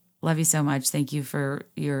weekend. Love you so much. Thank you for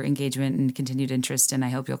your engagement and continued interest, and I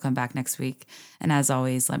hope you'll come back next week. And as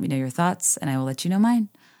always, let me know your thoughts, and I will let you know mine.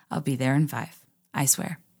 I'll be there in 5. I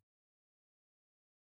swear.